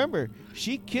sudden- because remember,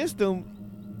 she kissed him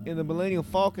in the Millennium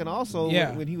Falcon also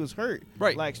Yeah. when he was hurt.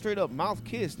 Right. Like straight up mouth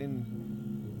kissed, and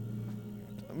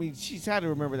I mean, she's had to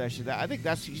remember that shit. I think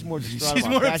she's more distraught She's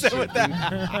about more that upset shit, with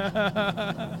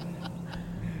that.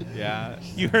 Yeah.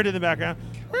 You heard in the background.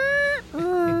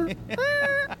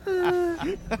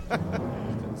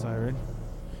 Siren.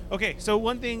 Okay, so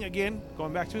one thing again,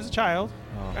 going back to as a child.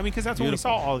 I mean, because that's when we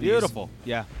saw all of these. Beautiful.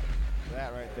 Yeah.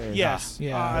 That right there. Yes.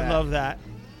 Yeah. I love that.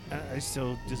 I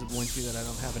still disappoint you that I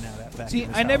don't have an AT-AT back. See, in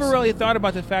this I never house. really thought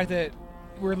about the fact that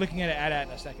we're looking at an AT-AT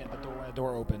in a second when the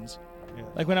door opens. Yeah.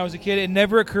 Like when I was a kid, it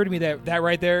never occurred to me that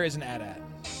right there is an AT-AT.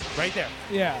 Right there.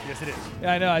 Yeah. Yes, it is.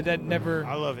 Yeah, I know. That never.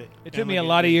 I love it. It took And me a look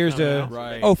lot at of it years coming to. out.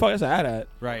 Right. Oh fuck, that's an AT-AT.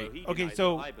 Right. Okay,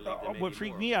 so what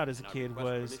freaked me out as a kid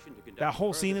was that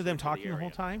whole scene of them talking the whole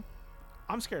time.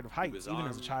 I'm scared of heights, even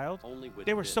as a child.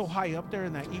 They were so high up there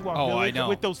in that Ewok Oh, I village know.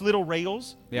 with those little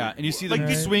rails. Yeah, and you see Like, them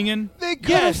they- swinging. They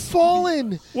could have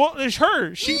fallen. Well, it's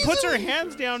her. She puts her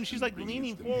hands down. And she's like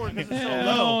leaning forward because it's so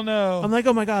low. Oh no! I'm like,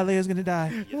 oh my god, Leia's gonna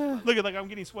die. Look at I'm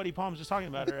getting sweaty palms just talking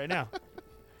about her right now.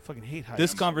 Fucking hate heights.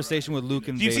 This conversation with Luke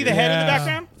and Do you see Vader. the head in the Yeah.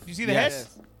 background? Do you see the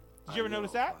Yes. head? Did you ever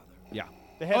notice that? Yeah.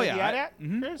 The head Oh, of yeah, the I-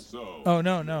 AT-AT, Chris? Oh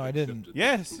no, I didn't.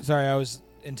 Yes. Sorry, I was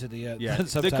into the Yeah, the the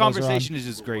subtitles conversation were is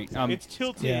just great. It's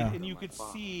tilted, yeah. and you could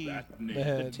see the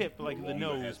head. tip, like the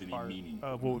nose part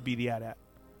of what would be the AT-AT.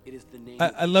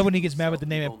 on. I love when he gets mad with the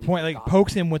name and point like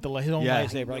pokes him with his own Yeah.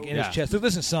 lightsaber like in Yeah. his chest. Look,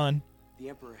 listen, son. The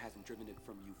Emperor hasn't driven it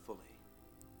from you fully.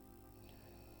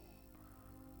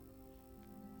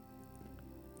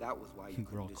 That was why you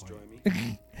couldn't destroy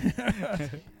me.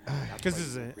 Because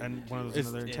this is one of those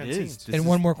another intense scenes. And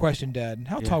one more question, Dad.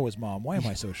 How tall was Mom? Why am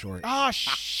I so short? Oh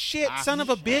shit, son of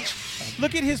a bitch!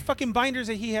 Look at his fucking binders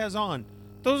that he has on.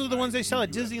 Those are the ones they sell at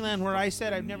Disneyland. Where I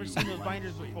said I've never seen those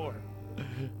binders before.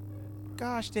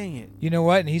 Gosh dang it! You know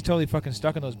what? And he's totally fucking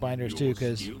stuck in those binders too,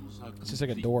 because it's just like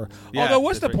a door. Yeah, Although,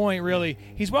 what's the that's right. point, really?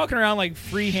 He's walking around like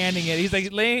free-handing it. He's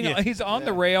like laying. Yeah. He's on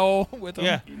the rail with him.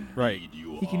 Yeah. Right.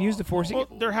 He can use the force. He Well,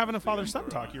 can- they're having a father-son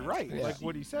talk. You're right. Yeah. Like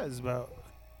what he says about.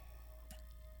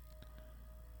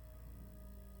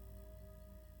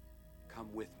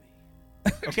 Come with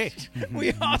me. Okay.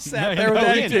 we all sat No, there with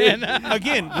that again, in.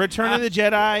 again, Return of the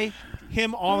Jedi,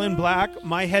 him all in black.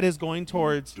 My head is going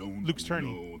towards Luke's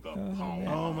turning.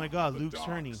 Oh my God, Luke's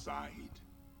turning.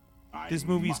 This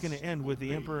movie's going to end with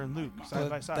the Emperor and Luke side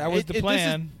by side. that was the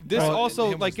plan. This Well, also,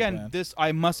 him was like the again, plan. this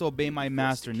I must obey my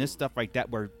master and this stuff like that,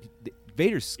 where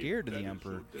Vader's scared of the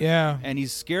Emperor. Yeah. And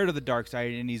he's scared of the dark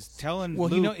side, and he's telling Well,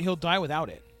 Luke, he'll die without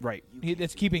it. right.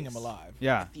 It's keeping him alive.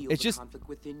 Yeah, Feel it's the just conflict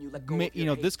within you, let go of you your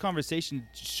know, hate. this conversation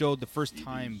showed the first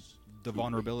time the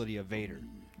vulnerability of Vader.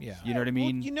 Yeah. You know what I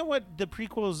mean? Well, you know what? The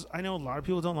prequels, I know a lot of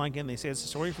people don't like it, and they say it's a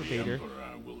story for Vader.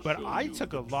 But I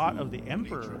took a lot of the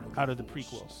Emperor out of the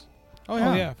prequels. Oh yeah.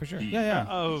 Oh yeah, for sure. Yeah.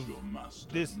 Of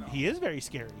this, he is very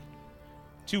scary.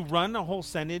 To run a whole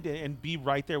Senate and be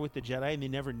right there with the Jedi, and they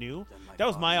never knew. That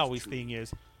was my always thing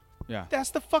is, Yeah.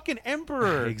 that's the fucking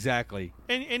Emperor. Exactly.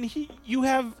 And you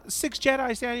have 6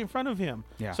 Jedi standing in front of him.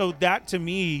 Yeah. So that to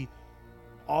me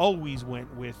always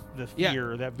went with the Yeah.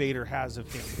 fear that Vader has of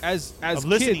him. As of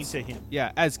listening kids, to him.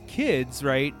 Yeah, as kids,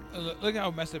 right? Look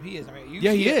how messed up he is. I mean,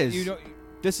 Yeah, he is. You don't,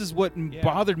 This is what Yeah.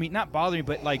 bothered me. Not bothered me,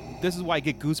 but like this is why I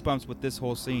get goosebumps with this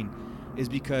whole scene, is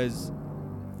because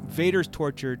Vader's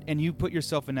tortured, and you put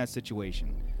yourself in that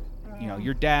situation. You know,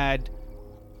 your dad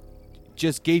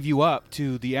just gave you up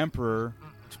to the Emperor,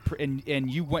 and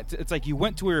you went. It's like you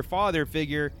went to your father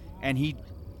figure, and he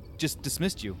just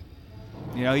dismissed you.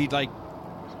 You know, he like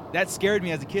that scared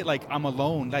me as a kid. Like I'm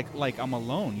alone. Like I'm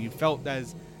alone. You felt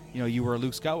as you were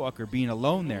Luke Skywalker being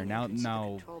alone there. Now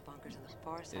Control bunkers on the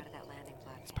far side of that landing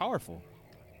platform. it's powerful.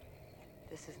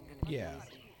 This isn't going to be Yeah.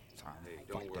 easy. Hey,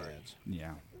 don't worry.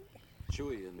 Yeah.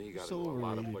 Chewie and me got to So go a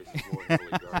lot of overrated. places more heavily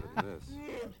guarded than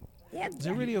this. Is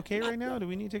it really okay right now? Do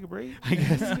we need to take a break? I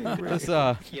guess. Let's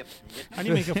I need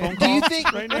to make a phone call. Do you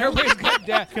think- right now? Everybody's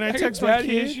got Can I text my kid?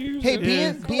 issues? Hey,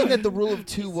 Yeah. being that the rule of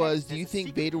 2 was, do you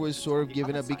think Vader was sort of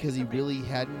giving up because he really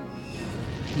hadn't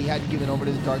given over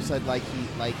to the dark side like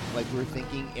we were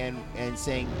thinking, and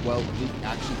saying, well, Luke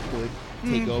actually could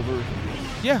take over?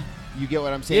 Yeah. You get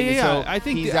what I'm saying? Yeah, And yeah, so I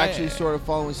think he's the- actually sort of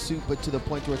following suit, but to the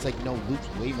point where it's like, no, Luke's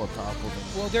way more powerful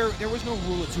than. Well, there was no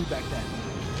rule of 2 back then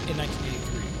in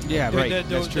 1983. Yeah, right.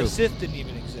 That's true. The Sith didn't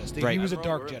even exist. He Right. was a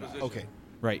dark Jedi. Okay.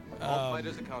 Right.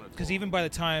 Because even by the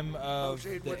time of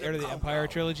the Heir to the Empire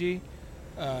trilogy,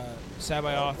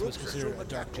 Sabaoth was considered a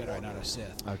dark Jedi, not a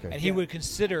Sith. Okay. And he would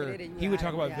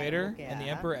talk about Vader and the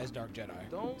Emperor as dark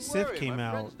Jedi. Sith came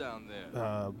out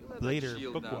later,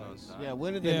 book-wise. Yeah,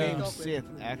 when did the Yeah. name Sith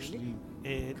actually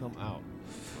It come out?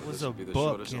 was a be the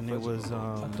book, shortest and it was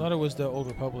I thought it was the Old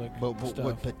Republic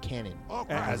stuff. But canon.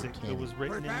 as it was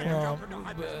written in there. Well,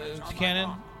 it's canon,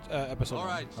 episode All 1.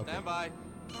 right, stand by.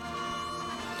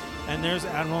 And there's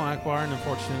Admiral Akbar, and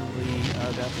unfortunately,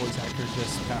 that voice actor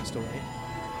just passed away.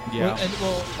 Yeah.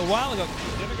 Well, a while ago,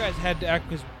 the other guys had to act,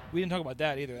 because we didn't talk about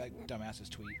that either, like dumbass's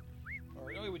tweet.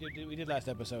 Or no, we did last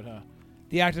episode, huh?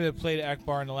 The actor that played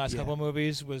Akbar in the last couple of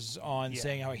movies was on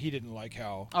saying how he didn't like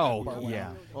how Akbar went yeah.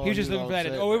 out. He was just looking for that.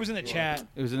 Oh, it was in the chat.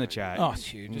 It was in the chat. Oh,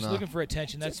 shoot. Just No. looking for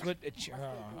attention. That's what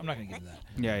I'm not going to give him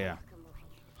that. Yeah, yeah.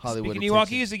 Hollywood. Speaking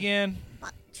attention. Ewokese again.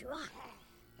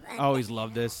 I always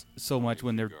love this so much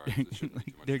when they're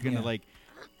they're gonna like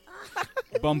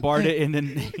bombard it and then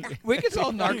Wicket's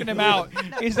all narking him out.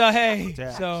 He's like, hey,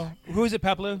 Jack. so who is it,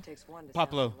 Pablo? Takes one to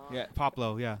Poplo. sound the Yeah,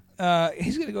 Poplo. Yeah.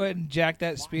 He's going to go ahead and jack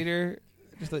that speeder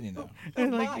Just letting you know.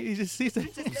 And like he just sees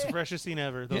it. It's the freshest scene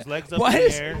ever. Those Yeah. legs up Why in the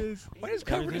does- air. Why does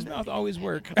covering his mouth always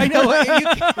work? I know.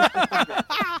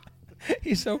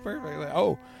 He's so perfect. Like,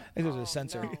 oh, I think there's a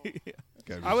sensor.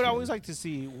 I would always like to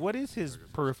see what is his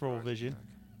peripheral vision.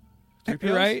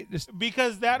 You're right. Just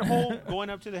Because that whole going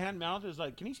up to the hand mouth is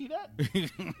like, can you see that?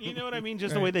 You know what I mean?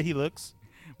 Just the way that he looks.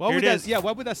 Why Here would it that? is. Yeah,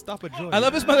 why would that stop a droid? I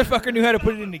love this motherfucker knew how to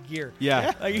put it into gear.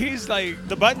 Yeah. Like he's like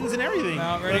The buttons and everything.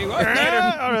 Now, ready? All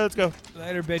right, let's go.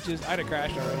 Later, bitches. I'd have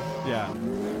crashed already. Yeah.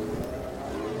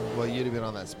 Well, you'd have been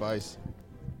on that spice.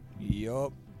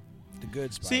 Yup. The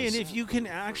good spice. See, and if you can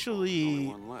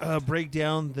actually break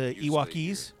down the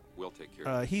Ewokese, We'll take care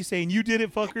of he's saying, "You did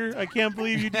it, fucker! I can't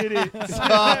believe you did it."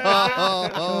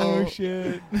 Oh,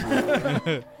 shit.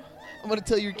 I'm going to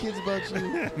tell your kids about you.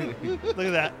 Look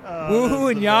at that. Woohoo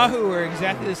and Yahoo are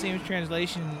exactly the same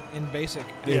translation in basic.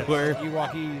 They were.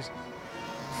 Ewokese.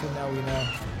 So now we know.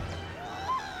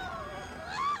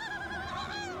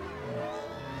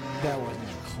 That wasn't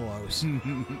even close.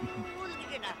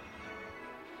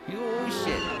 Oh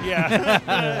shit. Yeah.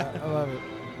 I love it.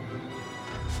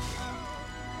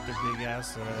 The big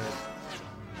ass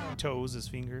toes as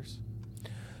fingers.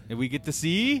 And we get to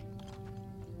see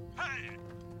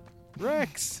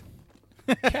Rex.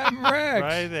 Captain Rex.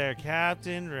 Right there,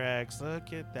 Captain Rex.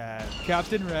 Look at that.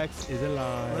 Captain Rex is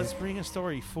alive. Let's bring a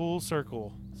story full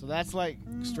circle. So that's like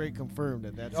straight confirmed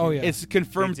that that's. Oh, yeah. It's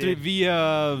confirmed They did.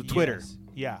 via Twitter. Yes.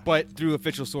 Yeah. But through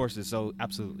official sources, so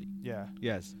absolutely. Yeah.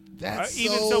 Yes. That's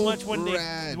Even so much when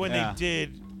rad. Yeah. they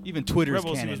did Even Twitter's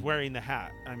Rebels, canon. he was wearing the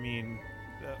hat. I mean,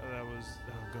 that was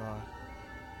god,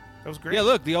 that was great. Yeah,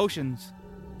 look, the oceans,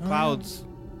 clouds.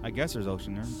 I guess there's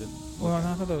ocean there. Well,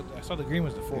 I saw the green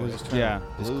was the forest. Yeah,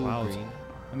 there's blue, clouds. green.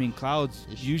 I mean, clouds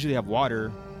usually have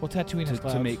water Well, Tatooine has to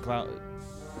clouds. make clouds.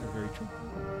 Very true.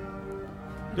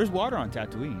 There's water on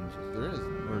Tatooine. There is.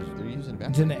 Or They're using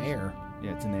It's in the evaporators. air.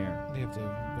 yeah, it's in the air. They have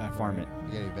to Farm it.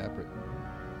 You gotta evaporate.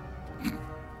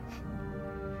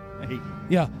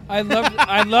 Yeah,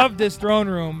 I love this throne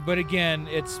room, but again,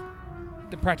 it's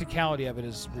the practicality of it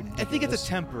is ridiculous. I think it's a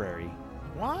temporary.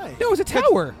 Why? No, it's a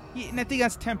tower. Yeah, and I think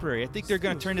that's temporary. I think they're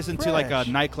going to turn this into like a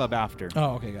nightclub after.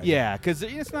 Oh, okay, gotcha. Yeah, because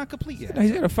it's not complete yet. No,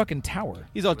 he's got a fucking tower.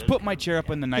 He's all, put my chair up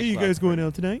in the nightclub. going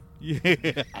out tonight?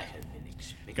 Yeah.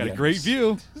 Got a great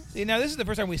view. See, now this is the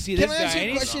first time we see Can this I ask guy, you a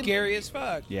and he's question? scary as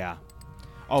fuck. Yeah.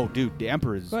 Oh, dude, the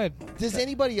Emperor's. Go ahead. Does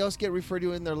anybody else get referred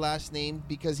to in their last name?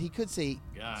 Because he could say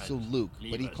so Luke,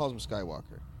 but he calls him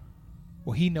Skywalker.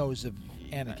 Well, he knows of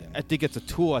Anakin. I think it's a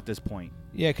tool at this point.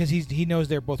 Yeah, because he knows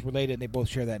they're both related and they both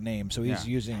share that name, so he's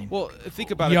Yeah. using Well,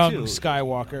 think about young it too.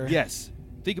 Skywalker. Yes.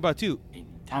 Think about it too.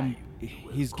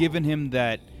 He's given him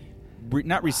that,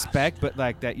 not respect, but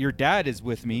like that. Your dad is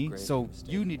with me, so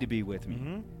you need to be with me.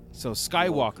 Mm-hmm. So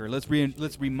Skywalker,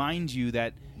 let's remind you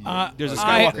that there's a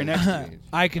Skywalker next to you.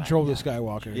 I control the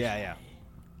Skywalkers. Yeah. I get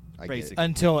it. Basically.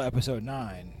 Until Episode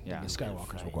 9, Yeah. the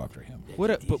Skywalkers will go after him. What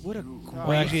a great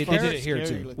Well, actually, they did it here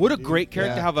too. What a great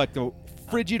character to Yeah. have like the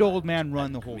frigid old man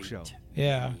run the whole show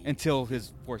Yeah. until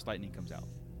his Force lightning comes out.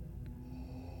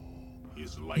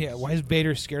 Yeah, why is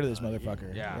Vader scared of this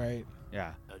motherfucker? Yeah. Right?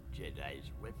 Yeah.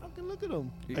 Fucking look at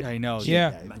him. I know.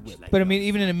 Yeah. But I mean,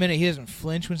 even in a minute, he doesn't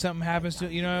flinch when something happens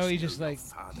to you know, he's just like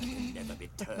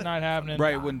not happening.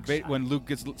 Right when Luke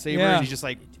gets sabers, Yeah. he's just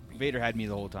like Vader had me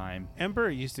the whole time. Emperor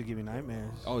used to give me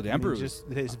nightmares. Oh, the I mean, Emperor. just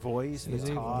his voice, his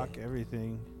talk,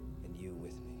 everything. And you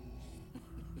with me.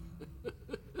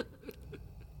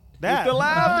 That. the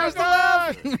laugh. There's the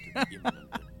laugh.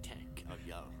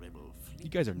 You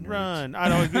guys are nerds. Run. I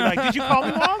don't like. Did you call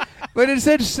me wrong? But it's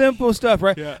such simple stuff,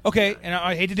 right? Yeah. Okay, and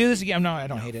I hate to do this again. No, I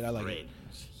don't hate it. I like it.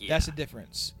 That's the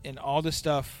difference in all the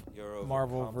stuff,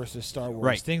 Marvel versus Star Wars.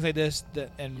 Right. Things like this,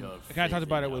 and I kind of talked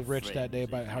about it with Rich that day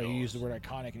about how you use the word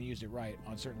iconic and he used it right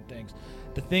on certain things.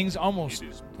 The things most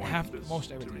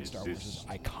everything in Star Wars is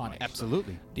iconic.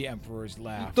 Absolutely. The Emperor's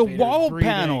laugh. The Vader's wall breathing,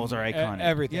 panels are iconic.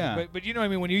 Everything. Yeah. But you know what I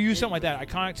mean? When you use something like that,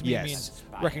 iconic to me Yes. means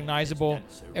recognizable.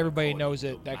 Everybody knows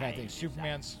it. That kind of thing.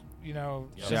 Superman's,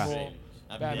 symbol.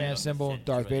 Batman's symbol.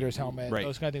 Darth Vader's helmet. Right.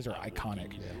 Those kind of things are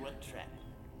iconic.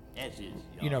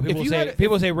 If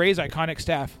People say Rey's iconic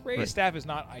staff. Rey's Right. staff is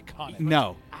not iconic.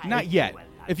 No, not yet.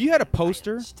 If you had a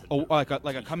poster, like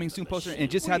a coming soon poster, and it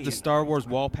just had the Star Wars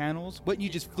wall panels, wouldn't you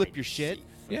just flip your shit?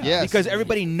 Yeah. Yes. Because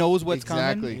everybody knows what's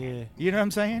Exactly. coming. Yeah. You know what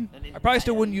I'm saying? I probably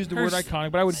still wouldn't use the word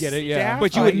iconic, but I would get it. Yeah,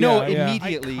 But you would know yeah.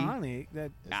 immediately. Iconic.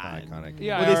 That. It's not iconic.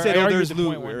 Yeah, Well, they said, I oh, argued there's the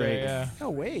Luke, point one right? day, yeah. No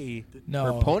way. No.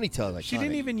 Her ponytail is She iconic.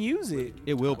 didn't even use it.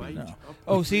 It will be. No.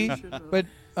 Oh, see, but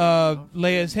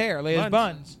Leia's hair, Leia's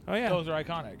buns. Oh, yeah. those are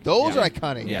iconic. Those Yeah. are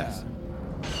iconic. Yes.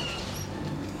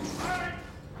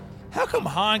 How come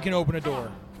Han can open a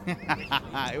door?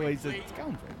 Well, he's a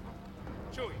scoundrel.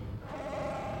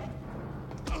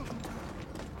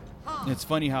 It's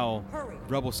funny how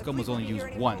Rebel Scum was only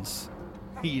used once.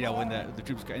 You know, when the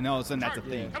troops, and all of a sudden that's a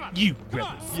thing. You Rebel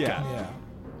Scum. Yeah.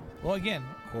 Well, again,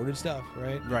 quoted stuff,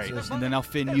 right? Right. It's just- And then now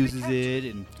Finn uses it,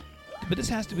 and but this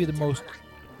has to be the most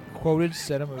quoted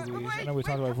set of movies. I know we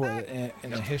talked about it before in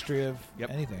the history of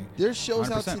anything. There's shows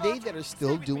out 100%. today that are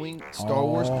still doing Star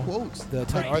Wars quotes.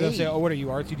 Or they'll say, "Oh, what are you,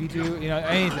 R2D2?" You know,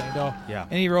 anything. They'll, Yeah.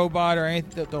 Any robot or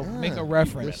anything, they'll make a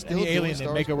reference. still Any doing alien, they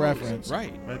Star make a Wars reference.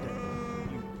 right.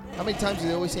 How many times do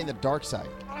they always say the dark side?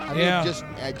 I mean, Yeah.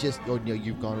 just oh, you know,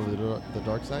 you've gone to the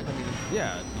dark side. I mean,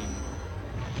 Yeah.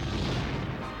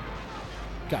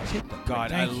 Guys, hit the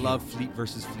God, I thank you. love Fleet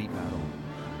versus Fleet battle.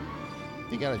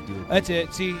 you gotta do it. That's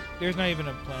it. See, there's not even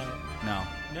a planet. No.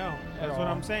 No, that's what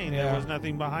I'm saying. Yeah. There was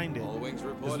nothing behind it.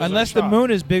 Unless the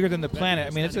moon is bigger than the planet. I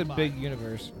mean, it's a big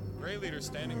universe. Ray leader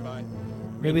standing by.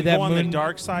 Maybe We that go on moon. the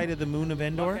dark side of the moon of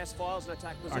Endor.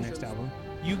 Our next album.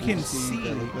 You can see.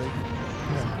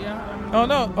 Oh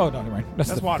no! Oh no! Never mind.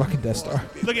 That's the water. fucking Death Star.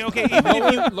 Look at okay. Even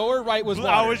if you, Lower right was water.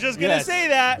 I was just gonna say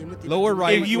that. Lower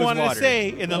right If you was wanted water. to say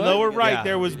in the What? lower right Yeah.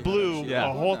 there was blue, Yeah.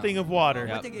 a whole thing of water.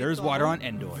 Yeah. There's water on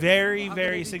Endor. Very,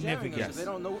 very significant. Yes.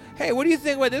 Hey, what do you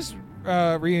think about this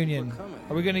reunion?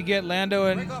 Are we gonna get Lando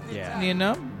and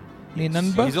Nien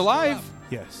He's alive.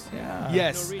 Yes. Yeah.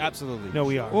 Yes, absolutely. No,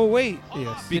 we are. Oh wait.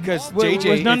 Yes. Because Was JJ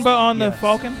is- Nunba on the yes.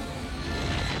 Falcon?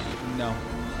 No.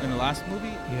 In the last movie?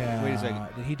 Yeah. Wait a second.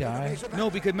 Did he die? No,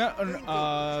 because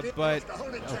but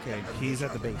okay, he's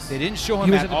at the base. They didn't show He him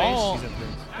was at at the base? all. He's at the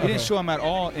base. They didn't Okay. show him at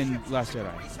all in Last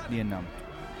Jedi. Nien Nunb.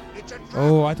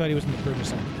 Oh, I thought he was in the Purge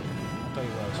Ascent. I thought he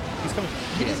was. He's coming.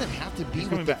 He doesn't have to be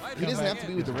coming with the. back. He doesn't have to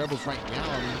be with the rebels right now.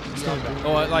 I mean, he can be out doing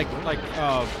Oh, whatever. like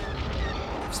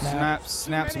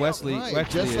Snaps Wesley. Right,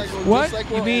 Wesley just is. like What? Just like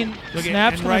You what- mean Look at,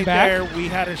 Snaps and coming right back? there, we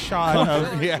had a shot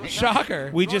of. Yeah. Shocker.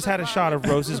 We just had a shot of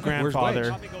Rose's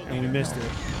grandfather, and we missed it.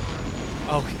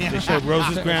 Oh, They showed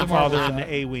Rose's It's a grandfather Marvel in shot.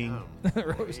 the A-wing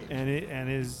and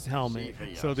his helmet.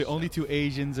 So the only two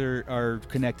Asians are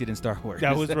connected in Star Wars.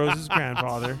 That was Rose's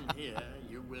grandfather.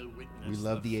 We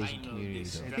love the Asian community.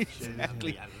 Though.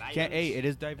 Exactly. Hey, it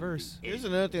is diverse. Here's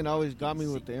another thing that always got me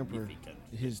with the Emperor.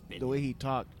 The way he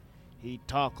talked. He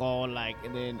talk all like,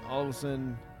 and then all of a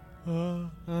sudden,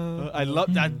 I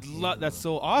love that. That's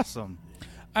so awesome.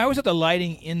 I always thought the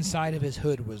lighting inside of his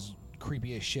hood was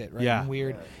creepy as shit, right? Yeah. And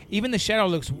weird. Even the shadow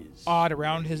looks odd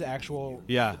around his actual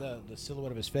Yeah. the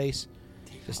silhouette of his face.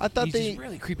 I thought he's they- just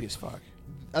really creepy as fuck.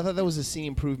 I thought that was a scene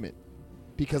improvement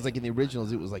because, like in the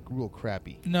originals, it was like real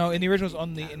crappy. No, in the originals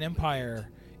in Empire,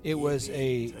 it was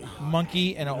a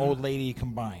monkey and an old lady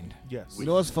combined. Yes. you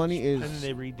know what's funny is And then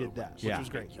they redid that, which Yeah. was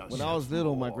great. when I was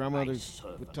little, my grandmother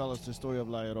would tell us the story of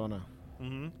La Llorona.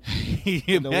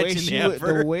 You The way imagine she the would, the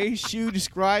effort. way she would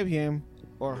describe him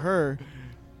or her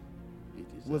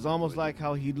was almost like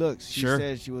how he looks. She Sure.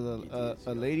 said she was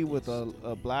a lady with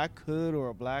a black hood or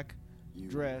a black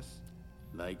dress,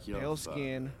 pale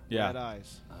skin, Yeah. red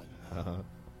eyes.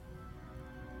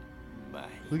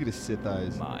 Look at his Sith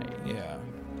eyes. My Yeah.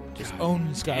 Just own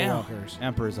Skywalkers.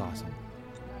 Emperor is awesome.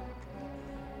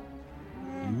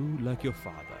 You like your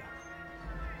father.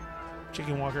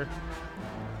 Chicken Walker.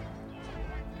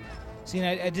 See,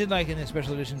 and I did like in the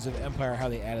special editions of Empire how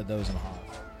they added those in Hoth.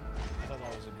 I thought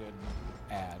that was a good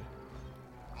add.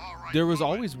 There was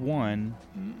always one.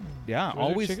 Yeah, Was there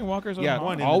always chicken walkers on Yeah, the-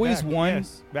 One in the always back, one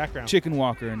yes, background. chicken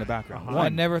walker in the background. I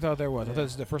One. never thought there was. I thought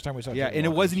this is the first time we saw. Yeah, chicken and it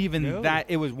walkers. wasn't even No. that.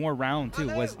 It was more round too.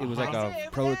 It was like a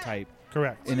prototype,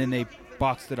 Correct. and then they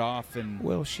boxed it off and.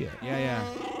 Well, shit. Yeah, yeah.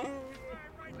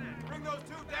 Bring those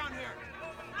two down here.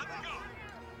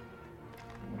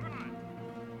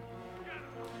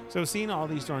 So seeing all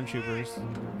these stormtroopers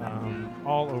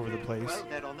all over the place,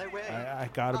 I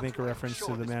got to make a reference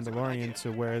to The Mandalorian,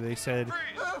 to where they said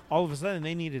all of a sudden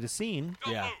they needed a scene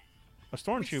Yeah. of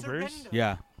stormtroopers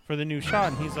Yeah. for the new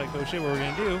shot, and he's like, "Oh shit, what are we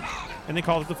gonna do?" And they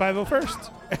called it the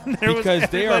 501st, and there was Because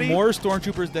they are everybody- more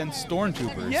stormtroopers than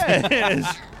stormtroopers.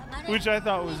 Yes, which I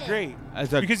thought was great.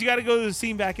 As a- Because you got to go to the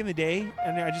scene back in the day,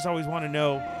 and I just always want to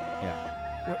know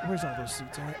Yeah. where's all those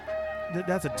suits at.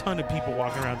 That's a ton of people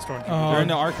walking around stormtroopers. They're in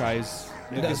the archives.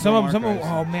 Some of them.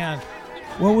 Oh man,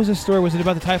 what was the story? Was it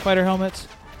about the TIE fighter helmets,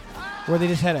 where they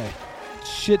just had a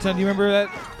shit ton? Do you remember that?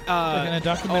 Like in a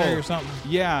documentary or something?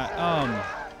 Yeah.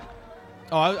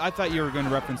 I thought you were going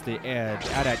to reference the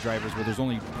AT-AT drivers, where there's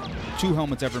only 2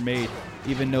 helmets ever made,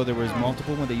 even though there was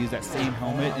multiple when they used that same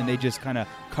helmet, and they just kind of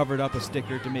covered up a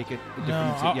sticker to make it a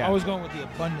No, different. I was going with the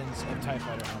abundance of TIE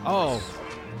fighter helmets. Oh,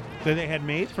 That they had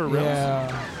made for reals.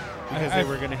 Yeah. because they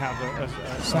were going to have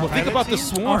a Well, think about the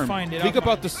scene? swarm. find it, Think I'll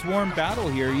about find the swarm battle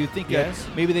here. You think Yes.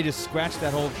 that maybe they just scratched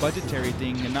that whole budgetary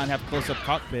thing and not have close-up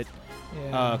cockpit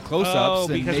Yeah. close-ups. Oh,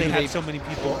 and because maybe they had so many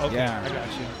people. Okay, Yeah. I got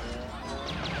you.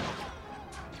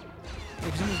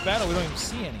 Because in this battle, we don't even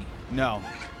see any. No,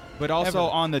 but also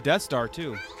Ever. on the Death Star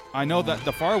too. I know that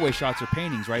the faraway shots are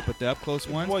paintings, right? But the up close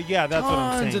ones. Well, yeah, that's what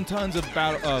I'm saying. Tons and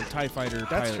tons of TIE fighter That's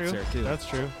pilots true. there too. That's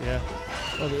true. Yeah.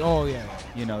 Oh, yeah.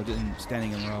 You know,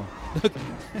 standing in a row.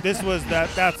 This was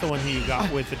that's the one he got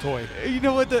with the toy. You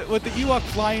know what the Ewok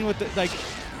flying with the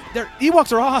their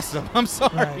Ewoks are awesome. I'm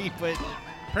sorry, Right. but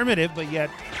Primitive, but yet.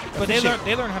 But they efficient.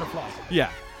 learn how to fly. yeah.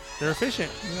 They're efficient.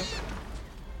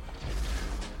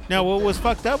 Now, what was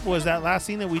fucked up was that last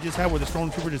scene that we just had where the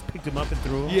stormtrooper just picked him up and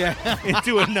threw him Yeah.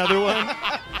 into another one.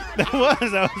 That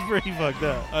was pretty fucked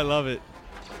up. I love it.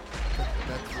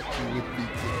 That's what you would be.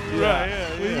 Right, yeah,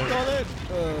 What do you call that?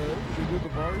 The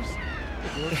bars?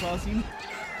 The door crossing?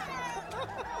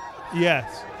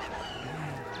 Yes.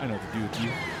 I know what to do with you.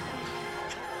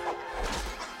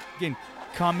 Again,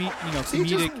 See, comedic.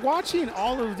 just watching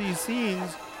all of these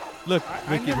scenes, Look, I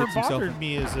Wicked never hits himself. bothered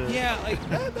me as a. Yeah, like,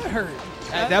 that hurt.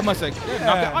 That must knock the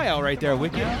eye out right there,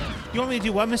 Wicked. You want me to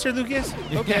do what, Mr. Lucas?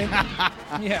 Okay.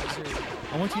 Yeah, seriously.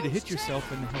 I want you to hit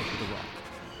yourself in the head with a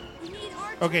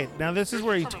rock. Okay, now this is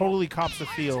where he totally cops the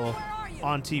feel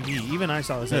on TV. Even I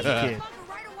saw this as a kid.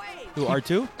 Who,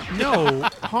 R2? No,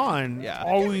 Han Yeah.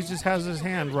 always just has his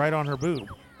hand right on her boob.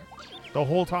 The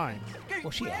whole time. Well,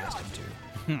 she asked him to.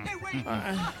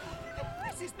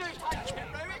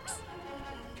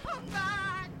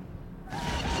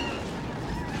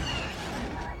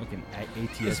 Looking at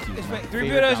ATST. It's my funny, favorite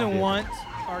 3PO doesn't outfit. want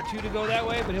R2 to go that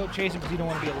way, but he'll chase him because he don't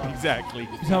want to be alone. Exactly.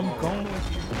 So I'm going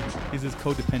with you. He's his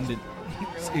codependent.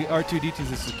 R2D2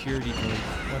 is a security code.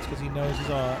 That's because he knows he's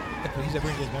ever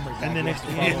in his memory. And then it's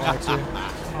it's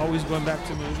always going back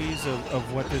to movies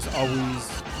of what this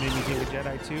always made me think of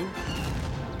Jedi 2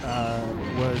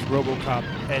 was RoboCop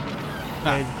Ed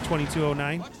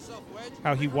 2209.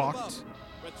 How he walked.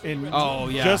 And Oh,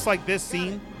 yeah. just like this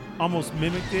scene, almost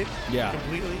mimicked it Yeah.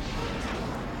 completely.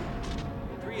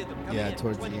 Yeah,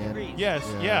 towards the end. Yes,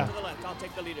 yeah. I'll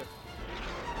take the leader.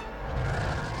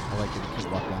 I like it. He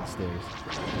could walk downstairs.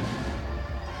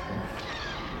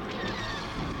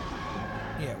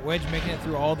 Yeah, Wedge making it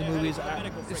through all the movies.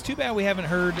 It's too bad we haven't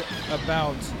heard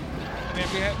about. I mean,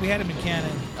 we had him in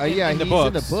canon. Yeah, in the he's books.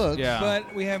 in the book. Yeah.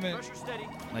 But we haven't.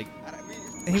 Like,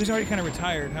 He was already kind of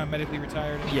retired, huh? Medically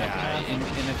retired. yeah, and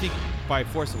I think by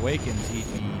Force Awakens he'd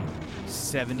be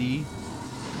 70. You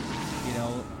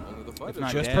know, if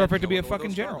not Just dead. perfect to be a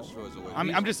fucking general.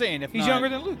 I'm just saying, if He's not- younger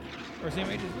than Luke, or same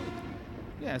age as Luke.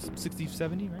 Yeah, 60,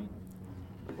 70, right?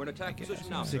 We're in attack position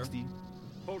now, sir. 60.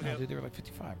 Hold No, dude, they were like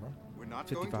 55, bro. We're not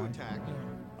 55. going to attack.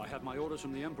 I have my orders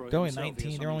from the Emperor. They're only himself.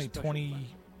 19. They're only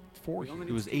 24 here.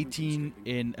 He was 18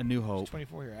 in A New Hope.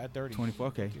 24 here. Add 30. 24,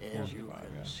 okay. 55,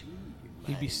 yeah.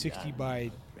 He'd be 60 by.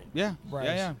 Yeah,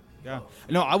 Rise. yeah.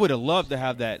 No, I would have loved to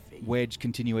have that Wedge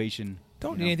continuation.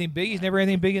 Don't you need know. anything big. He's never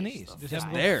anything big in these. Just It's have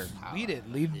him go there. Lead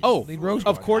it. Lead. Oh, lead Rogue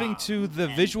Squadron. according to the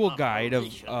visual guide of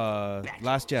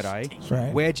Last Jedi,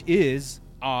 Right. Wedge is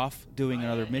off doing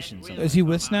another mission somewhere. Is he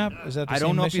with Snap? Is that the I don't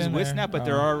same know if he's mission, with or- Snap, but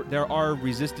oh. there are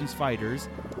Resistance fighters,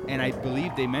 and I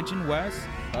believe they mentioned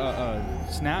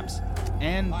Snaps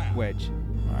and Wedge.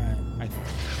 All right.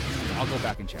 I'll go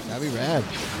back and check. That'd be rad.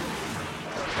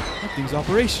 That thing's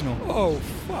operational. Oh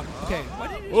fuck. Okay. What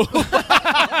did you?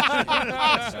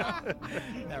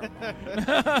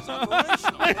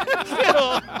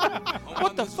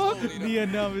 What the fuck?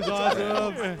 Vietnam is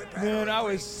awesome. Man, I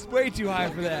was way too high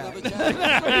for that. That's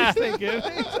what I was thinking.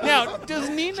 Now, does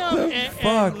Nina and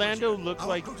fuck? Lando look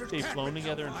like they've flown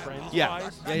together in Friends? Yeah.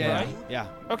 Wise? Yeah. Right? Yeah.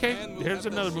 Okay, here's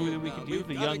another movie that we could do: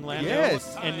 the young Lando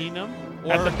Yes. and Nina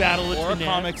at the Battle of or a Tanan.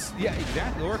 comics. Yeah,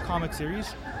 exactly. Or a comic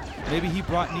series. Maybe he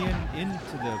brought Nian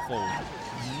into the fold.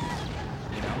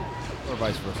 You know, Or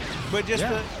vice versa. But just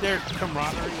Yeah. their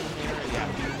camaraderie in there.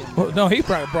 Yeah. Well, no, he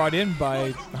brought in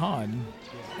by Han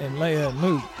and Leia and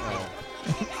Luke.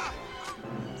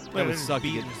 that would suck.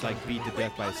 You get like beat to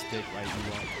death by a stick, right?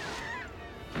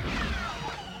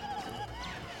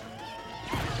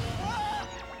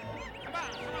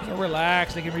 So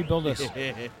relax. They can rebuild us. So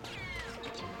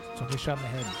we shot in the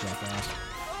head, jackass.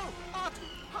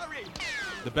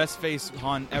 The best face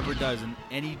Han ever does in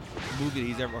any movie that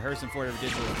he's ever, Harrison Ford ever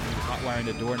did, was when he was hot wiring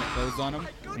the door and it closed on him,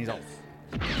 and he's all.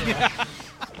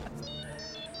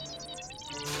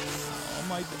 Oh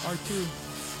my R2.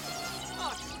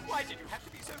 Why did you have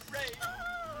to be so brave?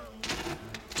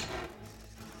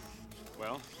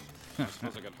 Well, I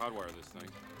suppose I got hardwire this thing.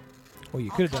 Well, you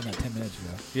could have done that 10 minutes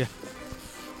ago. Yeah.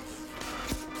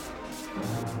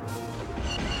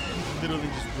 Literally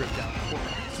just ripped out.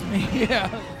 Yeah.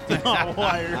 Oh,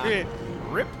 wire.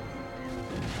 Rip.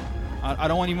 I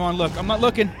don't even want to look. I'm not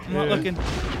looking. I'm not looking.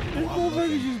 This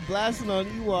motherfucker's just blasting on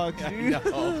Ewoks, dude.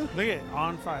 Look at it,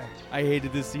 on fire. I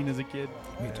hated this scene as a kid.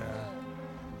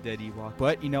 Dead Ewok.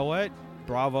 But you know what?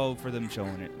 Bravo for them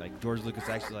showing it. Like, George Lucas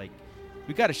actually, like,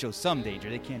 we got to show some danger.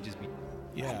 They can't just be...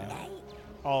 Yeah.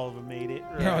 All of them made it.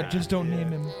 No, Right. just don't name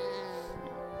him.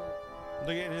 Look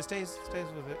at it, and it stays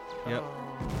with it. Yep. Oh.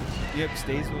 Yep,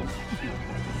 stays with...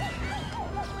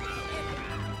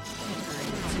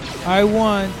 I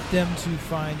want them to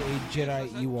find a Jedi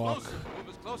Ewok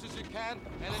Close as you can,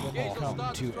 and when they come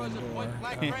to Endor.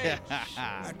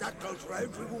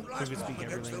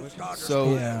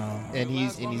 So, Yeah. and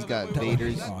he's got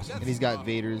Vader's, and he's got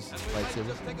Vader's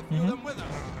lightsaber.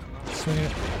 Swing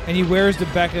it. And he wears the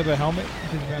back of a helmet.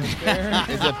 Because he's on his spare.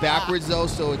 Is it backwards though?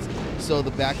 So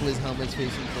the back of his helmet's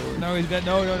facing forward. No, he's got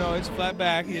no. It's flat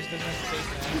back. He just doesn't have to face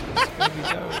that. It's gonna be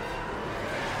dope.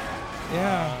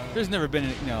 Yeah. There's never been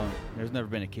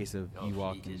a case of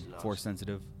Ewok and Force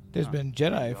sensitive. There's been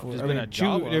Jedi for. There's I been mean, a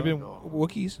Jawa. There've been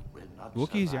Wookiees.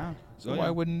 Wookiees, yeah. So why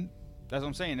wouldn't? That's what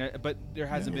I'm saying. But there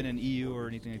hasn't been an EU or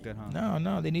anything like that, huh?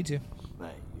 No, they need to. My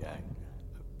young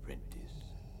apprentice.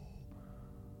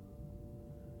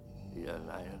 The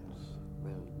Alliance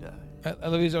will die. I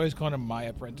love he's always calling him my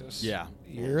apprentice. Yeah.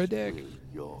 You're a dick.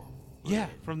 Yeah,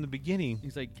 from the beginning.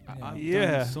 He's like, I've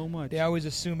Yeah. done so much. They always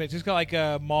assume it, just like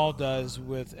Maul does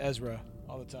with Ezra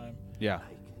all the time. Yeah.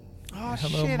 Oh,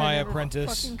 Hello, shit, my I never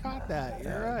apprentice. fucking caught that.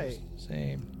 You're right.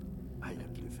 Same.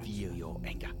 Feel your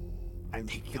anger.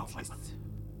 Take your weapons.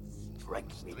 Strike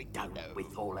me down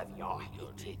with all of your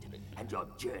hatred and your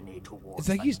journey towards It's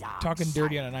like the he's dark talking side.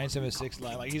 dirty on a 976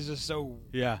 line. Like he's just so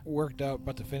worked out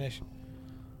about to finish.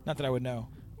 Not that I would know.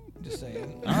 Just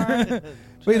saying. But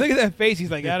look at that face.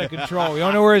 He's like out of control. You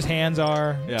don't know where his hands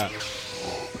are. Yeah.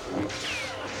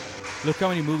 Look how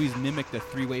many movies mimic the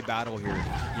three-way battle here.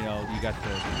 You know, you got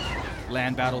the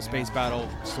land battle, space battle,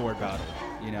 sword battle.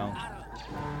 You know.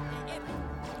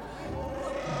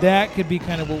 That could be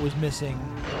kind of what was missing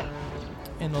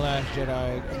in The Last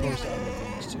Jedi, opposed to other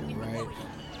things too, right?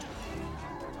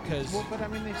 Because but I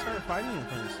mean, they started fighting in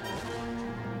front of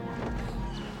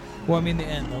well, I mean the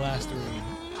end, the last three,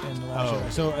 in The Last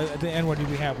Jedi. So at the end, what did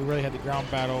we have? We really had the ground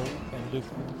battle, and Luke.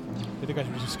 The other guys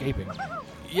were just escaping.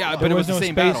 Yeah, There but it was no the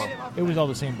same space. battle. It was all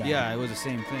the same battle. Yeah, it was the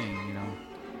same thing. You know.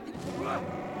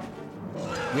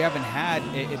 We haven't had,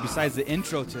 besides the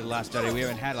intro to The Last Jedi, we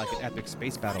haven't had like an epic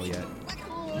space battle yet.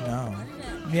 No.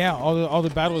 Yeah, all the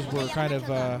battles were kind of.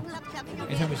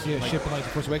 Anytime we see a ship in like the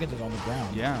Force Awakens, it's on the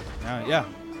ground. Yeah.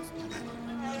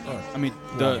 I mean,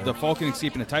 the Falcon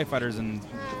escaping the TIE fighters and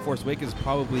Force Awakens is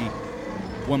probably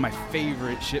one of my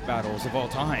favorite ship battles of all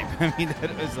time. I mean,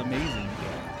 that was amazing.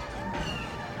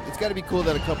 It's got to be cool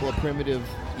that a couple of primitive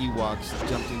Ewoks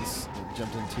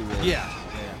jumped into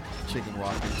chicken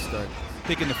walk and start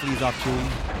picking the fleas off Chewie.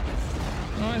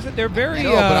 No, I said they're very.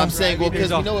 No, but I'm saying, well,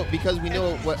 because we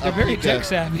know what They're very tech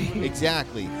savvy.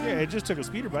 Exactly. Yeah, it just took a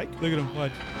speeder bike. Look at him.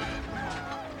 What?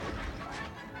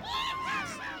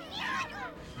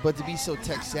 But to be so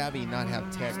tech savvy, not have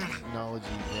technology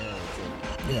there.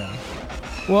 Yeah.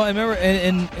 Well, I remember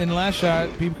in Last Shot,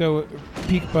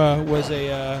 Peekpa was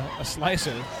a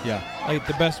slicer. Yeah. Like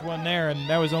the best one there, and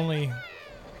that was only.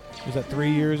 Was that 3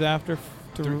 years after?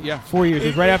 4 years. It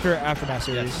was right after Aftermath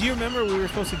series. Do you remember we were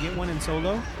supposed to get one in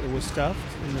Solo? It was stuffed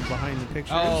in the behind the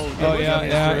pictures.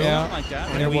 yeah. Like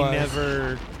that. And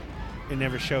it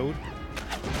never showed.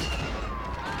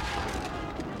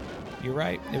 You're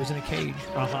right. It was in a cage.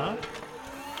 Uh-huh.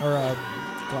 Or a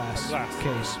glass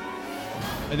case.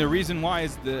 And the reason why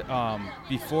is that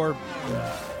before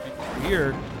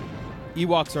here,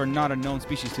 Ewoks are not a known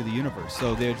species to the universe.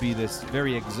 So there'd be this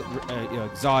very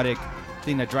exotic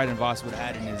thing that Dryden Voss would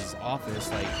add in his office,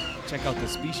 like, check out the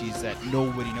species that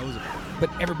nobody knows about.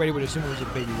 But everybody would assume it was a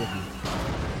baby Wookiee.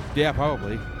 Yeah,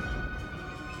 probably.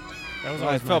 That was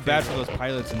I felt bad for those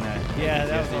pilots in that. Yeah,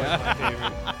 that was always my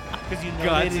favorite. Because you know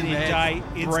Guts they didn't in the head, die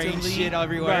brain instantly. shit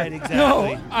everywhere. Right, exactly.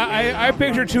 No, I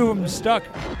picture two of them stuck,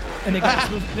 and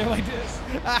they're like this.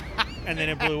 And then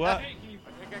it blew up.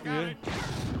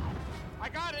 I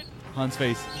got it. Han's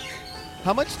face.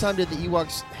 How much time did the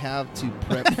Ewoks have to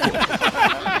prep?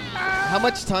 How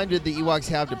much time did the Ewoks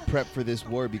have to prep for this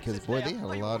war? Because boy, they had a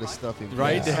lot of stuff in.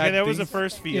 Right? place. Okay, that was the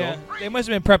first field. Yeah, they must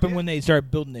have been prepping when they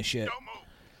started building this shit.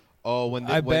 Oh, when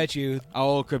I bet you.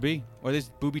 Oh, it could be. Or they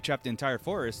booby trapped the entire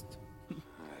forest.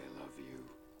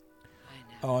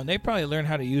 Oh, and they probably learned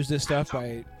how to use this stuff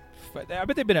by I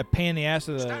bet they've been a pain in the ass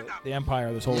of the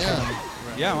Empire this whole time.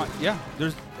 Yeah.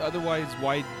 There's otherwise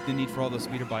why the need for all those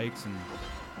speeder bikes and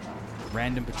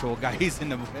random patrol guys in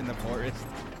the forest.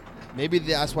 Maybe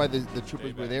that's why the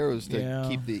troopers were there, was to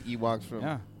keep the Ewoks from.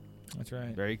 Yeah, that's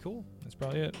right. Very cool. That's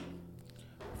probably it.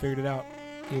 Figured it out.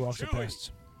 Ewoks are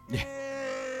pests. Yeah.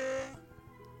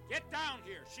 Get down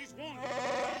here. She's wounded.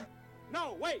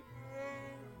 No, wait.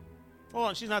 Hold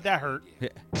on, she's not that hurt.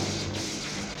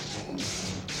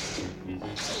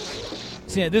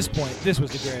 See, at this point, this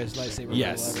was the greatest lightsaber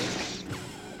Yes.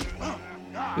 battle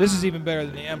ever. This is even better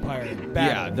than the Empire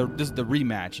battle. Yeah, this is the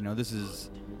rematch. This is,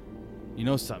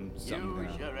 something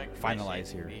finalize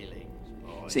here.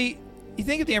 See, you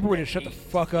think if the Emperor would have shut the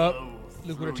fuck up,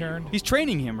 Luke would have turned? He's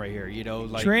training him right here.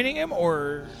 Training him,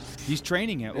 or he's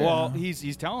training him. Yeah. Well,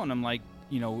 he's telling him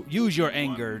use your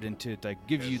anger and to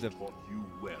give you the, Do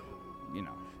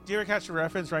you ever catch the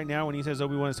reference right now when he says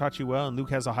Obi-Wan has taught you well and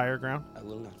Luke has a higher ground? I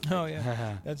will not. Oh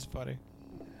yeah, that's funny.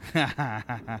 I'm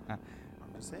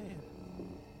just saying.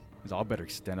 He's all better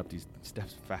extend up these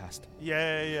steps fast.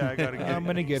 Yeah, I gotta get. I'm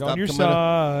gonna get Stop on your coming up-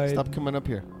 side. Stop coming up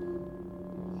here.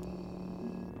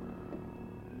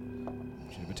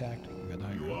 Should have attacked. We got the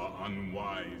high You ground. are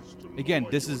unwise to Again,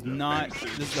 lower this your is not.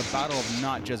 defenses. This is a battle of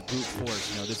not just brute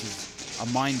force. This is a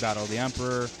mind battle. The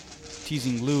Emperor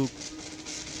teasing Luke.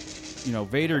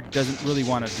 Vader doesn't really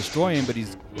want to destroy him, but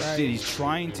he's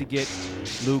trying to get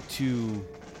Luke to.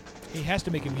 He has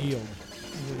to make him yield.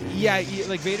 Yeah,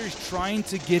 Vader's trying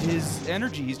to get his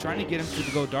energy. He's trying to get him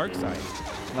to go dark side.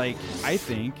 I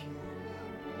think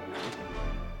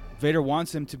Vader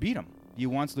wants him to beat him. He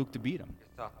wants Luke to beat him.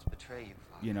 Thought to betray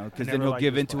you. Because then he'll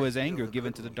give into his anger, give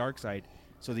into the dark side,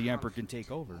 so the Emperor can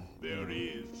take over. There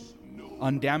is no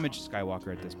Undamaged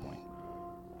Skywalker at this point.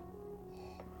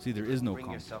 See, there is no Bring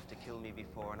conflict. yourself to kill me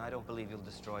before, and I don't believe you'll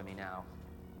destroy me now.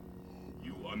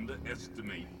 You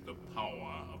underestimate the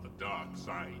power of the dark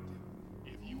side.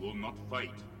 If you will not fight,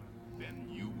 then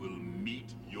you will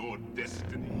meet your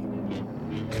destiny.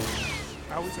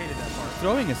 I always hated that part.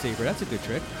 Throwing a saber, that's a good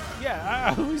trick.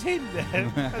 Yeah, I always hated that.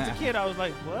 As a kid, I was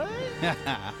like, what?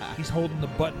 He's holding the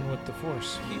button with the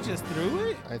Force. He just threw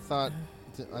it? I thought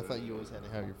you always had to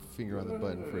have your finger on the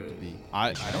button for it to be.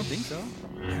 I don't think so.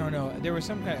 I don't know. There was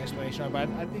some kind of explanation, but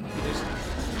I think you could just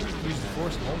use the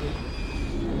Force and hold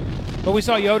it. But we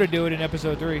saw Yoda do it in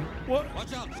Episode 3. What?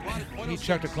 He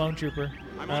chucked a clone trooper.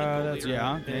 That's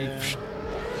Yeah. right.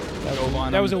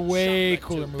 That was a way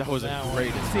cooler movie. That was than a one.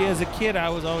 great. See, as a kid, I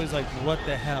was always like, what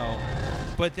the hell?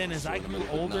 But then as I grew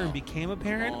older and became a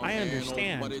parent, I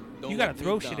understand. You got to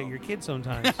throw shit at your kid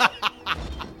sometimes.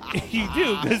 You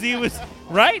do, because he was,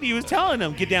 right? He was telling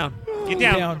them, get down. Get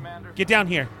down. Get down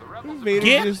here. Vader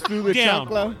Get just threw the down.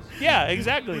 chocolate. Yeah,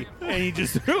 exactly. And he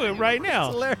just threw it right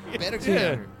now.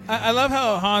 Yeah. I love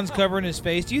how Han's covering his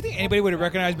face. Do you think anybody would have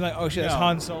recognized me like, oh shit, that's No.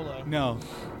 Han Solo? No.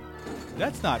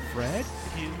 That's not Fred.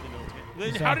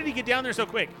 Then how did he get down there so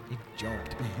quick? He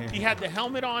jumped. He had the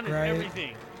helmet on and Right.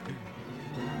 everything.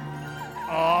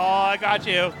 Oh, I got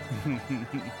you.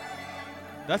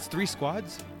 That's 3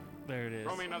 squads. There it is.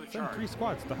 Throw me another That's 3 charge.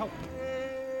 squads to help.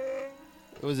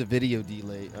 It was a video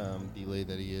delay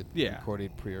that he had Yeah.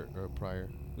 recorded prior.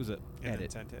 It was a And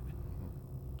edit. sent it.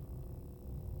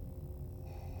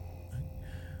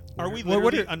 Are we What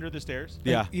literally are- under the stairs?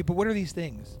 Yeah. But what are these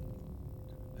things?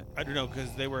 I don't know,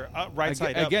 because they were right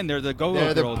side up. Again, they're the go-go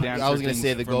They're the- girl dancers. I was gonna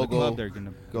say things the from go-go- club they're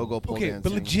gonna. Go pole Okay, dancing.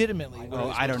 but legitimately, what are Oh,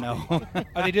 they I don't supposed know. to be?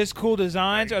 Are they just cool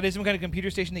designs? Are they some kind of computer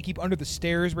station they keep under the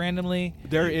stairs randomly?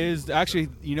 There is actually,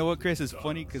 you know what, Chris, is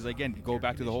funny because again, go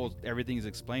back to the whole everything is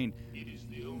explained.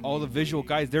 All the visual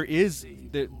guys,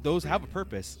 those have a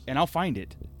purpose, and I'll find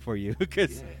it for you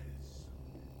because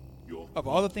Of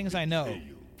all the things I know,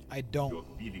 I don't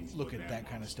look at that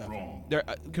kind of stuff. they're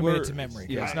Committed to memory.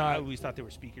 Yeah. It's I not. always thought they were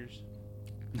speakers.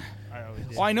 I always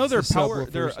did. Well, I know there are It's the power.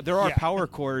 subwoofers. There are Yeah. power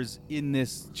cores in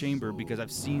this chamber because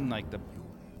I've seen like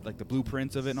the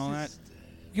blueprints of it and all that.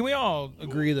 Can we all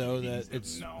agree though that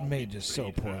it's made just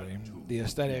so poorly? The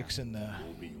aesthetics and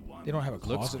they don't have a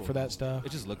closet cool. for that stuff.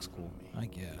 It just looks cool. I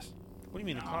guess. What do you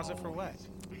mean, a closet for what?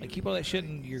 Like keep all that shit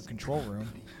in your control room.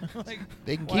 Like,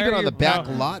 They can why keep are it on your the back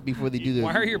power- lot before they do the.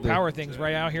 Why are your the- power things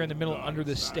right out here in the middle under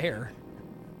the stair?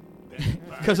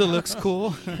 Because it looks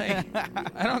cool. Like,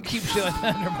 I don't keep shit like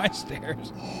that under my stairs.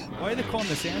 Why are they calling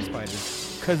the sand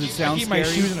spiders? Because it I sounds keep scary. my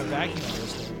shoes in a vacuum under the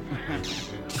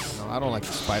stair. No, I don't like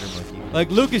the spider monkey. Like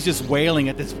Luke is just wailing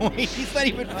at this point. He's not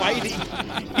even fighting.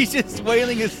 He's just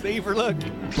wailing his saber. Look,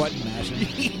 Button mashing.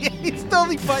 he's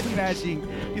totally button mashing.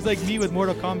 He's like me with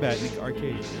Mortal Kombat in the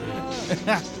arcade.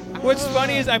 What's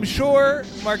funny is I'm sure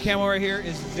Mark Hamill right here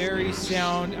is very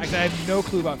sound. I have no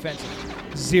clue about fencing.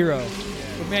 Zero.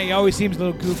 But man, he always seems a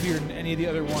little goofier than any of the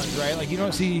other ones, right? Like you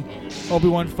don't see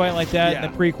Obi-Wan fight like that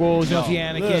in the prequels. You don't see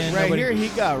Anakin. Look, right here, he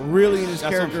got really in his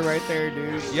That's character what- right there,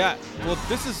 dude. Yeah. Well,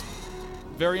 this is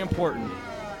very important.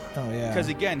 Oh yeah. Because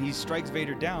again, he strikes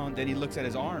Vader down, then he looks at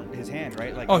his arm, his hand,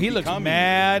 right? Like Oh, I'm he looks becoming-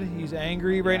 mad. He's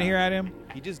angry right here at him.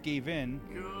 He just gave in.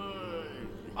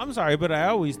 I'm sorry, but I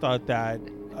always thought that,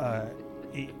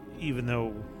 even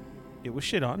though it was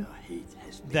shit on,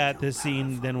 that the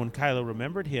scene then when Kylo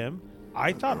remembered him,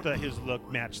 I thought that his look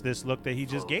matched this look that he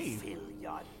just gave.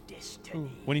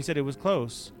 When he said it was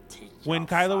close. When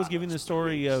Kylo was giving the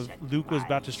story of Luke was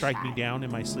about to strike me down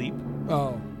in my sleep.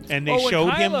 Oh. And they Oh, when showed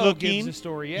him Kylo looking. gives the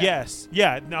story, yeah. Yes.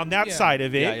 Yeah. On that Yeah. side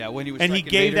of it. Yeah, yeah, when he was and he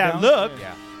striking gave Vader that down. look.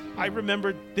 Yeah. I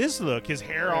remembered this look. His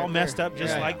hair all messed up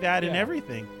just Yeah. like that and Yeah.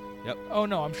 everything. Yep. Oh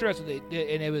no, I'm sure that's what they did,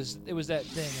 and it was that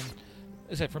thing. And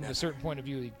I said from a certain point of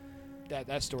view,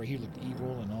 that story he looked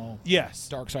evil and all. Yes.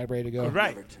 Dark side ready to go.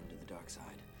 Right.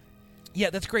 Yeah,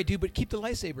 that's great, dude. But keep the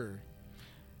lightsaber.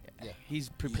 Yeah. He's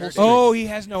prepared. Oh, he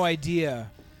has no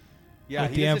idea. Yeah,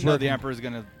 what he the doesn't know Emperor the can- Emperor's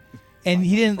gonna. And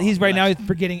he didn't. He's right now. He's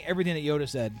forgetting everything that Yoda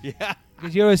said. Yeah.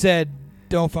 Because Yoda said,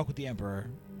 "Don't fuck with the Emperor."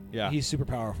 Yeah. He's super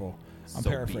powerful. I'm So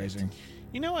be paraphrasing.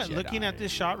 You know what? Jedi. Looking at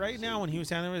this shot right now when he was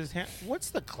standing with his hand, what's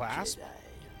the clasp?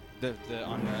 The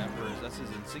on the Emperor's. That's his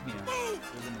insignia.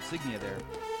 There's an insignia there.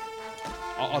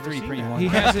 I'll 3D print you one. He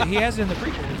has it. He has it in the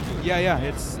prequel. Yeah, yeah.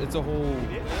 It's a whole.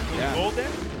 Yeah. Gold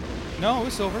then? No, it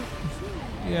was silver.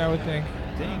 Yeah, I would think.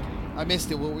 Dang. I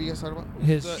missed it. What were you guys talking about?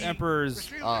 His The Emperor's.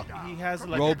 He has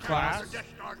like Robe a clasp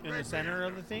in the center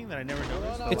of the thing that I never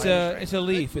noticed. it's a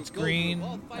leaf. It's green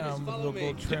with a little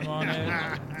gold trim on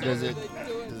it. Does it?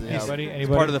 Anybody? It's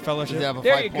part of the fellowship. Does it have a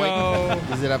There 5 you point? go.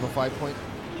 Does it have a 5 point?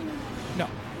 No.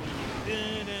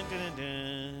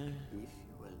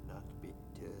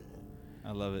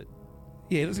 I love it.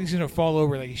 Yeah, it looks like he's gonna fall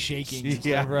over like he's shaking. And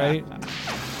Yeah. stuff, right.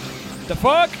 The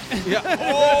fuck? Yeah.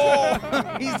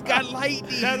 Oh, he's got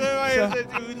lightning.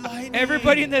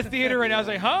 Everybody in the theater right now is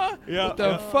like, huh? Yeah. What the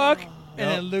Yeah. fuck? And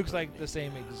Yep. it looks like the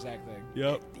same exact thing.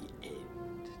 Yep.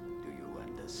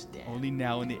 Only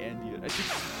now in the end.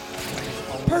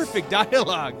 Perfect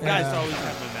dialogue. Guys Yeah. always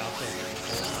have my mouth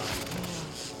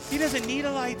open. He doesn't need a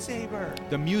lightsaber.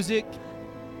 The music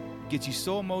gets you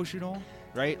so emotional,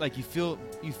 right? Like you feel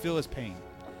his pain.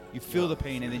 You feel the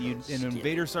pain, and then when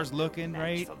Vader starts looking,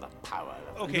 right?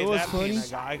 Okay, You know what's that pain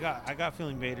funny? I got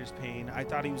feeling Vader's pain. I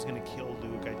thought he was gonna kill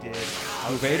Luke. I did.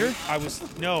 Oh, Vader? I was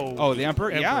no. Oh, the Emperor?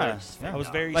 Yeah. I was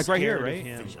very Like right here, scared of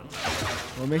right? him.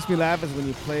 What makes me laugh is when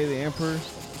you play the Emperor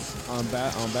on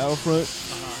Battlefront.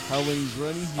 How when he's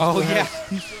running. he Oh, still yeah.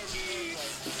 has-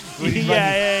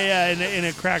 Yeah. In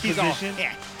a crack He's all, position.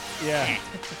 yeah. Yeah.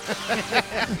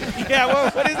 Yeah,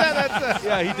 what is that? That's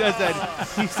yeah, he does that.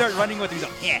 He starts running with it. He's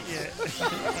like, yeah.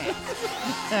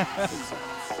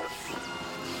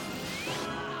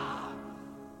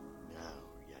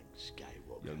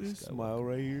 This smile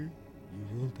right here.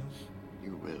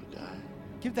 You will die.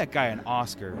 Give that guy an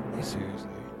Oscar. Seriously.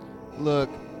 Look,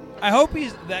 I hope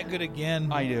he's that good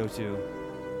again. I do too.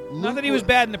 Not that he was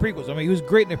bad in the prequels. I mean, he was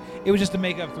great. It was just the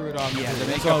makeup threw it off. Yeah, the That's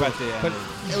makeup all. at the end. But,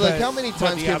 Hey, look, how many But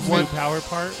times the can absolute one? power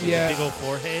part. with Yeah. The big old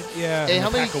forehead. yeah. Hey, how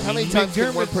and a many pack of how many wings. times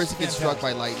can one McDermott's person get struck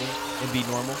by fantastic. lightning and be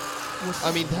normal?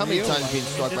 I mean, how many real times being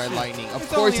lightning. struck by This is- lightning? Of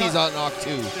it's course, only he's on Knock 2.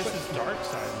 This is dark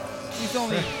side. He's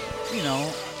only,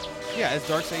 yeah, it's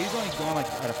dark side. He's only going like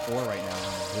at a 4 right now.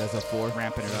 That's a 4.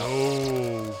 Ramping it up.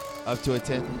 Oh. Up to a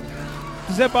 10.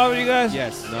 Does that bother you guys?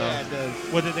 Yes. No. Yeah, it does.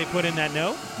 What did they put in that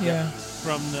note? Yeah.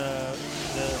 From the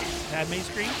Padme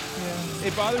screen? Yeah.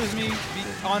 It bothers me,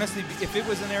 honestly, if it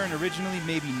was in there and originally,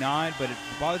 maybe not, but it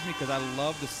bothers me because I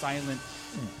love the silent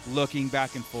looking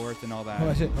back and forth and all that. Oh,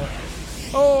 that's it.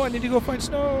 Oh, I need to go find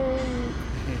Snow.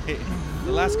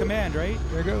 The last command, right?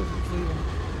 There it goes. It's leaving.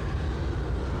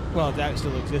 Well, that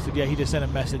still existed. Yeah, he just sent a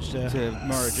message To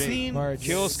Mara Jade. Seen- Mara Jade.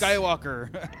 Kill Skywalker.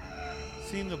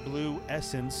 Seen the blue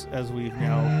essence, as we've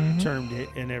now Mm-hmm. termed it,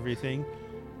 and everything.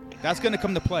 That's going to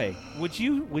come to play. Would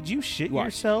you shit Watch.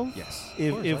 yourself? Yes.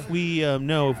 If we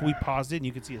if we paused it and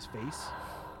you could see his face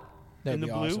That'd in be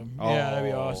the blue. awesome. Yeah, that'd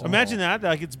be awesome. Imagine that.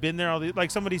 Like it's been there all the. Like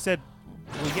somebody said,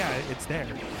 well, yeah, it's there.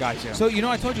 Gotcha. So,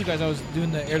 I told you guys I was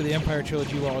doing the Heir to the Empire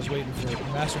trilogy while I was waiting for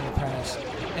Master and Apprentice.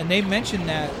 And they mentioned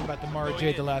that about the Mara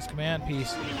Jade, the Last Command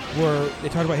piece, where they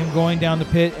talked about him going down the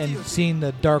pit and seeing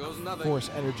the Dark Force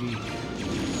energy.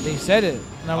 They said it.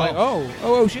 And I'm like,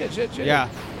 oh, shit. Yeah.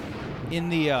 In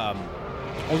the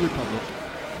Old Republic,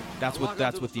 that's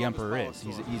what the Emperor is.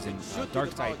 He's a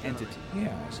dark side entity.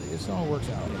 Yeah, see, it all works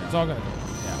out. It's all going to go.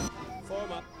 Yeah.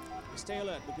 Form up. Stay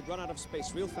alert. We could run out of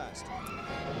space real fast.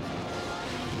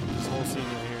 This whole scene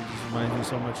right here just Reminds me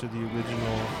so much of the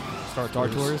original Star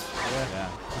Tours. Yeah.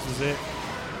 This is it.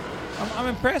 I'm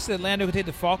impressed that Lando could take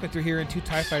the Falcon through here and 2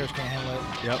 TIE fighters can't handle it.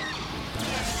 Yep.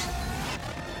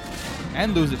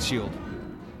 And lose its shield.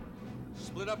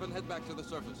 Split up and head back to the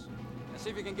surface. And see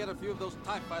if you can get a few of those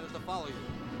TIE fighters to follow you.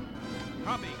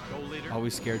 Copy, Gold Leader.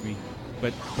 Always scared me,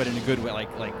 but in a good way. Like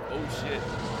oh shit.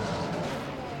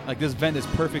 Like this vent is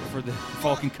perfect for the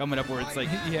Falcon coming up where it's like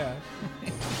yeah.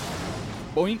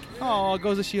 Boink. Oh,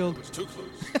 goes the shield. It's too close.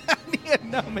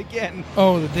 No, again.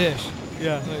 Oh, the dish.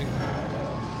 Yeah.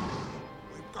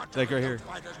 Like right here.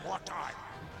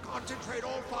 Concentrate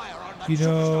all fire on that You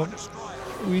know, Superstar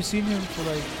Destroyer. we've seen him for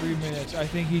like 3 minutes. I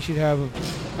think he should have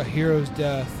a hero's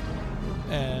death,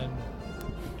 and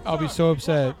I'll be so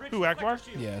upset. Who, Akbar?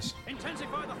 Yes.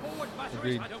 Intensify the forward batteries.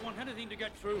 Agreed. I don't want anything to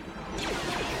get through.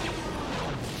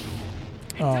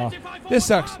 This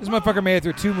sucks. This motherfucker made it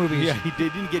through 2 movies. Yeah, he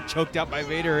didn't get choked out by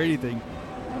Vader or anything.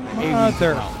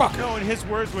 Motherfucker. No, in his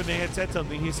words when they had said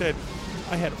something, he said,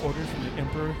 I had orders from the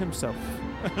Emperor himself.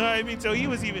 I mean, so he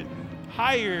was even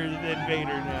higher than Vader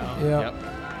now. Yeah.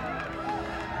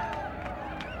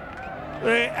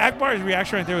 Yep. Akbar's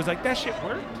reaction right there was like, that shit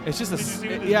worked? It's just Did you see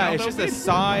his a mouth it's just a open?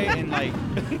 sigh and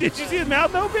like. Did you see his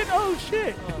mouth open? Oh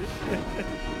shit!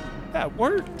 That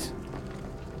worked.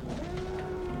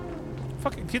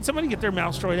 Fucking, can somebody get their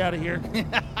mouse droid out of here?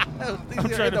 I'm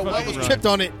trying to fucking run. Tripped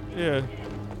on it. Yeah.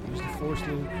 Use the Force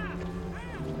Luke.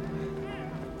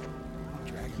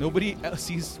 Nobody else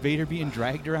sees Vader being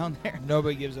dragged around there.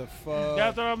 Nobody gives a fuck.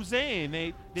 That's what I'm saying.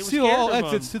 They were See scared all of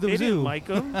exits him. to the They zoo. didn't like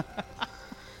him.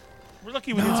 We're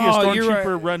lucky we didn't see a No, you're stormtrooper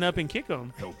right. run up and kick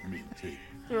him. Help me take.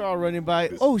 They're all running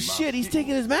by. Oh shit! He's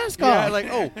taking his mask off. Yeah, like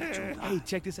hey,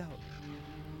 check this out.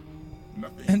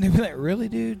 Nothing. And they'd be like, really,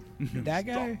 dude? That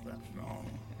guy? Stop that now.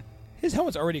 His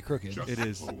helmet's already crooked. Just It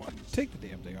is. for once. Take the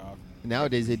damn thing off.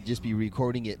 Nowadays, it'd just be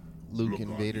recording it, Luke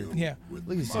and Vader. Yeah. Look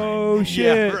at this. Oh,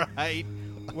 shit. Yeah, right.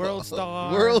 World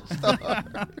Star. World Star.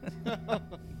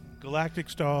 Galactic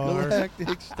Star.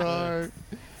 Galactic Star.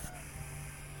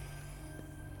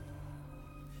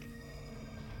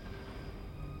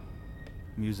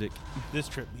 Music. This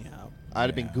tripped me out. I'd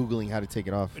have been Googling how to take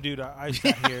it off. Dude, I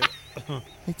sat here.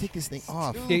 Hey, take this thing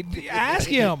off. Hey, ask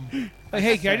him. Like,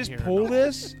 hey, can I just Here. pull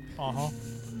this? Uh-huh.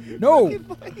 No.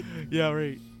 Yeah,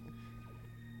 right.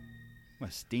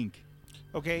 Must stink.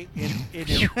 Okay, in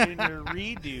a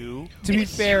redo. To be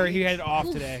fair, he had it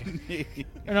off today.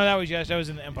 Oh, no, that was yes. That was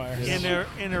in the Empire.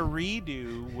 In a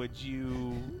redo, would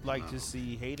you like to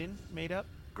see Hayden made up?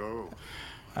 Go.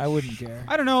 I wouldn't care.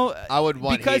 I don't know. I would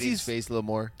want because Hayden's he's face a little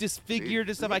more. disfigured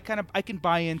and stuff. I can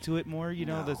buy into it more. You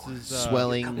know, this is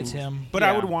Swelling. It's him. But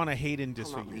Yeah. I would want a Hayden I'll not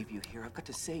disfigure. leave you here. I've got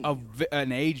to save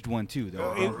an aged one too,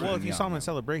 though. Well, if you saw him in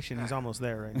Celebration, he's almost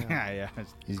there right now. yeah, yeah.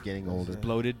 He's getting older.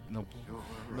 Bloated. No.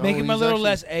 Make him a he's little actually-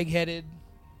 less egg-headed.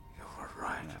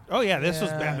 Oh yeah, this was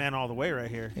Yeah. Batman all the way right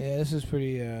here. Yeah, this is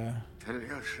pretty, Tell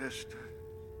your sister.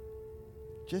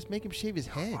 Just make him shave his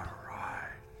head.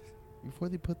 Before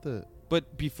they put the...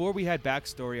 But before we had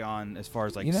backstory on as far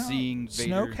as like you know, seeing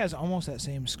Vader. Snoke has almost that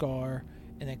same scar,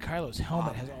 and then Kylo's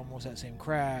helmet has almost that same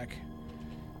crack.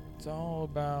 It's all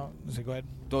about... So go ahead.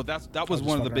 Though that I was was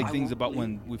one of the fucking big around. things about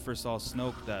when we first saw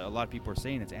Snoke that a lot of people are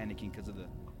saying it's Anakin because of the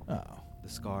Oh.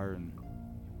 scar and.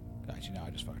 Got you. Now I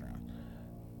just fucking around.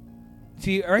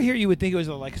 See, right here you would think it was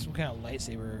like some kind of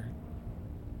lightsaber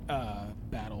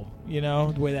battle. You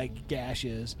know, the way that gash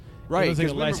is. Right, It looks like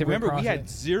a because lightsaber remember we across had it.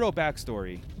 zero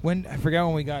backstory. When I forgot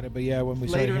when we got it, but yeah, when we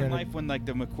started Later in hearing life, it. when like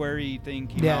the McQuarrie thing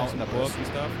came Yeah. out in the book and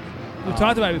stuff. We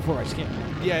talked about it before. I just can't.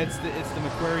 Yeah, it's the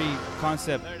McQuarrie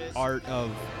concept art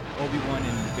of Obi-Wan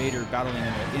and Vader battling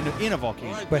in a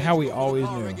volcano. But how we always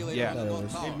knew. Yeah. That it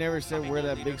was. They've never said where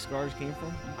that big scars came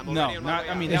from. No, not.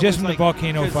 I mean, It's that just was from the like,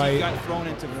 volcano 'cause fight. He got thrown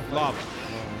into lava.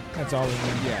 That's all we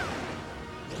knew. Yeah.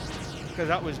 Because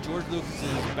that was George Lucas's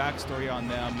backstory on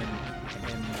them, and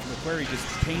McQuarrie just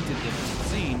painted the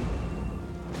scene,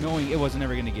 knowing it wasn't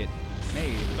ever going to get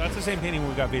made. That's the same painting when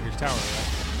we got Vader's Tower,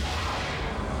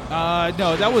 right?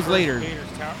 No, that was later.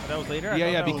 Vader's Tower. That was later. I Yeah,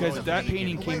 thought yeah, that was because always that the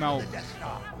painting came out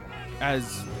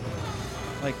as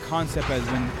like concept as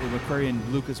when McQuarrie and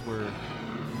Lucas were,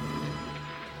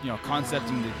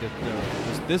 concepting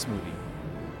this movie.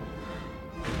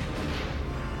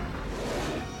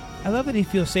 I love that he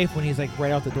feels safe when he's like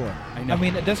right out the door. I know. I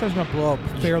mean, Death Star's gonna blow up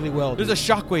fairly well. There's a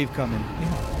shockwave coming.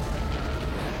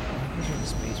 He's in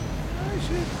space. Oh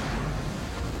shit.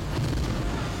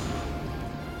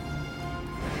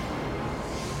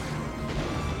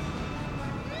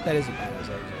 That is a badass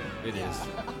exit. It is.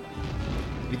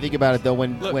 If you think about it, though,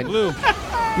 when Blue.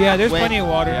 Yeah, there's plenty of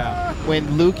water. Yeah.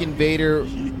 When Luke and Vader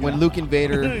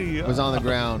was on the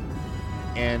ground,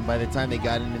 And by the time they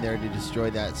got in there to destroy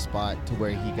that spot to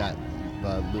where he got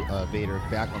Vader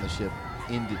back on the ship,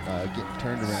 get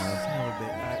turned around.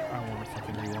 I want to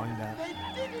fucking rewind that.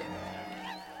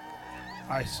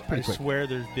 I quick. swear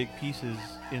there's big pieces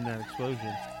in that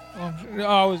explosion.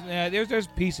 There's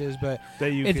pieces, but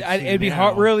that you it'd could see be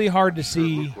now. really hard to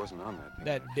see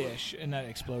that dish in that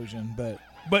explosion.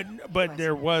 But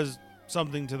there was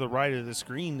something to the right of the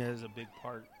screen that is a big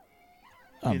part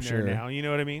I'm in sure. there now. You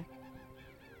know what I mean?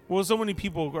 Well, so many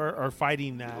people are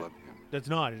fighting that. That's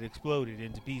not. It exploded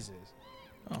into pieces.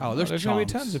 Oh, there's going to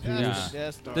be chunks. tons of pieces. Yeah.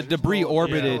 Yes, The debris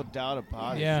orbited. No doubt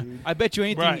about it. Yeah. dude. I bet you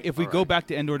anything. Right. If we go back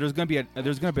to Endor, there's gonna be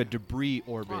a debris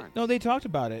orbit. No, they talked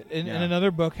about it in Yeah. another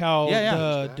book. How Yeah.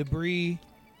 the debris.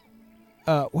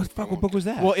 What book was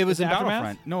that? Well, it was in Aftermath?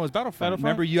 Battlefront. No, it was Battlefront. Battlefront?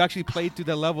 Remember, you actually played through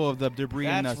the level of the debris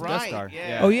in the That's Death right, Star.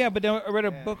 yeah. Oh yeah, but then I read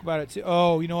a book about it too.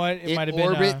 Oh, you know what? It might have been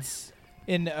orbits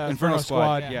in Inferno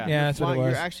Squad. Yeah, Yeah. that's what it You're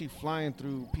was. actually flying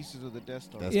through pieces of the Death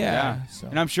Star. Yeah. So.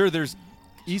 And I'm sure there's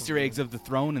Easter eggs of the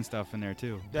throne and stuff in there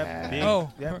too. That big.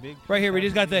 Oh, that big. right here we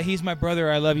just got the "He's my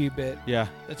brother, I love you" bit. Yeah.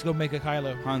 Let's go make a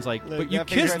Kylo. Han's like, Look, but you that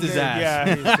thing kissed right his there.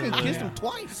 ass. Yeah. You kissed him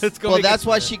twice. Let's go. Well, make that's a-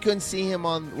 why she couldn't see him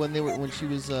when she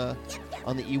was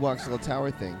on the Ewoks little tower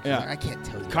thing. She's Yeah. like, I can't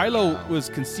tell you. Kylo now. was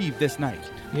conceived this night.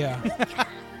 Yeah.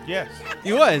 Yes.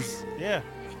 He was. Yeah.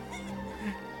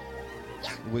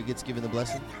 Wicked's given the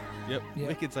blessing. Yep. Yeah.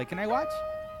 Wicked's like, can I watch?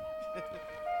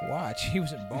 Watch. He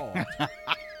was involved.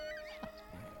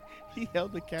 He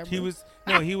held the camera.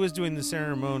 He was doing the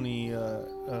ceremony of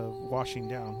washing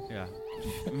down. Yeah.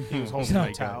 He was holding No.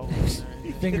 the towel.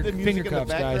 finger The music in the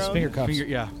cups, guys. background? Finger cups.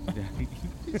 Yeah.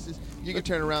 You can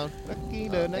turn around.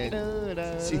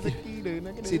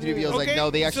 C-3PO was like, Okay, no,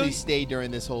 they actually so- stayed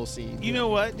during this whole scene. You know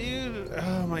what, dude?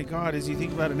 Oh my God! As you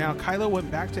think about it now, Kylo went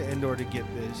back to Endor to get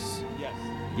this.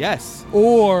 Yes.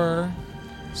 Or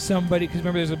somebody, because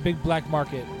remember, there's a big black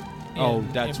market. Oh,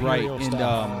 that's right. Imperial And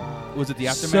stuff. was it the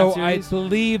Aftermath So series? I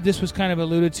believe this was kind of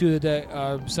alluded to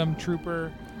that some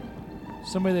trooper,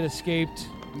 somebody that escaped,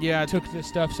 Yeah. took this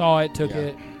stuff, saw it, took Yeah.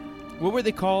 it. What were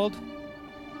they called?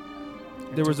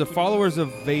 There was the followers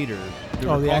of Vader. They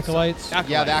Oh, were the called acolytes?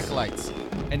 Yeah, the acolytes.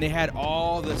 And they had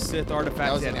all the Sith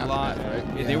artifacts. was They in had a lot. Aftermath,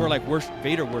 right? Yeah. They Yeah. were like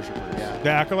Vader worshippers. Yeah. The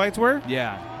acolytes were.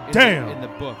 Yeah. In Damn. in the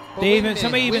book. But They wait a even- minute,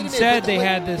 somebody wait even a minute, said but they wait,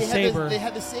 had the saber. They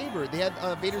had the saber. They had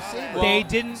Vader's saber. They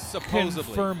didn't supposedly.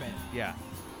 confirm it. Yeah.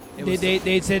 It They, was-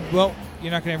 they said, well,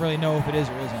 you're not going to really know if it is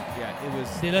or isn't. Yeah, it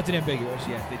was. They left it ambiguous.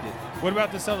 Yeah, they did. What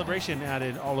about the celebration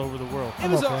added all over the world?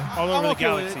 I'm okay. All over I'm the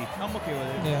okay with galaxy. it. I'm okay with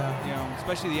it. Yeah. You know,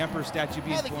 especially the Emperor statue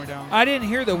being torn down. I didn't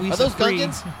hear the Wii Are those free.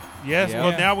 Gungans? Yes. Yeah.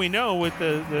 Well, now we know with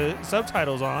the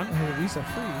subtitles on. I heard Lisa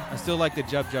free. I still like the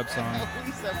Jub Jub song.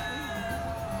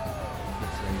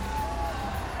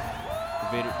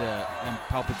 The Vader, the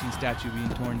Palpatine statue being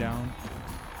torn down.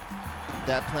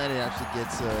 That planet actually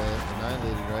gets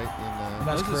annihilated, right?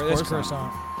 That's Coruscant.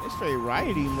 Coruscant. It's very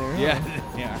rioting there. Yeah,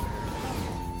 Huh? yeah.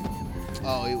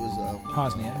 Oh, it was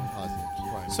Hosnian.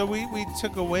 Hosnian. So we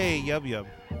took away Yub Yub.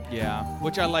 Yeah,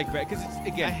 which I like because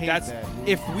again, I hate that's that.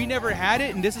 if we never had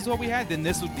it and this is what we had, then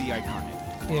this would be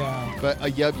iconic. Yeah. But a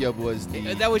Yub Yub was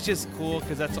the. That was just cool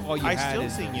because that's all you I had. still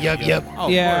is sing Yub Yub Yub. Yub. Oh,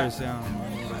 Yeah. of course.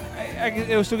 Yeah.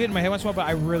 It was still getting in my head once in a while, but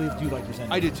I really do like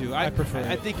Resentment. I do too. I prefer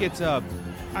I it. think it's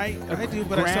I do,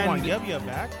 but I still want grand- Yub Yub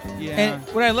back. yeah. And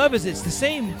what I love is it's the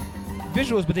same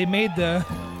visuals, but they made the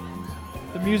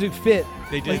music fit.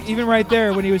 They did. Like, even right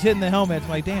there when he was hitting the helmet, I'm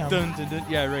like, damn. Dun, dun, dun.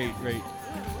 Yeah, right.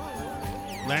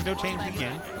 Lando changed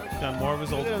again. Done more of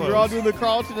his old They're all clothes. doing the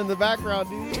Carlton in the background,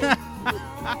 dude.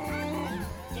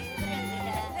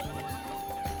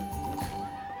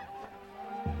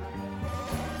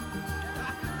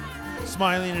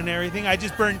 Smiling and everything. I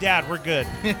just burned Dad. We're good.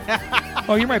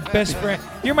 Oh, you're my best friend.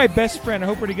 You're my best friend. I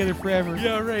hope we're together forever.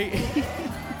 Yeah, right.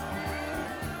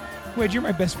 Wait, you're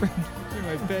my best friend. You're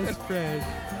my best friend.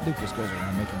 Luke just goes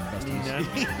around making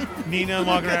besties. Nina. Nina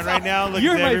walking around right now. Look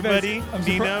You're at my everybody. best- I'm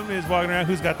Nina is walking around.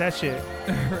 Who's got that shit?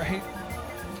 Right?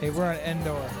 Hey, we're on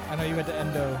Endor. I know you went to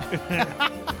Endo.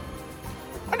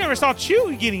 I never saw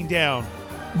Chewie getting down.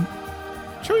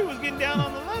 Chewie was getting down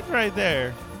on the left right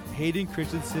there. Hayden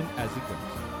Christensen as a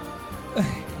ghost.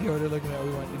 Yoda looking at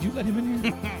Obi-Wan. Did you let him in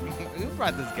here? Who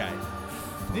brought this guy?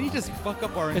 Did he just fuck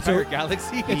up our It's entire o-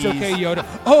 galaxy? It's okay, Yoda.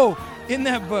 Oh, in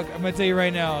that book, I'm going to tell you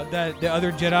right now that the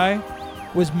other Jedi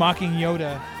was mocking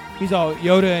Yoda. He's all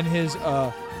Yoda and his,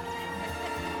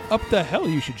 up the hell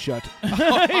you should shut. He was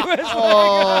like, his backwards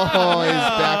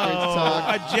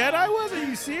talk. A Jedi was? Are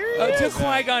you serious? to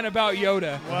Qui-Gon about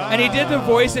Yoda. Wow. And he did the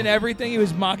voice and everything. He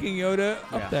was mocking Yoda.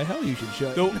 Yeah. Up the hell you should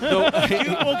shut. Dude,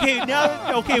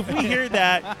 okay, if we hear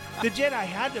that, the Jedi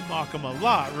had to mock him a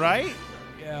lot, right?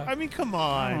 Yeah. I mean, come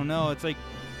on. I don't know. It's like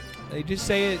they just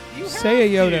say it. You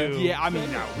Say a have Yoda. to. Yeah, I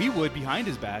mean, no, we would behind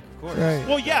his back, of course. Right.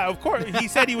 Well, yeah, of course. He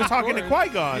said he was talking to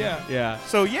Qui-Gon. Yeah. Yeah.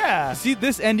 So, yeah. See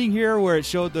this ending here where it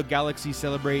showed the galaxy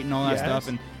celebrate and all that Yes. stuff,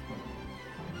 and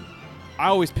I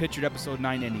always pictured Episode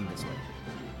 9 ending this way.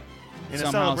 In a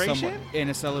Somehow, celebration? somewhat- in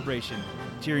a celebration.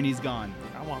 Tyranny's gone.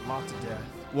 I want lots of death.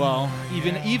 Well,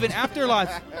 even after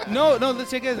lots. No, let's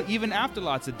take it. Even after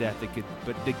lots of death, it could.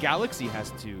 But the galaxy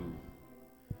has to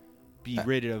be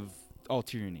rid of all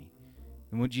tyranny.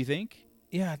 And what do you think?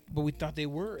 Yeah, but we thought they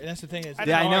were. And that's the thing. Is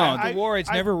Yeah, I know. The war, it's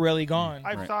never really gone.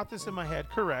 I've thought this in my head,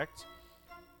 correct.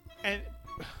 And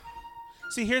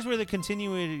see, here's where the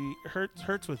continuity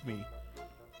hurts with me.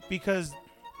 Because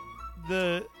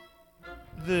the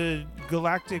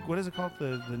galactic, what is it called?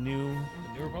 The New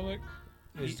Republic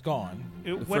is gone.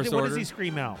 What does he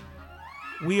scream out?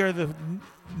 We are the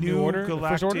new Order? The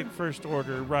First galactic Order? first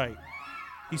order, right?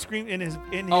 He screamed in his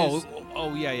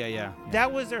yeah.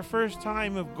 That was their first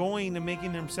time of going and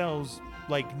making themselves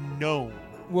like known.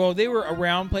 Well, they were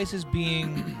around places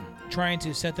trying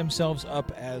to set themselves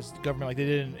up as government, like they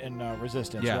did in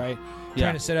Resistance, Yeah. right? Yeah.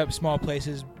 Trying to set up small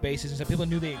places, bases, and stuff. People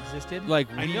knew they existed, Like,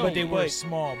 I know, but they were but-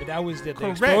 small. But that was the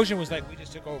Correct. explosion was like we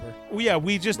just took over. Well, yeah,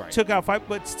 we just took out 5,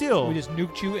 but still, We just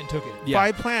nuked you and took it.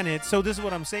 5 planets. So this is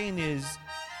what I'm saying is,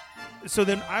 so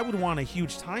then I would want a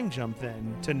huge time jump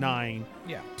then to 9,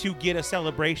 Yeah. to get a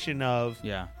celebration of,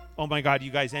 Yeah. oh my God,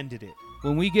 you guys ended it.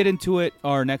 When we get into it,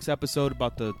 our next episode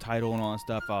about the title and all that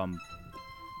stuff,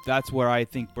 that's where I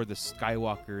think where the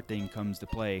Skywalker thing comes to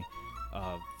play.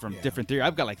 From different theories,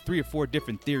 I've got like 3 or 4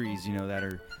 different theories, that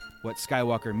are what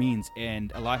Skywalker means,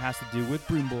 and a lot has to do with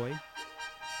Broom Boy,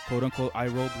 quote unquote. I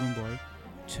roll Broom Boy.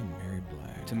 Temeri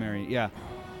Black. Temeri, yeah,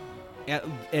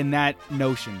 and that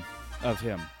notion of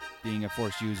him being a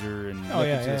Force user and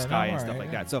looking to the sky and stuff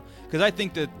like that. So, because I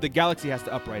think that the galaxy has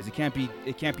to uprise. It can't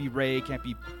be Rey, it can't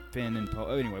be Finn and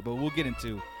Poe. Anyway, but we'll get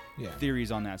into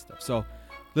theories on that stuff. So.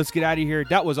 Let's get out of here.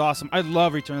 That was awesome. I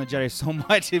love Return of the Jedi so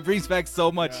much. It brings back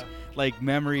so much like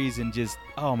memories and just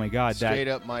oh my God. Straight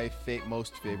up my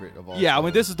most favorite of all. Yeah, I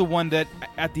mean this is the one that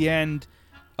at the end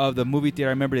of the movie theater,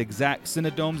 I remember the exact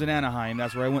Cinedomes in Anaheim.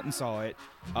 That's where I went and saw it.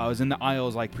 I was in the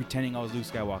aisles like pretending I was Luke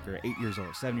Skywalker, 8 years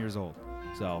old, 7 years old.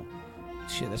 So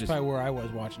Shit, that's probably where I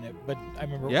was watching it. But I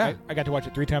remember Yeah. I got to watch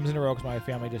it 3 times in a row because my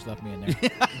family just left me in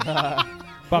there.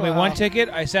 Bought me 1 ticket.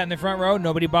 I sat in the front row.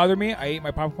 Nobody bothered me. I ate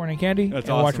my popcorn and candy That's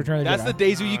and awesome. watched Return of the That's Jedi. the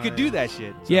days where you could do that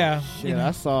shit. So. Yeah. Shit,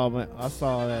 I saw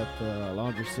that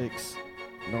Laundry 6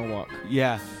 Norwalk.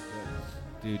 Yeah.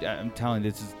 Dude, I'm telling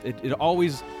you, it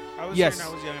always. I was yes. there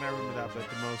when I was young and I remember that, but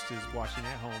the most is watching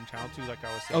at home, Channel 2, like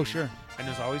I was saying. Oh, sure. And it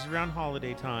was always around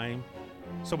holiday time.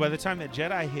 So by the time that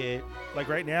Jedi hit, like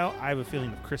right now, I have a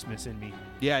feeling of Christmas in me.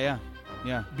 Yeah.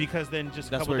 Because then just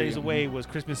a That's couple where days you- away was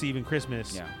Christmas Eve and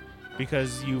Christmas. Yeah.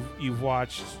 Because you've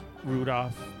watched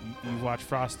Rudolph, you've watched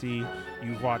Frosty,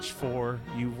 you've watched 4,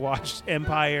 you've watched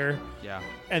Empire. Yeah.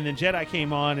 And then Jedi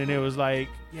came on and it was like,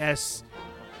 yes,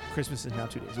 Christmas is now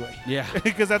 2 days away. Yeah.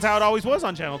 Because that's how it always was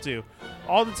on Channel 2.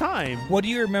 All the time. What do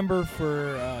you remember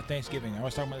for Thanksgiving? I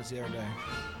was talking about this the other day.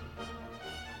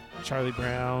 Charlie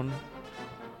Brown.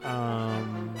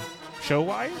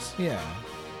 Show-wise? Yeah.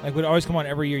 Like, would always come on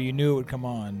every year. You knew it would come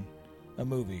on a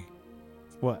movie.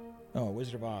 What? Oh,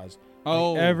 Wizard of Oz.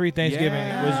 Oh, Like, every Thanksgiving,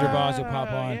 yeah. Wizard of Oz would pop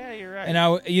on. Yeah, you're right.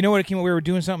 And you know what it came? We were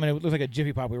doing something, and it looked like a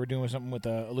Jiffy Pop. We were doing something with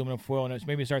aluminum foil, and it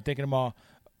made me start thinking about.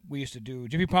 We used to do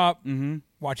Jiffy Pop,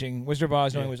 watching Wizard of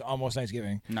Oz, knowing it was almost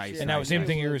Thanksgiving. Nice. And that was the same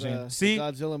thing you were saying. See?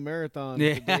 Godzilla Marathon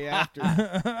Yeah. the day after.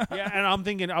 Yeah, and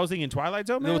I was thinking Twilight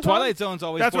Zone. No, Marathon? Twilight Zone's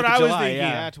always That's 4th what of I was July, thinking.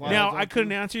 yeah. Twilight Now Zone I couldn't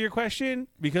too. answer your question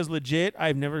because legit,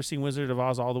 I've never seen Wizard of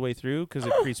Oz all the way through because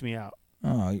it creeps me out.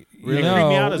 Oh, Really? no. Creeped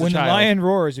me out as a When the child. lion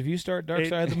roars, if you start Dark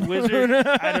Side of the Moon. Wizard.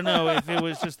 I don't know if it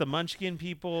was just the Munchkin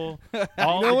people,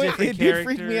 all You know the what? different It characters.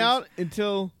 did freak me out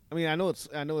until I know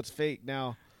it's fake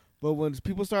now, but when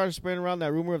people started spreading around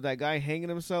that rumor of that guy hanging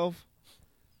himself.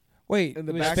 Wait, in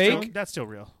the it was background, fake? That's still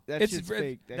real. That It's shit's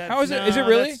re- fake. How is it? Is it No,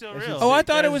 really? that's still real. Oh, I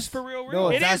thought That it was is- for real. No,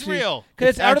 It it's is actually, real. 'Cause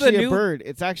it's out of the actually new- a bird.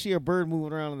 It's actually a bird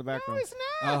moving around in the background. No, it's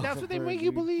not. That's what they make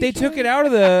you believe. They took it out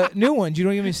of the new ones. You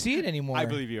don't even see it anymore. I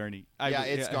believe you, Ernie. Yeah,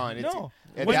 it's gone. It's, No.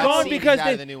 it's It's that gone scene because is out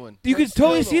they, of the new one. you could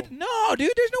totally see it. No, No,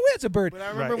 dude, there's no way it's a bird. But I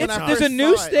remember Right. when I There's first a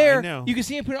noose saw it, there. I know. You can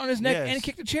see him put it on his neck Yes. and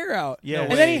kick the chair out. Yeah,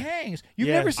 and then he way. hangs. You've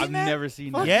Yeah. never seen I've that? never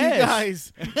seen Fuck that. Yes.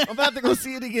 you guys. I'm about to go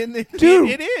see it again. Dude.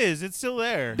 It is. It's still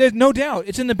there. There's no doubt.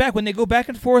 It's in the back when they go back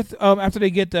and forth after they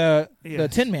get the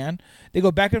Yes. Tin Man. They go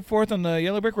back and forth on the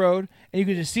yellow brick road, and you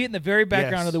can just see it in the very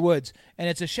background Yes. of the woods. And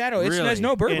it's a shadow. Really? There's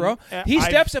no bird, And, bro. uh, He I've-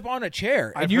 steps up on a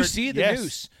chair, and I've you heard- see the yes.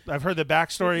 noose. I've heard the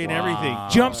backstory and everything.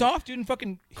 Jumps off, dude, and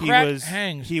fucking crack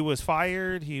hangs. He was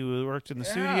fired. He worked in the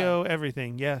studio.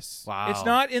 Everything. Yes. Wow. It's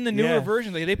not in the newer Yeah.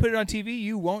 version. Like, they put it on TV,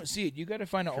 you won't see it. You got to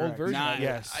find an old Correct. version. Nah, of it.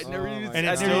 Yes. I never even. And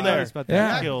I it's never still even there. noticed about Yeah.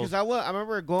 that. Killed. Because I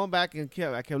remember going back and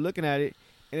I kept looking at it,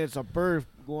 and it's a bird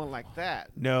going like that.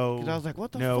 No. 'Cause I was like,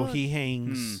 what the No, fuck? he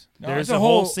hangs. No, There's it's a a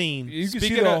whole whole- scene. You can see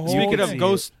Speaking the of whole speaking of thing.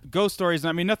 ghost stories,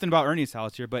 I mean nothing about Ernie's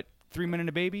house here, but 3 Men and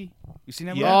a Baby. You seen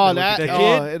that? Yeah. movie? Oh, With that, the oh,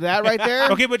 kid? that right there?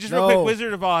 Okay, but just real No. quick,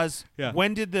 Wizard of Oz. Yeah.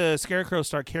 When did the Scarecrow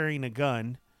start carrying a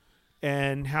gun?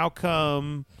 And how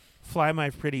come Fly My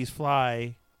Pretties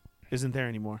Fly isn't there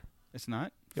anymore? It's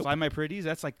not. Nope. Fly My Pretties.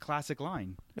 That's like classic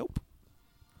line. Nope.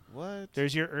 What?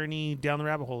 There's your Ernie down the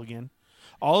rabbit hole again.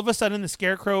 All of a sudden, the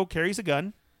Scarecrow carries a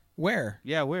gun. Where?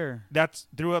 Yeah, where? That's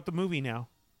throughout the movie now.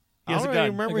 He I has a don't gun.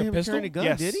 even remember Like a him pistol? carrying a gun,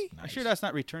 Yes. did he? I'm sure that's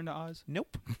not Return to Oz.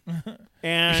 Nope. You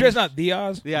And sure it's not the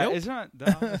Oz? Yeah, Nope. it's not.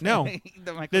 The Oz. No.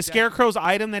 The Michael the Scarecrow's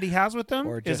item that he has with him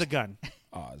Or is just- a gun.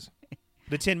 Oz.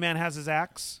 The Tin Man has his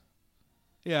axe.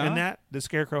 Yeah. And that the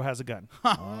Scarecrow has a gun.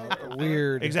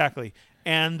 Weird. Exactly.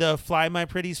 And the Fly My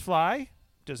Pretties Fly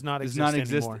does not Does exist not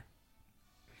exist. anymore.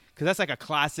 Because that's like a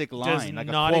classic line. Does like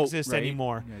a not quote, exist right?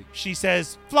 anymore. Like, She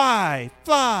says, "Fly,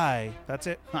 fly." That's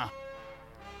it. Huh.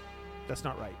 That's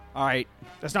not right. All right.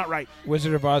 That's not right.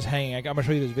 Wizard of Oz hanging. I'm gonna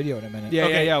show you this video in a minute. Yeah,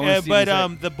 Okay, yeah. I wanna see but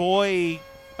this, the boy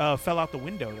fell out the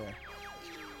window there.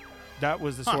 That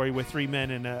was the story with 3 men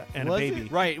and a Was baby.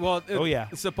 it? Right. Well. Oh, yeah.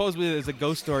 Supposedly there's a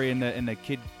ghost story, and the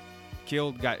kid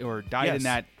died Yes. in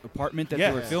that apartment that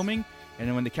Yes. they were filming. And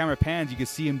then when the camera pans, you can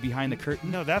see him behind the curtain.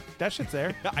 No, that shit's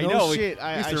there. I no know. shit. We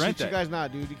I used to shit rent you that. guys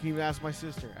not, dude. You can even ask my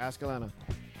sister. Ask Alana.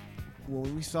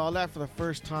 When we saw that for the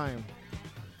first time,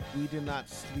 we did not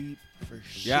sleep for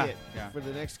shit Yeah. for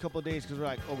the next couple of days because we're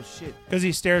like, oh shit, Because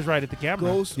he stares right at the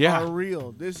camera. ghosts Yeah. are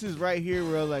real. This is right here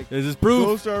where like This is proof.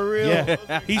 ghosts are real.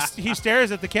 Yeah. he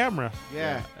stares at the camera.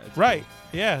 Yeah. That's Right.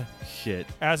 Yeah. Shit.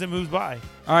 As it moves by.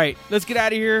 All right. Let's get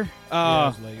out of here. Yeah, it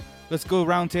was late. Let's go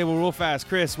round table real fast.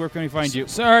 Chris, where can we find you?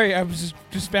 Sorry, I was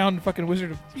just found fucking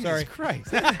Wizard of. Jesus Sorry,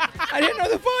 Christ. I didn't know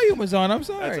the volume was on. I'm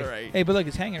sorry. That's all right. Hey, but look,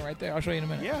 it's hanging right there. I'll show you in a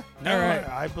minute. Yeah. All right.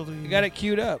 I believe You got it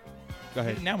queued up. Go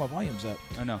ahead. Now my volume's up.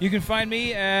 I know. You can find me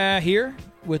here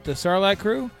with the Sarlacc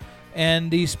crew and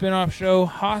the spin-off show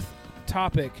Hoth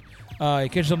Topic. You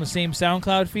catch us on the same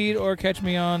SoundCloud feed or catch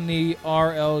me on the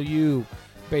RLU.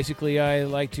 Basically, I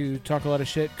like to talk a lot of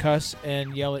shit, cuss,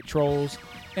 and yell at trolls,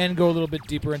 and go a little bit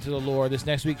deeper into the lore. This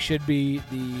next week should be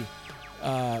the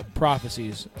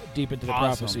prophecies, deep into the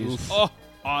prophecies. Oof. Oh,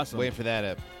 awesome. Waiting for that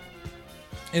up.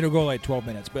 It'll go like 12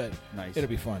 minutes, but Nice. it'll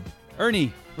be fun.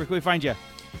 Ernie, where can we find you?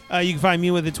 You can find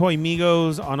me with the Toy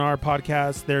Migos on our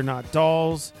podcast, They're Not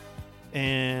Dolls,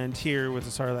 and here with the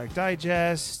Sarlacc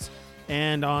Digest,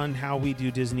 and on How We Do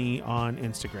Disney on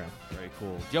Instagram. Very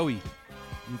cool. Joey.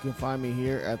 You can find me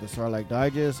here at the Sarlacc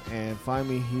Digest and find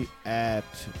me at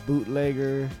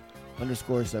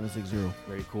bootlegger_760.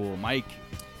 Very cool. Mike.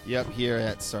 Yep, here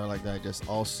at Sarlacc Digest.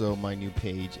 Also, my new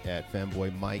page at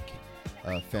Fanboy Mike,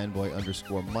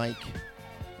 fanboy_Mike.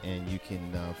 And you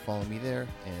can follow me there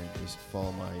and just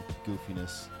follow my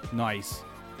goofiness. Nice.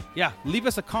 Yeah, leave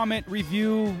us a comment,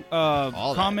 review, All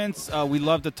that. comments. We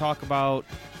love to talk about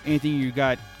anything you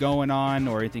got going on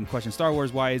or anything question Star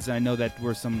Wars wise. I know that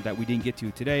were some that we didn't get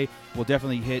to today. We'll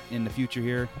definitely hit in the future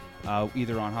here,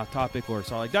 either on Hot Topic or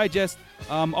Sarlacc Digest.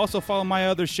 Also follow my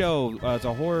other show. It's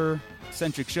a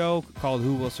horror-centric show called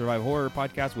Who Will Survive Horror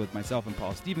podcast with myself and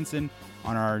Paul Stevenson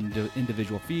on our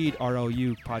individual feed,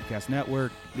 ROU Podcast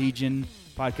Network, Legion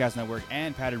Podcast Network,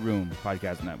 and Padded Room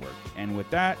Podcast Network. And with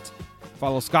that,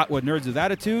 follow Scottwood Nerds with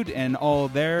Attitude and all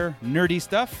their nerdy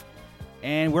stuff.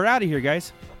 And we're out of here,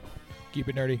 guys. Keep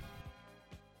it nerdy.